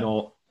maybe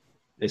not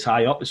as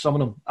high up as some of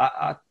them.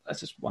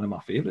 This is one of my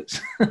favourites.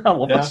 I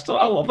love this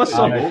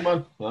song.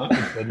 Man.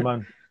 Good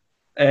man.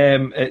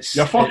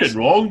 You're fucking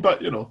wrong,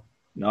 but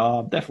No,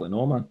 I'm definitely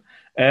not,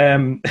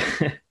 man.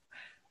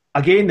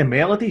 Again, the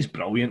melody's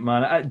brilliant,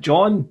 man.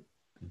 John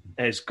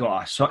has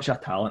got such a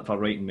talent for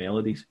writing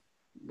melodies.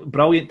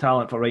 Brilliant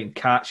talent for writing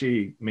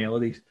catchy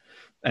melodies.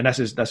 And this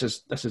is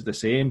the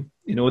same.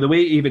 The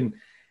way even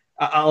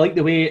I like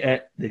the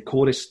way the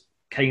chorus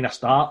kind of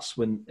starts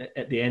when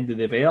at the end of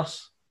the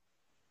verse.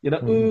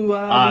 Ooh,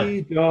 I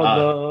need your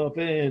love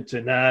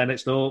tonight, and it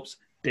stops.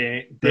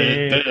 I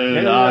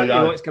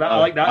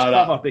like that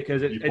clever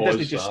because it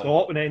doesn't just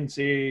stop and then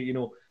say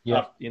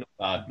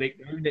break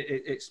down.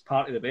 It's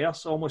part of the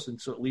verse almost,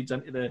 and so it leads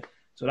into the.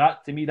 So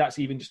that to me, that's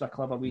even just a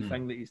clever wee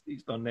thing that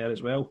he's done there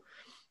as well.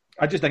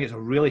 I just think it's a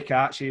really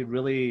catchy,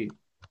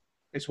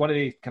 it's one of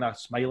the kind of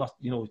smiler,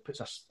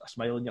 puts a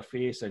smile on your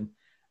face, and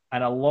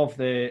I love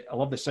the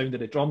sound of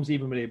the drums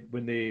even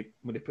when they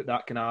put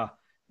that kind of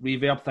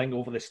reverb thing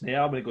over the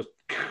snare when it goes.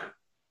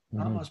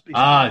 That must be they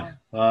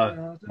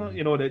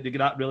get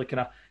that really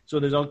kind of. So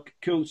there's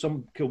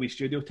some cool wee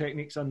studio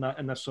techniques in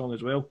this song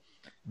as well.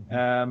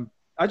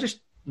 It's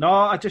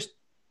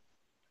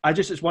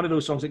one of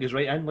those songs that goes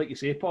right in, like you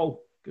say,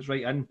 Paul, goes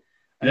right in.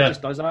 And it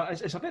just does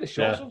that. It's a very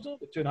short song, about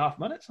 2.5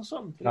 minutes or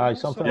something.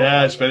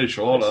 It's very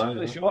short. It's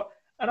very short.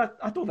 And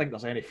I don't think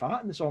there's any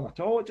fat in the song at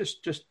all. It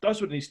just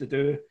does what it needs to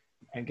do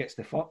and gets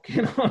the fuck,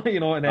 and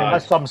then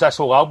that sums this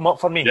whole album up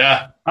for me.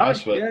 No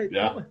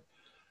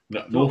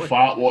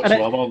fat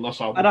whatsoever on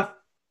this album. And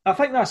I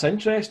think that's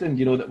interesting,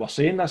 that we're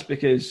saying this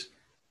because,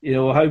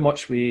 how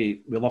much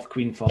we love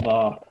Queen for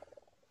their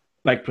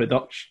big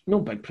production,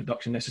 not big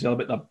production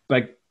necessarily, but their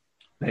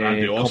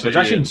big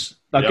compositions.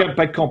 They're good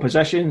big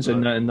compositions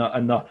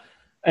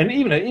and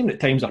even at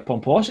times their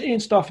pomposity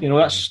and stuff.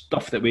 That's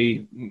stuff that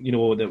we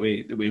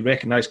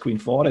recognise Queen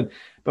for.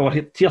 But we're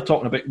here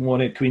talking about one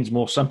of Queen's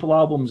more simple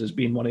albums as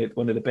being one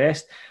of the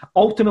best.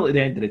 Ultimately, at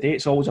the end of the day,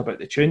 it's always about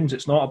the tunes.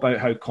 It's not about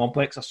how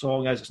complex a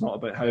song is. It's not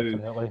about how.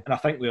 Definitely. And I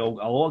think we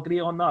all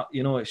agree on that.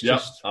 It's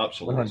just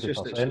absolutely. It's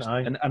just,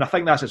 and I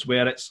think that's just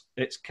where it's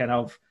kind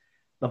of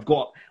they've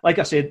got. Like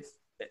I said,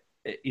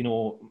 at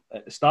the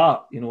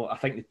start, I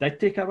think they did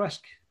take a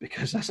risk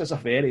because this is a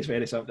very,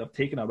 very simple. They've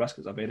taken a risk.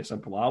 It's a very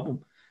simple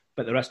album,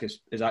 but the risk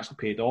is actually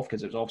paid off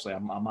because it was obviously a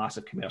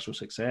massive commercial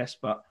success.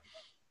 But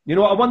I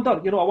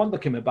wonder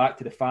coming back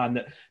to the fan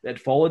that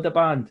had followed the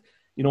band.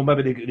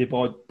 Maybe they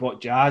bought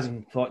jazz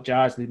and thought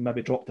jazz. They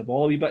maybe dropped the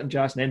ball a wee bit in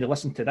jazz, and then they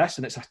listened to this,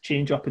 and it's a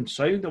change up in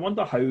sound. I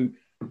wonder how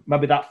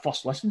maybe that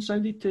first listen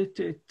sounded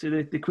to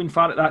the Queen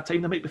fan at that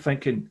time. They might be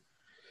thinking,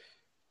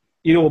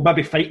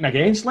 maybe fighting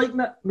against liking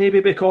it,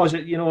 maybe because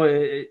it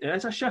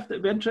is a shift.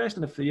 It'd be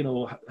interesting if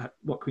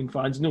what Queen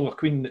fans know, a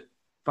Queen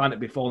fan would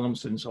be following them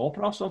since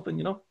opera or something.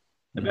 It'd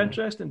be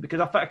interesting because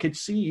I think I could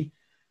see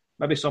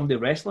maybe somebody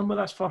wrestling with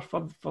us for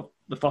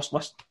the first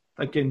list,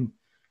 thinking,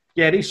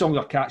 yeah, these songs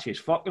are catchy as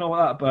fuck and all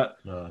that, but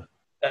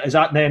is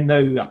that then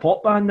now a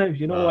pop band now?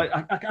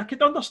 I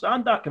could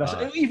understand that because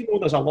even though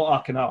there's a lot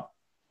of kind of,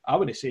 I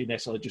wouldn't say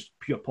necessarily just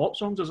pure pop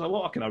songs. There's a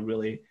lot of kind of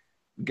really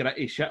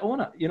gritty shit on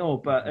it,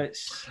 but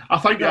it's. I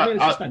think it's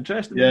just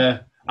interesting. Yeah,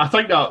 I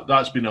think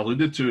that's been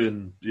alluded to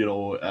in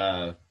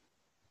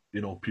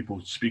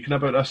people speaking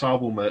about this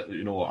album. A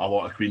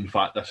lot of Queen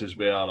this is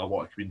where a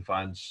lot of Queen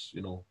fans,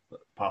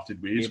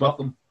 parted ways with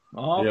them.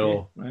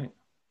 Oh, okay.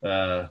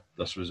 Right.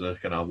 This was a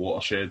kind of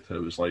watershed.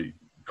 It was like,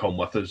 come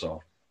with us,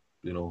 or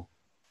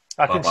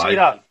I can see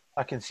that.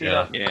 I can see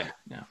that. Yeah.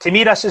 To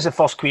me, this is the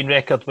first Queen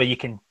record where you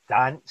can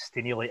dance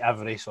to nearly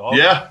every song.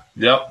 Yeah.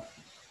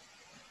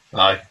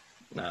 Aye.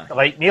 Nah.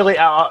 Like nearly,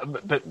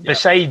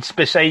 besides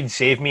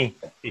Save Me,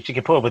 you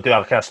could probably do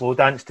a kind of slow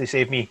dance to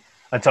Save Me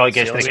until it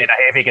gets to get a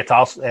heavy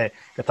guitar solo.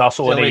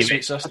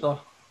 Sweet Sister.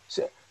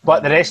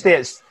 But the rest of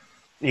it's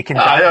you can.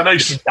 A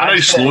nice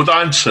slow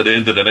dance at the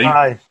end of the night.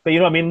 Aye, but you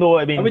know what I mean. No,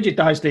 I mean, how would you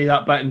dance to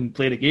that bit and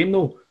play the game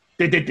though?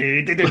 That's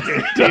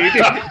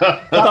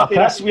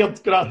weird.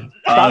 Start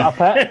a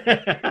pit.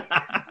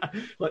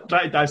 Like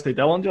try to dance to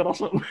Dillinger or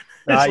something.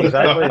 Aye,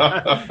 exactly.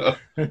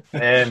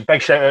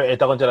 Big shout out to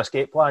Dillinger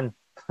Escape Plan.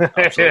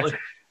 Absolutely.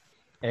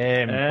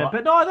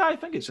 But no, I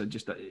think it's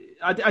just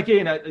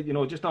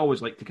just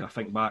always like to kind of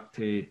think back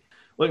to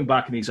looking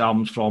back in these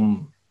albums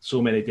from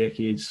so many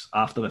decades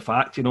after the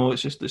fact.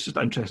 It's just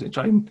interesting to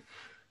try and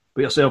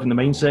put yourself in the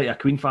mindset of a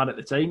Queen fan at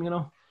the time.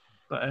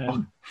 But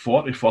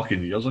 40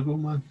 fucking years ago,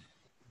 man.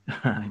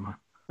 Aye, man.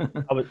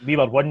 We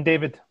were one,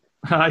 David.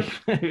 Aye.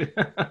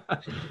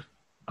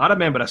 I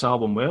remember this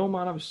album well,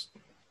 man. I was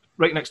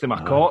right next to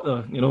my cot,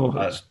 I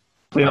was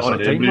playing it all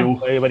the time.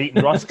 We were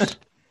eating rusks.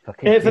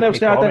 Anything else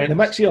to add into the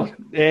mix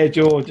here,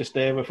 Joe? Just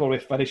before we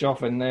finish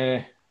off, and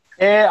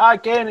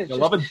again,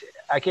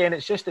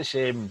 it's just the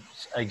same,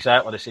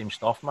 exactly the same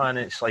stuff, man.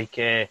 It's like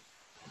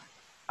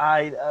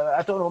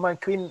I don't know, man.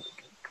 Queen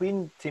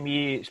to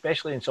me,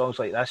 especially in songs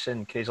like this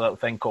and Crazy Little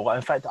Thing Called It.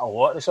 In fact, a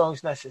lot of the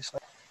songs in this, it's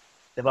like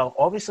they were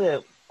obviously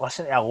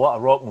listening to a lot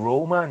of rock and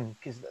roll, man.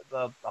 Because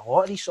a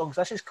lot of these songs,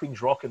 this is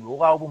Queen's rock and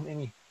roll album to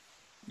me.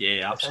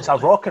 Yeah, absolutely. It's a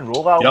rock and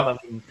roll album. Yep. I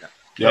mean,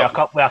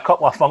 with a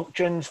couple of funk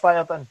tunes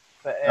fired in.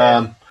 But,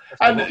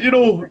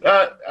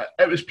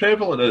 it was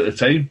prevalent at the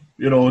time.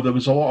 There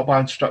was a lot of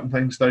bands stripping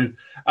things down,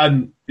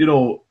 and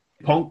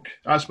punk.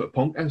 That's what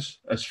punk is.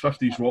 It's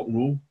 50s rock and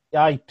roll.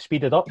 Yeah,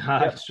 speeded up.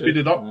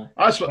 Speeded up.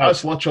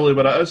 That's literally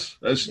what it is.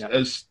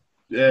 It's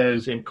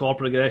same chord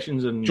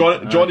progressions and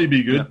Johnny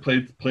B. Good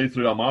played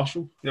through a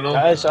Marshall.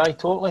 That is,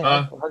 totally,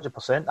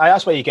 100%.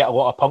 That's why you get a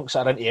lot of punks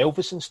that are into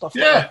Elvis and stuff.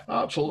 Yeah,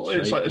 absolutely.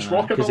 It's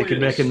rockabilly because they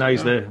can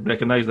recognise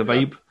the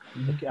vibe.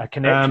 A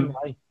connection.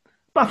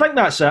 But I think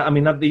that's it. I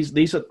mean,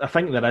 these are, I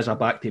think there is a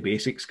back to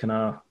basics kind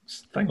of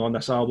thing on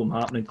this album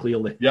happening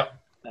clearly. Yep.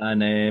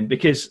 And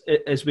because,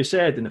 as we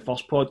said in the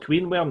first pod,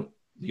 Queen weren't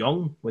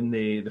young when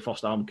the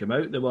first album came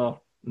out. They were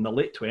in their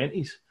late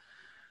 20s.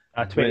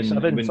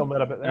 27,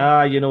 somewhere about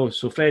there.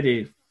 So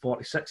Freddie,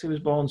 46 he was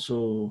born,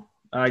 so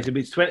he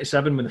was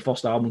 27 when the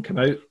first album came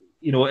out.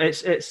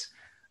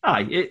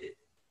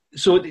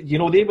 So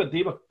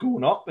they were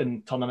growing up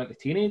and turning into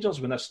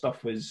teenagers when this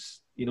stuff was,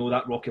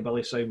 that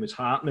rockabilly sound was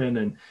happening,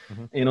 and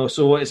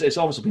so it's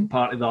obviously been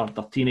part of their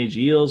teenage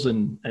years,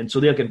 and so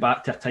they're getting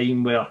back to a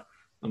time where,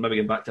 or maybe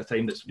getting back to a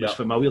time that's was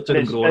familiar to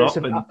them growing up.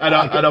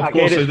 And of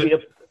course,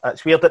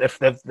 it's weird that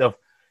if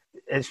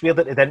it's weird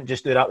that they didn't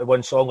just do that with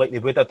one song like they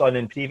would have done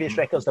in previous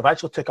records. They've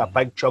actually took a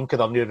big chunk of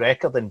their new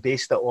record and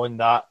based it on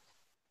that.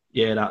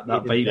 Yeah, that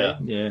vibe.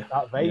 Yeah.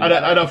 That vibe.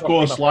 And of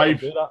course,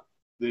 live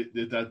they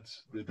did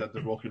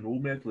the rock and roll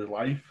medley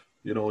live.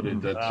 They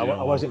did.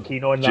 I wasn't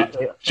keen on that.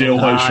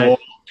 Jailhouse Rock,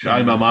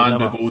 I'm a Man,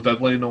 the Bo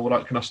Diddley, and all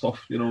that kind of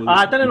stuff.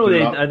 I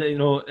didn't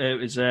know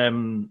it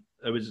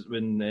was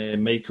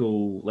when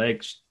Michael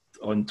Legge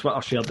on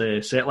Twitter shared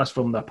the set list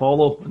from the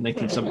Apollo in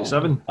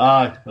 1977.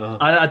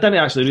 I didn't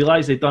actually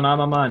realise they'd done I'm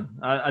a Man.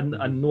 I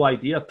had no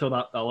idea until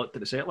I looked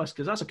at the set list,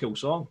 because that's a cool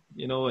song,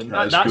 and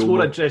that's cool,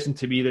 more interesting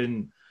to me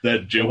than the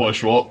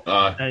Jailhouse Rock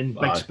and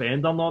Big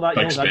Spender and all that.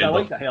 I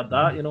like to hear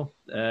that.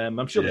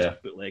 I'm sure there's a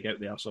bootleg out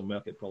there somewhere.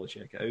 I could probably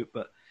check it out,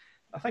 but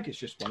I think it's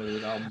just one of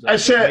those albums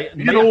that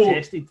might have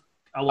tested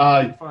a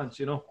lot of fans,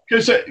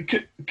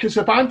 because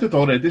the band had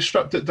already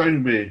stripped it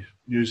down with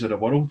News of the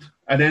World,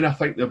 and then I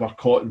think they were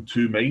caught in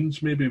two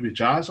minds, maybe with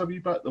jazz a wee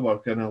bit. They were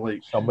kind of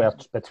like somewhere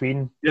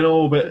between,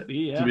 but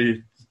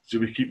do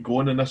we keep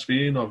going in this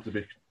vein, or do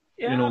we?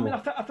 Yeah, I mean,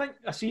 I think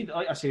I see,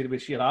 like I said,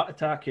 with Sheer Art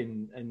Attack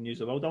and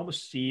News of the World, I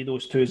almost see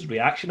those two as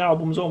reaction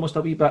albums almost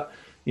a wee bit.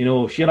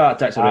 Sheer Art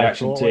Attack's a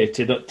reaction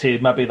to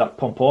maybe that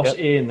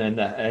pomposity, and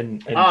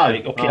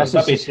like, okay, this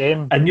is the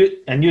same. And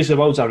News of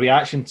the World's a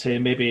reaction to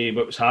maybe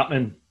what was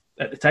happening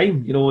at the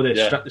time. They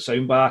stripped the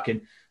sound back,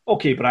 and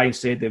okay, Brian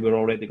said they were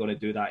already going to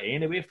do that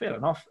anyway. Fair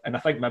enough. And I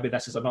think maybe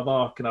this is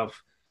another kind of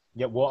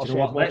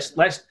let's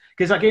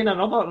because again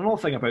another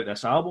thing about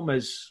this album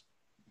is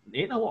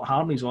there ain't a lot of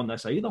harmonies on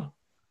this either.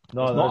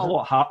 No, there's not a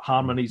lot of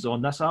harmonies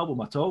on this album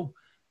at all,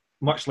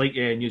 much like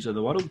News of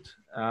the World.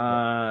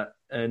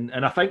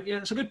 And I think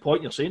it's a good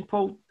point you're saying,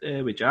 Paul,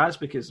 with jazz,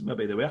 because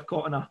maybe they were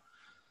caught in a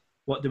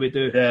what do we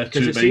do?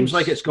 Because it seems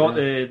like it's got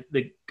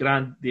the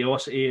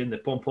grandiosity and the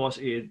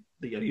pomposity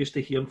that you're used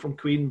to hearing from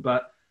Queen,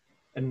 but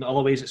in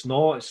other ways it's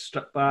not. It's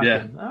stripped back.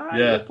 Yeah.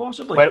 And,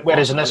 possibly.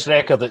 Whereas in this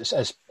record,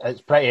 it's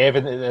pretty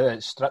evident that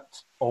it's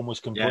stripped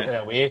almost completely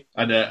away.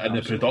 And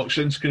the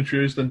production's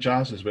confused in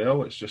Jazz as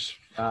well. It's just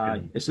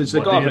it's they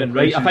got everything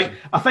right.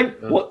 I think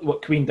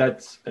what Queen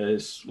did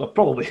is we're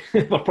probably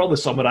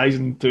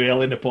summarising too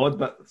early in the pod,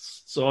 but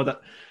saw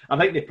that I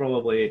think they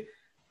probably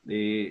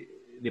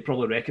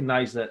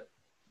recognised that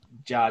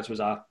Jazz was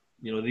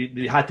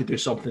they had to do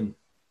something.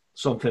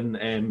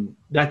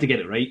 They had to get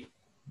it right,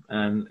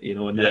 and in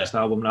the next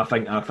album. And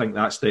I think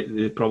that's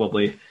they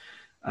probably.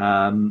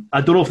 I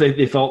don't know if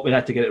they thought we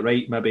had to get it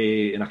right,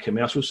 maybe in a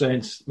commercial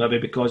sense, maybe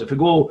because if we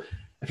go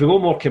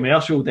more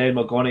commercial, then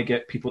we're going to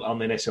get people that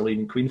aren't necessarily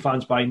even Queen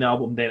fans buying the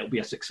album, then it'll be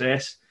a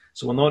success.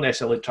 So we're not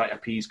necessarily trying to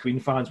appease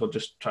Queen fans, we're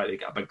just trying to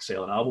get a big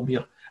selling album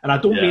here. And I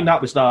don't mean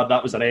that was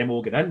their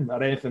MO going in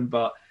or anything,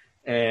 but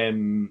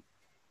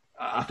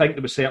I think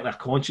there was certainly a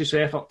conscious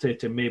effort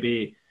to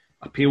maybe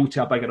appeal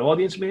to a bigger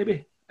audience,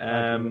 maybe.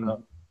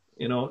 Same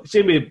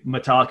with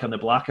Metallica and the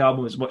Black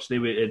Album, as much they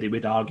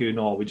would argue,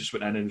 no, we just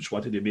went in and just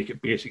wanted to make it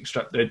basic,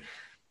 stripped down.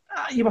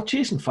 You were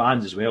chasing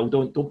fans as well.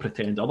 Don't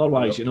pretend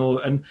otherwise,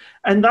 And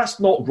that's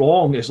not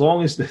wrong as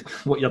long as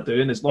what you're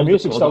doing. As long the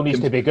music still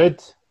needs to be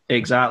good.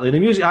 Exactly, the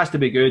music has to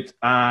be good,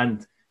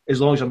 and as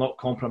long as you're not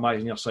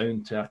compromising your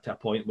sound to a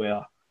point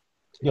where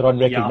you're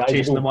unrecognisable. You're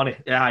chasing the money.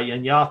 Yeah,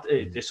 and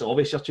it's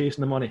obvious you're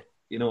chasing the money.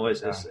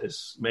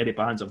 As many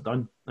bands have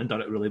done and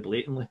done it really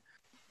blatantly.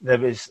 There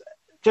was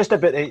just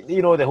about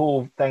the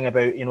whole thing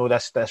about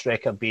this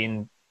record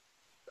being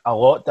a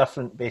lot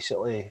different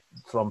basically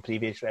from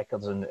previous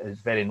records, and is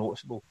very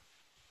noticeable.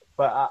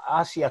 But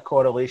I see a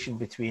correlation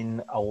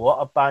between a lot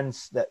of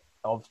bands that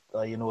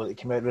that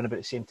came out around about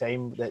the same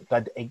time that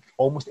did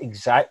almost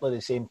exactly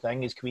the same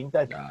thing as Queen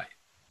did.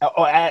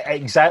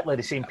 Exactly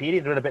the same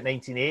period, around about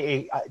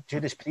 1980.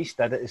 Judas Priest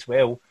did it as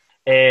well.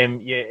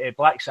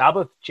 Black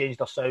Sabbath changed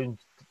their sound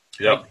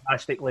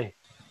drastically.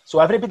 So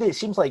everybody, it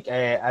seems like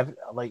a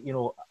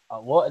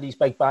lot of these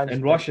big bands.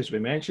 And Rush, as we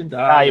mentioned.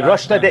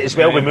 Rush did it as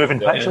well with Moving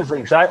Pictures.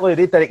 Exactly.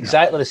 They did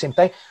exactly the same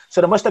thing.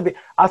 So there must have been,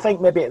 I think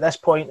maybe at this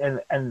point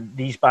in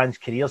these bands'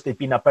 careers, they've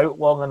been about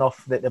long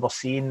enough that they were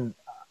seeing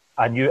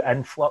a new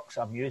influx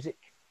of music.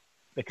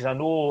 Because I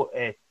know,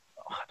 I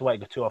don't want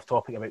to go too off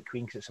topic about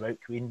Queen because it's about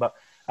Queen, but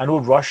I know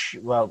Rush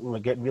were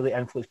getting really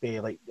influenced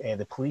by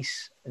the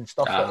Police and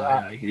stuff like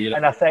that.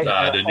 And I think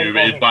the new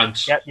wave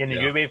bands. The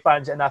new wave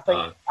bands. And I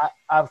think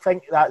I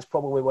think that's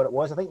probably what it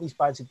was. I think these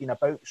bands had been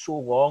about so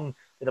long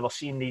that they were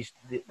seeing this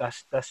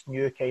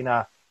new kind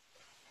of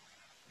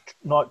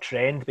not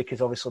trend,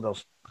 because obviously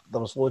there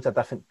was loads of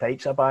different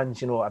types of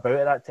bands, about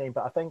at that time.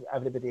 But I think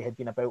everybody had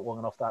been about long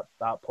enough at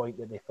that point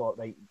that they thought,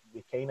 right,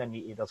 we kind of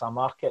need to, there's a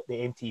market. The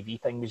MTV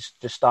thing was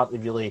just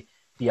starting to really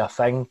be a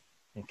thing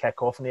and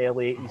kick off in the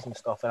early 80s and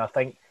stuff. And I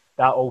think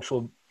that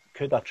also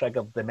could have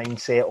triggered the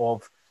mindset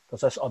of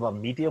there's this other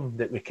medium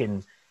that we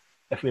can,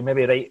 if we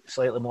maybe write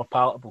slightly more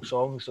palatable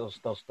songs,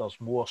 there's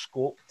more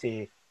scope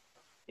to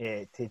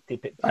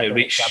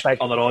reach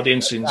other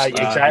audiences.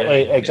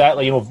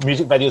 Exactly.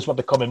 Music videos were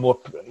becoming more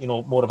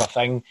of a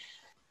thing.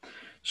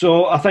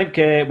 So I think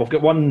we've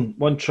got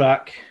one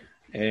track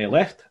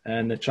left,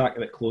 and the track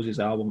that closes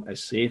the album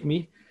is "Save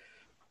Me."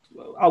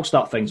 I'll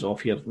start things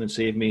off here and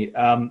 "Save Me."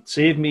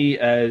 "Save Me"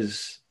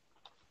 is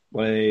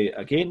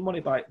again one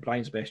of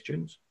Brian's best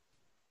tunes.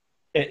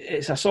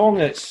 It's a song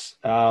that's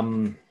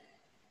again,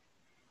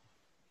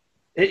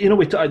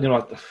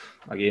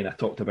 I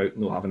talked about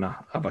not having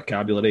a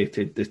vocabulary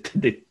to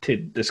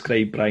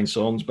describe Brian's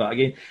songs, but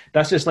again,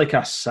 that's just like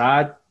a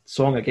sad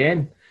song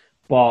again,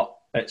 but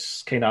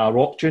it's kind of a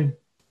rock tune,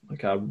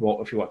 like a rock,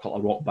 if you want to call it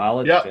a rock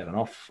ballad. Yep. Fair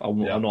enough. I'll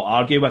not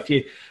argue with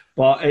you,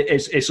 but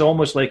it's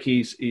almost like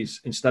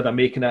he's instead of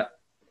making it,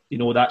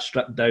 that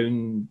stripped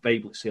down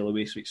vibe like "Sail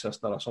Away, Sweet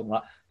Sister" or something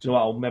like that. Do you know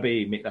what? I'll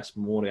maybe make this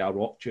more of a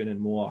rock tune and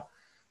more,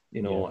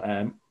 more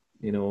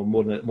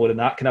than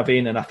that kind of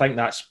vein, and I think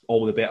that's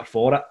all the better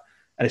for it.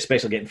 And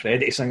especially getting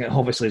Freddie to sing it,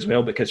 obviously, as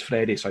well, because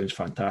Freddie sounds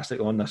fantastic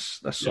on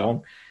this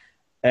song.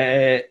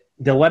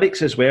 The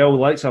lyrics as well,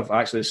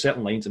 there's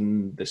certain lines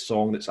in the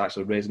song that's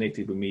actually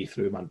resonated with me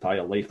through my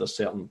entire life. There's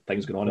certain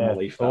things going on in my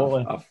life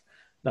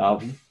that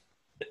I've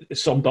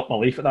summed up my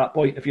life at that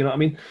point, if you know what I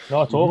mean.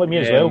 No, totally, me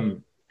as well.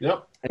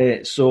 Yep.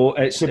 So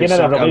it's being in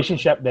a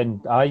relationship,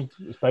 then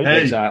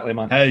exactly,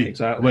 man. Hey,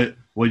 exactly.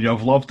 When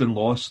you've loved and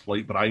lost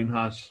like Brian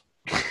has,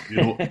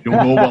 you'll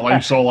know what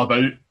life's all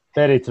about.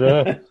 Very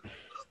true.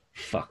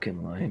 Fucking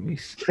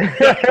limeys.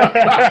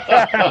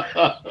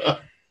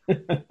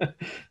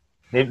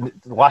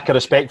 Lack of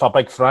respect for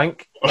Big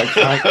Frank. Do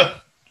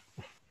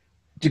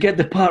you get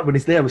the part when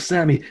he's there with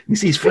Sammy and he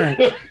sees Frank?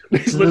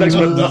 It's the next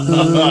one.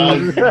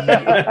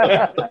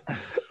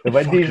 The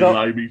Wendy's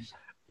up.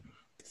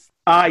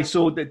 Aye,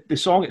 so the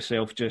song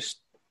itself just,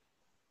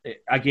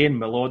 again,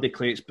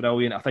 melodically it's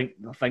brilliant. I think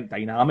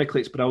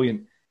dynamically it's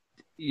brilliant.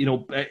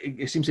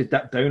 It seems to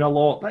dip down a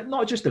lot, but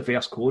not just the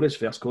verse chorus,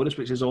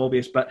 which is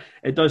obvious, but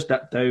it does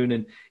dip down,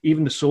 and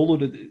even the solo,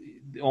 the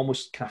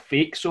almost kind of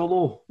fake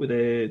solo with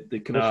the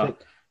kind of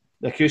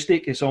the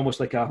acoustic. It's almost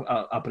like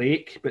a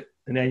break,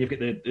 and then you've got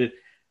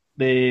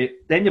the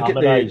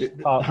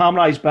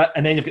harmonised bit,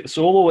 and then you've got the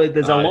solo.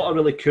 There's a lot of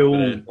really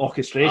cool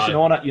orchestration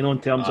on it, in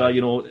terms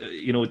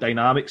of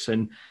dynamics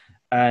and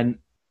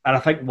I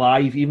think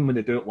live, even when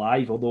they do it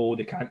live, although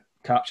they can't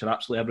capture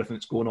absolutely everything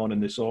that's going on in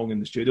the song in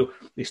the studio,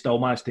 they still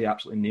manage to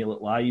absolutely nail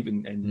it live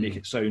and make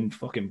it sound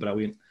fucking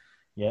brilliant.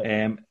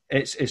 Yeah,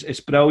 it's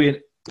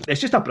brilliant.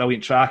 It's just a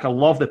brilliant track. I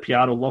love the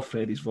piano, love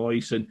Freddie's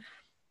voice,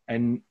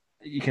 and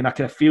you can I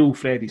can feel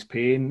Freddie's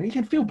pain. You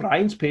can feel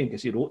Brian's pain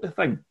because he wrote the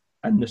thing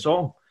in the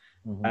song.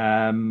 Mm-hmm.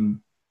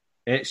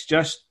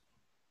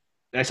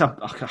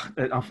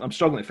 I'm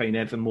struggling to find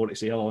anything more to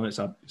say on it.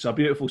 It's a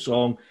beautiful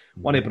song,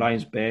 one of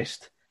Brian's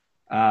best,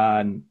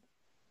 and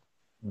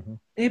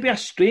maybe a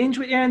strange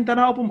way to end an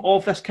album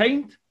of this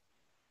kind.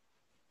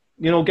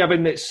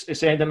 Given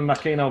it's ending in a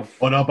kind of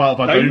on a bit of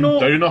a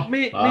downer,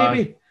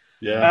 maybe.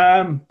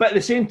 Yeah. But at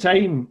the same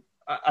time,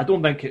 I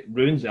don't think it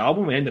ruins the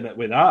album ending it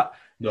with that.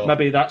 No.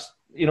 Maybe that's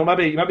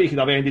maybe you could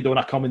have ended on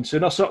a Coming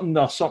Soon or something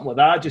like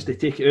that, just to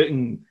take it out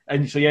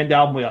and so you end the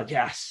album with a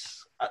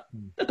yes.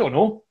 I don't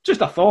know,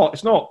 just a thought.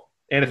 It's not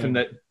anything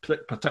that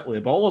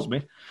particularly bothers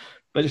me,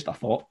 but just a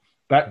thought.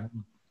 But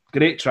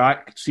great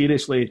track,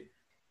 seriously,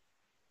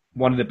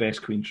 one of the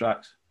best Queen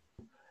tracks.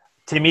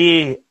 To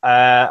me,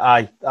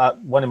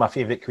 one of my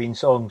favourite Queen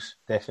songs,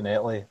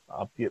 definitely.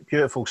 A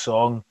beautiful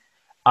song.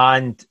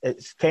 And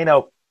it's kind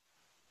of,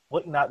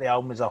 looking at the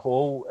album as a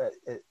whole,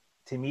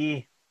 to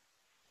me,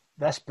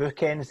 this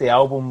bookends the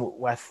album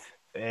with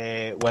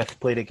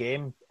Play the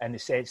Game, in the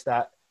sense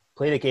that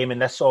Play the Game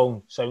and this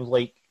song sounds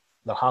like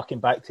they're harking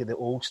back to the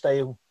old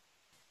style.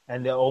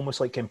 And they're almost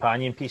like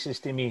companion pieces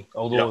to me.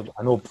 Although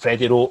I know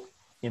Freddie wrote,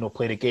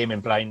 Play the Game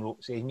and Brian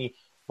wrote Save Me.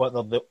 But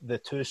they're the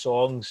two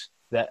songs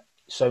that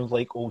sound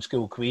like old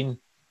school Queen.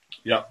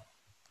 Yeah.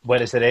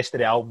 Whereas the rest of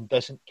the album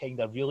doesn't kind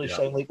of really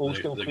sound like old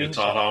school the Queen.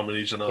 Guitar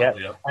harmonies and that.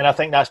 Yeah. And I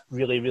think that's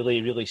really,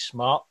 really, really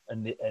smart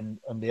on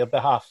their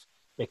behalf,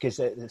 because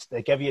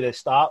they give you the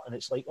start and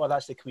it's like, oh,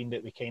 that's the Queen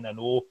that we kind of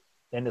know.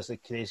 Then there's the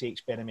crazy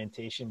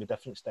experimentation with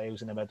different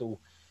styles in the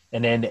middle,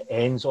 and then it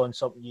ends on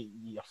something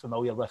you're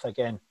familiar with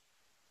again,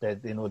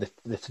 the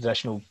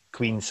traditional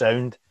Queen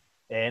sound.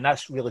 And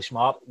that's really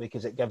smart,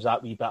 because it gives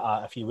that wee bit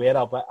of, if you were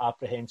a bit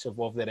apprehensive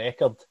of the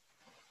record,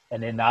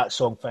 and then that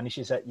song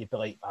finishes it, you'd be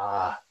like,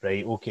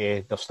 right,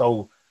 okay,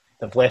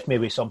 they've left me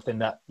with something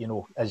that,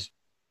 is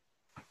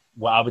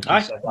what I would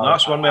consider.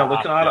 That's one way of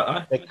looking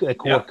at it. The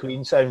core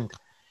Queen sound.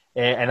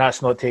 And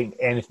that's not taking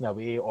anything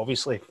away,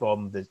 obviously,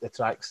 from the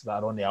tracks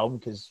that are on the album,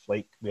 because,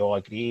 like, we all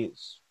agree,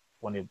 it's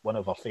one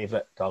of our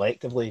favourite,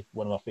 collectively,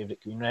 one of our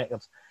favourite Queen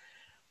records.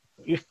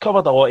 You've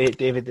covered a lot of it,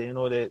 David.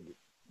 The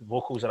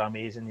vocals are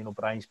amazing.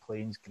 Brian's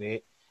playing's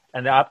great.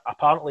 And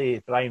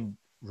apparently Brian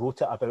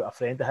wrote it about a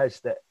friend of his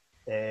that,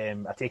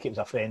 I take it was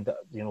a friend that,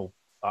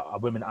 a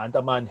woman and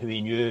a man who he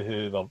knew,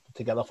 who were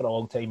together for a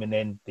long time, and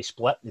then they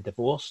split, they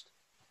divorced.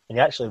 And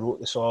he actually wrote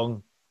the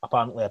song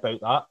apparently about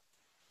that.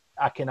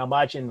 I can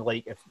imagine,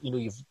 like, if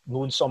you've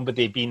known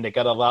somebody being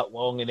together that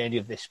long and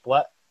then they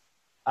split,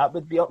 that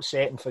would be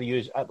upsetting for you.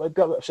 It would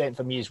be upsetting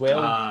for me as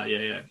well.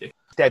 Yeah.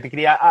 To a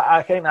degree,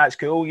 I think that's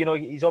cool.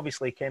 He's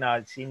obviously kind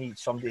of seen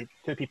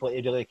two people that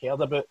he really cared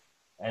about,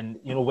 and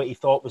what he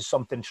thought was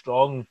something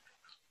strong,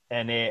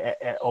 and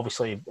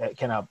obviously it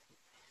kind of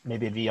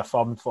maybe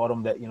reaffirmed for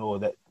him that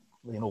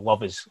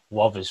love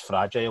is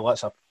fragile.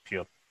 That's a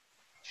pure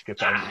stupid.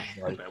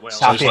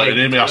 Sounds like the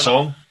name of a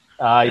song.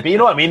 But you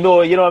know what I mean,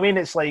 though. You know what I mean?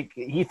 It's like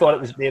he thought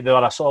it was they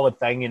were a solid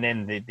thing, and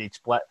then they'd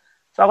split.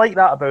 So I like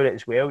that about it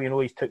as well.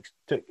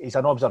 He's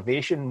an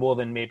observation more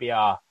than maybe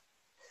a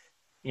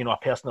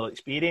personal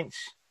experience.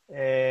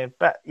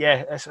 But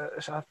yeah, it's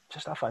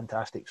just a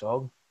fantastic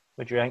song.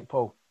 What do you think,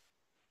 Paul?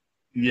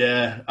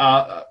 Yeah,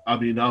 I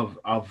mean,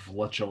 I've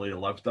literally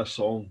lived this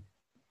song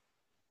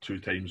 2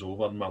 times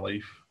over in my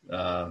life.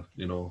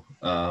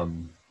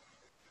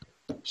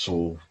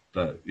 So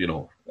that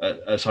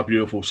it's a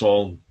beautiful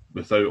song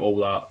without all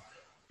that.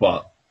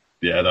 But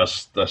yeah,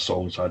 this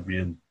song's had me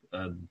in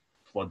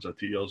floods of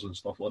tears and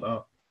stuff like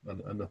that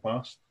in the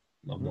past.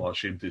 I'm not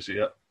ashamed to say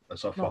it.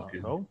 It's a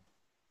fucking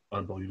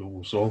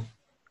unbelievable song.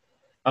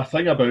 A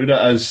thing about it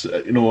is,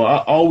 I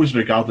always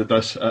regarded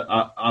this.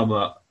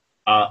 I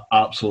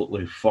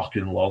absolutely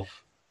fucking love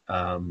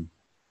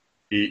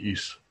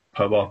 80s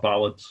power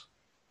ballads,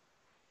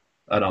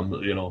 and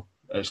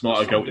it's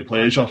not a guilty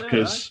pleasure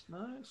because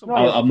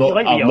I'm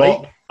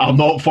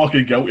not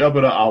fucking guilty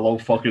about it. I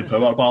love fucking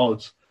power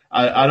ballads.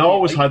 I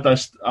always had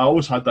this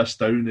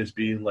down as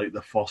being like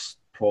the first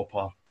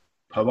proper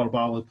power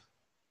ballad.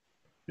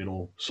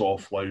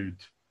 Soft, loud.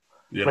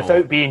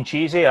 Without being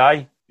cheesy,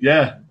 aye.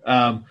 Yeah.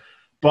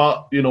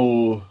 But,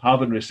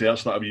 having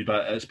researched that a wee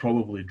bit, it's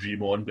probably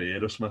Dream On by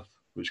Aerosmith,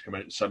 which came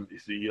out in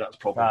 73. That's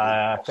probably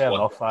fair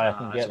enough. I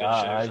can get that.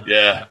 Aye.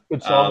 Yeah.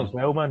 Good song as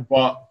well, man.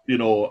 But,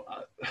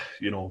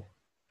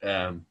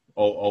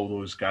 all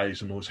those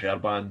guys in those hair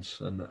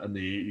bands in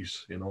the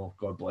 80s,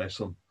 God bless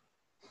them.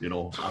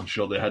 I'm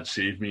sure they had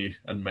Save Me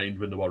in mind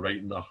when they were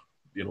writing their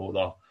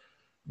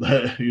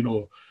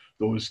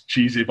those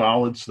cheesy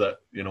ballads that,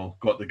 you know,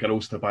 got the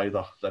girls to buy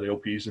their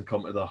LPs and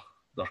come to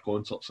their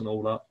concerts and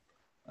all that.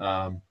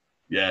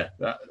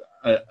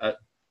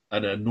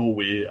 And in no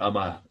way am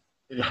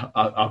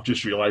I've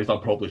just realised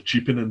I'm probably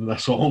cheapening the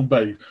song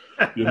by,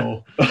 you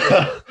know,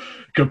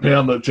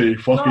 comparing it to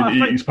fucking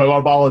 80s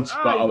power ballads.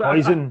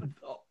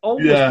 All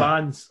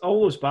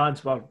those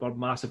bands were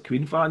massive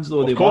Queen fans,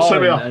 though. Of course they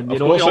were. And you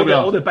know,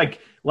 all the big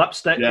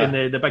lipstick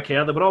and the big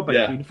hair, they were all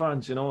big Queen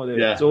fans, you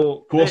know. So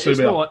of course it's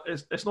not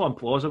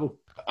implausible.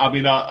 I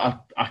mean, I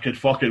could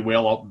fucking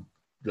well up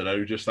the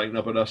now just thinking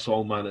about this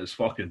song, man. It's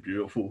fucking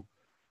beautiful.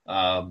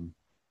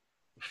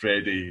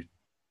 Freddie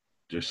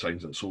just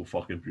sings it so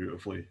fucking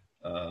beautifully.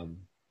 And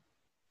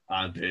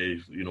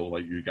you know,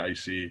 like you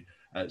guys say,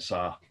 it's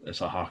a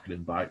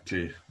harkening back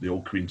to the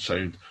old Queen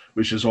sound,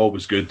 which is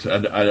always good.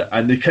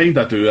 And they kind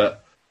of do it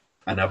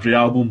in every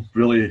album,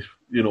 really.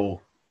 You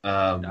know,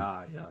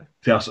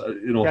 to a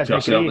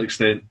certain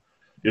extent.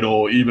 You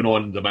know, even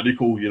on the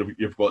Miracle,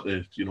 you've got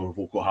the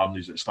vocal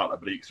harmonies that start to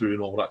break through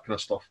and all that kind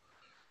of stuff.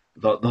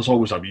 There's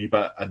always a wee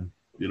bit, and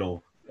you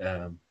know,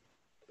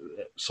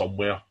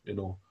 somewhere, you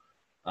know,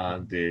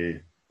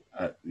 and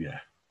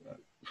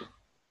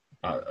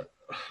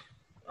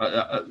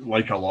I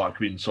like a lot of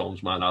Queen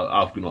songs, man.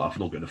 I've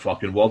not got the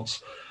fucking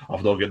words.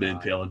 I've not got the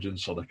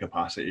intelligence or the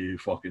capacity to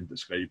fucking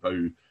describe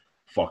how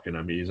fucking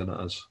amazing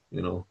it is,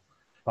 you know.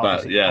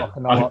 But yeah,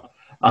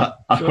 I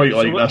quite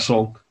like this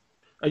song.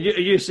 Are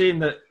you saying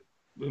that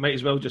we might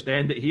as well just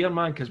end it here,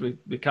 man, because we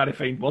can't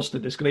find words to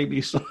describe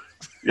these songs?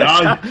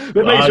 Yeah,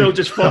 we might as well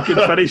just fucking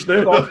finish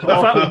now.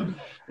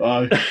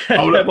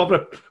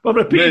 We've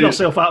repeated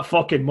ourselves that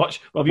fucking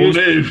much. We've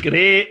used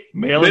great,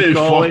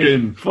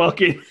 melancholy,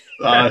 fucking.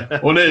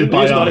 We need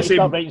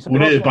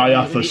to buy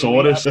a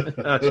thesaurus.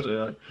 That's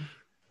true.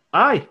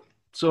 Aye.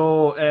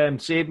 So,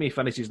 Save Me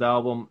finishes the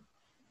album.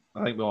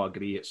 I think we all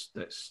agree it's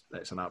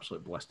an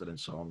absolute blistering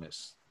song.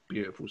 It's a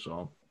beautiful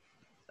song.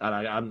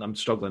 And I'm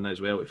struggling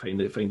as well to find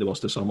the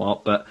words to sum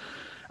up, but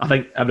I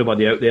think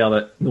everybody out there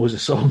that knows the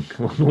song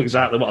will know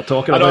exactly what I'm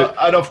talking about.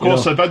 And of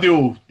course, the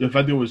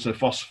video was the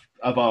first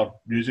ever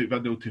music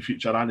video to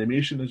feature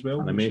animation as well.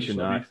 Animation,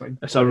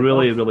 it's a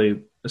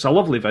really, it's a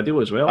lovely video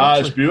as well.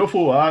 It's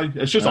beautiful.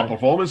 It's just a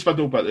performance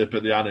video, but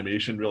the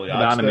animation really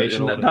adds. The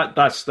animation, to it,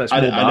 that's more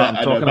I'm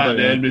talking about. And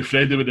then with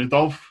Freddie with the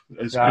dove,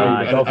 it's cool.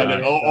 And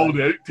then all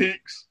the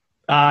outtakes.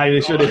 Aye,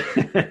 they should have.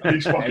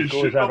 He's fucking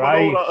shooting them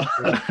and all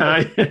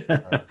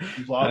that.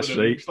 He's that's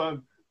right.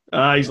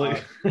 Aye, he's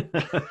like.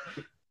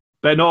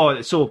 But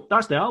no, so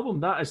that's the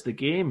album. That is the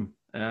game.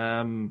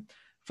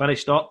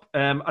 Finished up.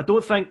 I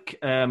don't think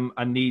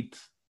I need.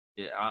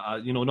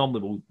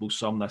 Normally we'll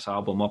sum this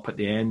album up at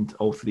the end,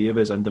 all three of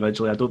us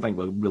individually. I don't think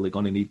we're really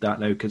going to need that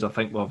now because I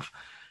think we've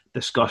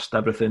discussed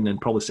everything and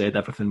probably said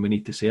everything we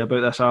need to say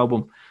about this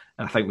album.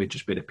 And I think we'd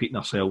just be repeating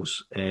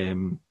ourselves.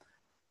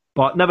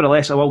 But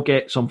nevertheless, I will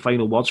get some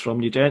final words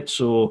from you, gents.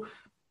 So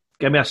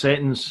give me a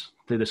sentence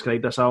to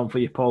describe this album for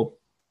you, Paul.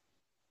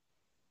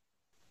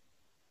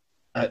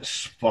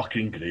 It's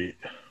fucking great.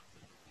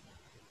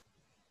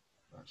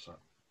 That's it.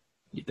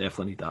 You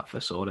definitely need that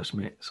thesaurus,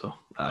 mate. So,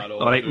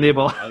 all right,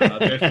 Nabal. I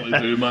definitely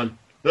do, man.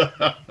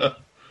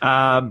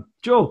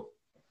 Joe.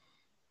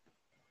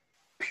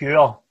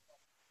 Pure.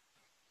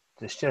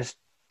 It's just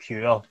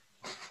pure.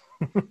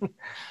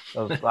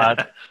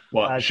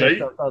 What,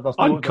 shite?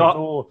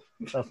 Uncut.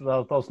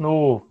 There's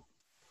no.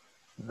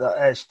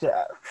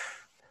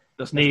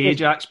 There's no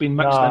Ajax being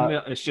mixed in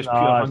there. It's just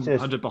pure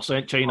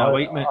 100% China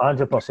White, mate.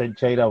 100%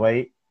 China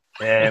White.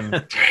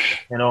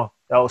 You know,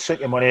 it'll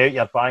suck your money out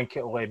your bank.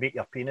 It'll make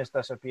your penis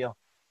disappear.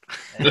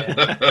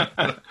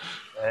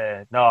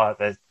 No,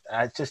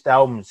 it's just the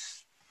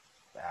album's.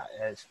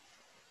 It's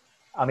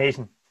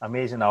amazing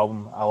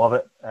album. I love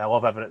it. I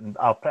love everything.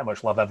 I pretty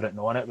much love everything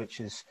on it, which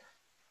is,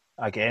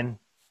 again,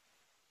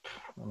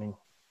 I mean,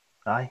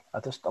 I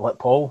like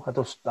Paul.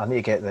 I need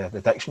to get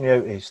the dictionary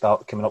out to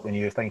start coming up with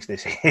new things to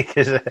say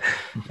because,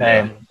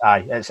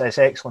 it's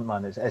excellent,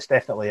 man. It's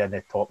definitely in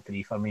the top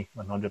three for me,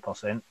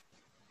 100%.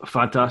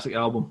 Fantastic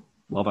album,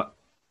 love it.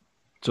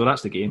 So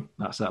that's the game.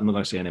 That's it. I'm not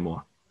going to say any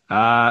more.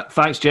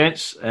 Thanks,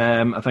 gents.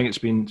 I think it's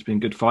been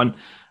good fun.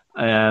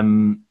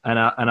 And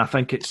I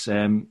think it's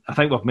I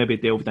think we've maybe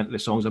delved into the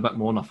songs a bit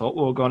more than I thought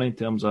we were going in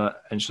terms of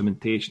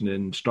instrumentation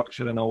and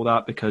structure and all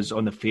that, because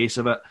on the face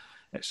of it,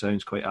 it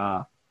sounds quite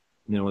a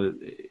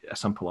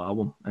simple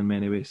album in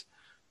many ways,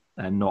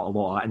 and not a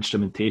lot of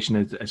instrumentation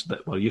as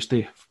that we're used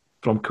to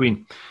from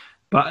Queen.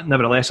 But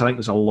nevertheless, I think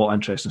there's a lot of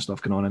interesting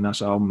stuff going on in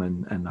this album,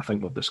 and I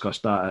think we've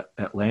discussed that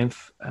at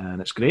length,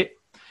 and it's great.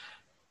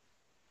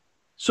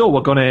 So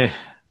we're going to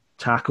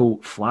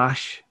tackle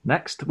Flash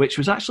next, which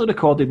was actually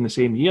recorded in the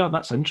same year.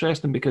 That's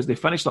interesting because they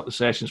finished up the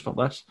sessions for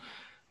this,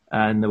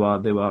 and they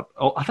were.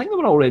 I think they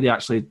were already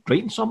actually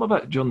writing some of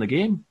it during the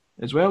game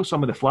as well,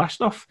 some of the Flash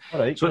stuff.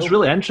 Right, so cool. It's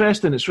really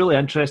interesting. It's really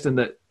interesting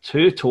that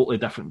two totally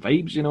different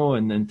vibes,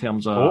 in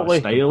terms of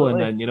style,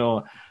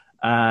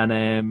 and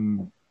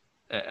then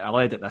I'll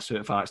edit this out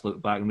if I actually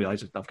look back and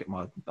realise I've got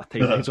my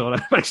timelines on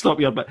it. Mixed up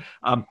here, but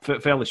I'm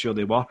fairly sure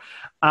they were.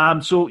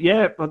 So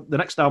yeah, the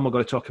next album we're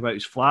going to talk about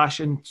is Flash,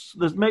 and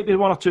there's maybe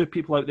one or two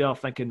people out there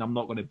thinking I'm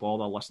not going to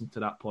bother listening to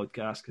that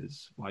podcast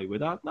because why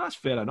would I? That's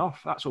fair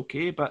enough. That's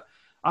okay, but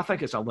I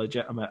think it's a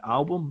legitimate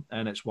album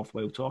and it's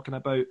worthwhile talking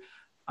about.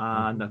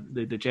 And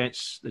the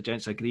gents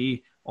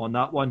agree on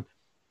that one.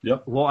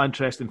 Yep. A lot of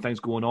interesting things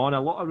going on. A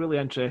lot of really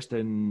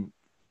interesting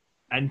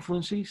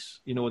influences,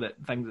 that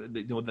things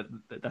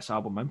that this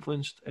album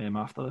influenced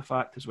after the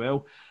fact as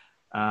well.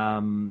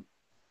 And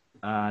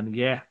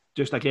yeah,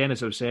 just again,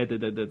 as I've said,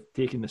 they're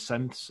taking the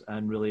synths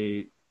and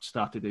really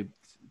started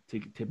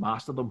to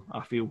master them,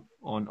 I feel,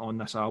 on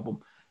this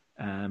album,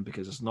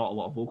 because there's not a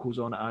lot of vocals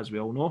on it, as we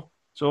all know.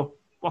 So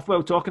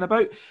worthwhile talking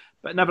about.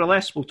 But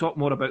nevertheless, we'll talk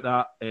more about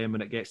that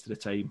when it gets to the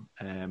time,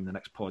 the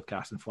next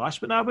podcast in Flash.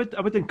 But I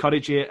would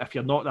encourage you, if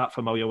you're not that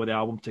familiar with the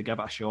album, to give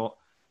it a shot.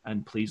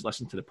 And please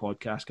listen to the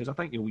podcast, because I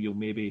think you'll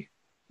maybe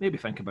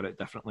think about it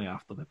differently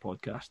after the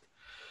podcast.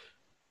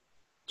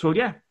 So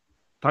yeah,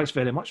 thanks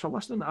very much for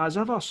listening as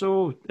ever.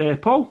 So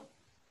Paul,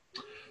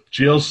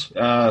 cheers.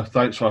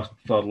 Thanks for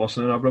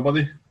listening,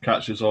 everybody.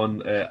 Catch us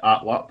on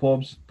at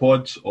Lappods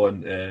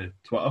on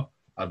Twitter,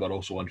 and we're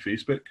also on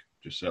Facebook.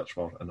 Just search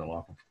for In the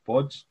Lap of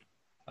Pods.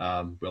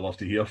 We'd love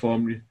to hear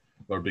from you.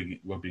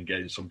 We've been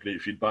getting some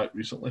great feedback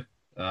recently,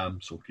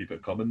 so keep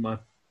it coming, man.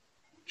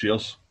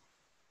 Cheers.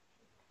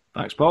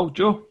 Thanks, Paul.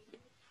 Joe?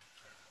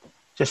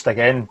 Just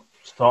again,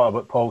 thought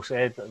what Paul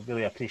said. I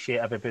really appreciate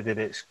everybody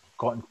that's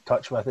got in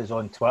touch with us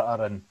on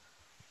Twitter and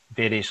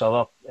various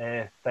other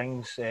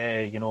things.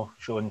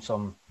 Showing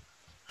some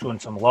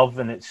love,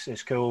 and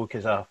it's cool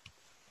because I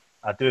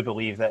do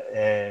believe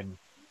that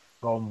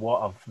from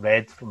what I've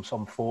read from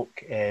some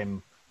folk,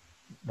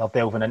 they're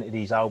delving into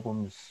these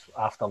albums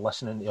after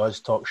listening to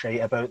us talk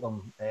shite about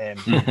them, and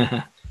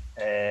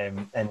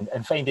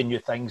finding new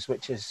things,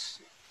 which is,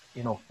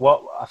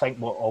 what I think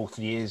what all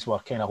three is we're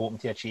kind of hoping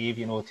to achieve,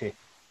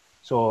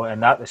 so in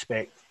that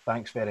respect,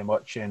 thanks very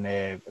much, and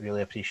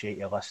really appreciate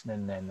you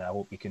listening, and I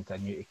hope you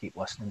continue to keep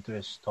listening to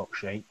us talk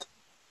shite.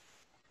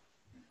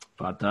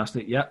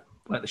 Fantastic. Yeah,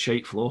 let the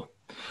shite flow.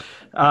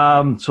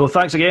 So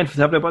thanks again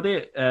for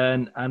everybody,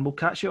 and we'll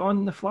catch you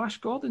on the Flash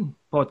Gordon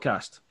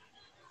podcast.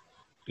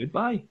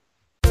 Goodbye.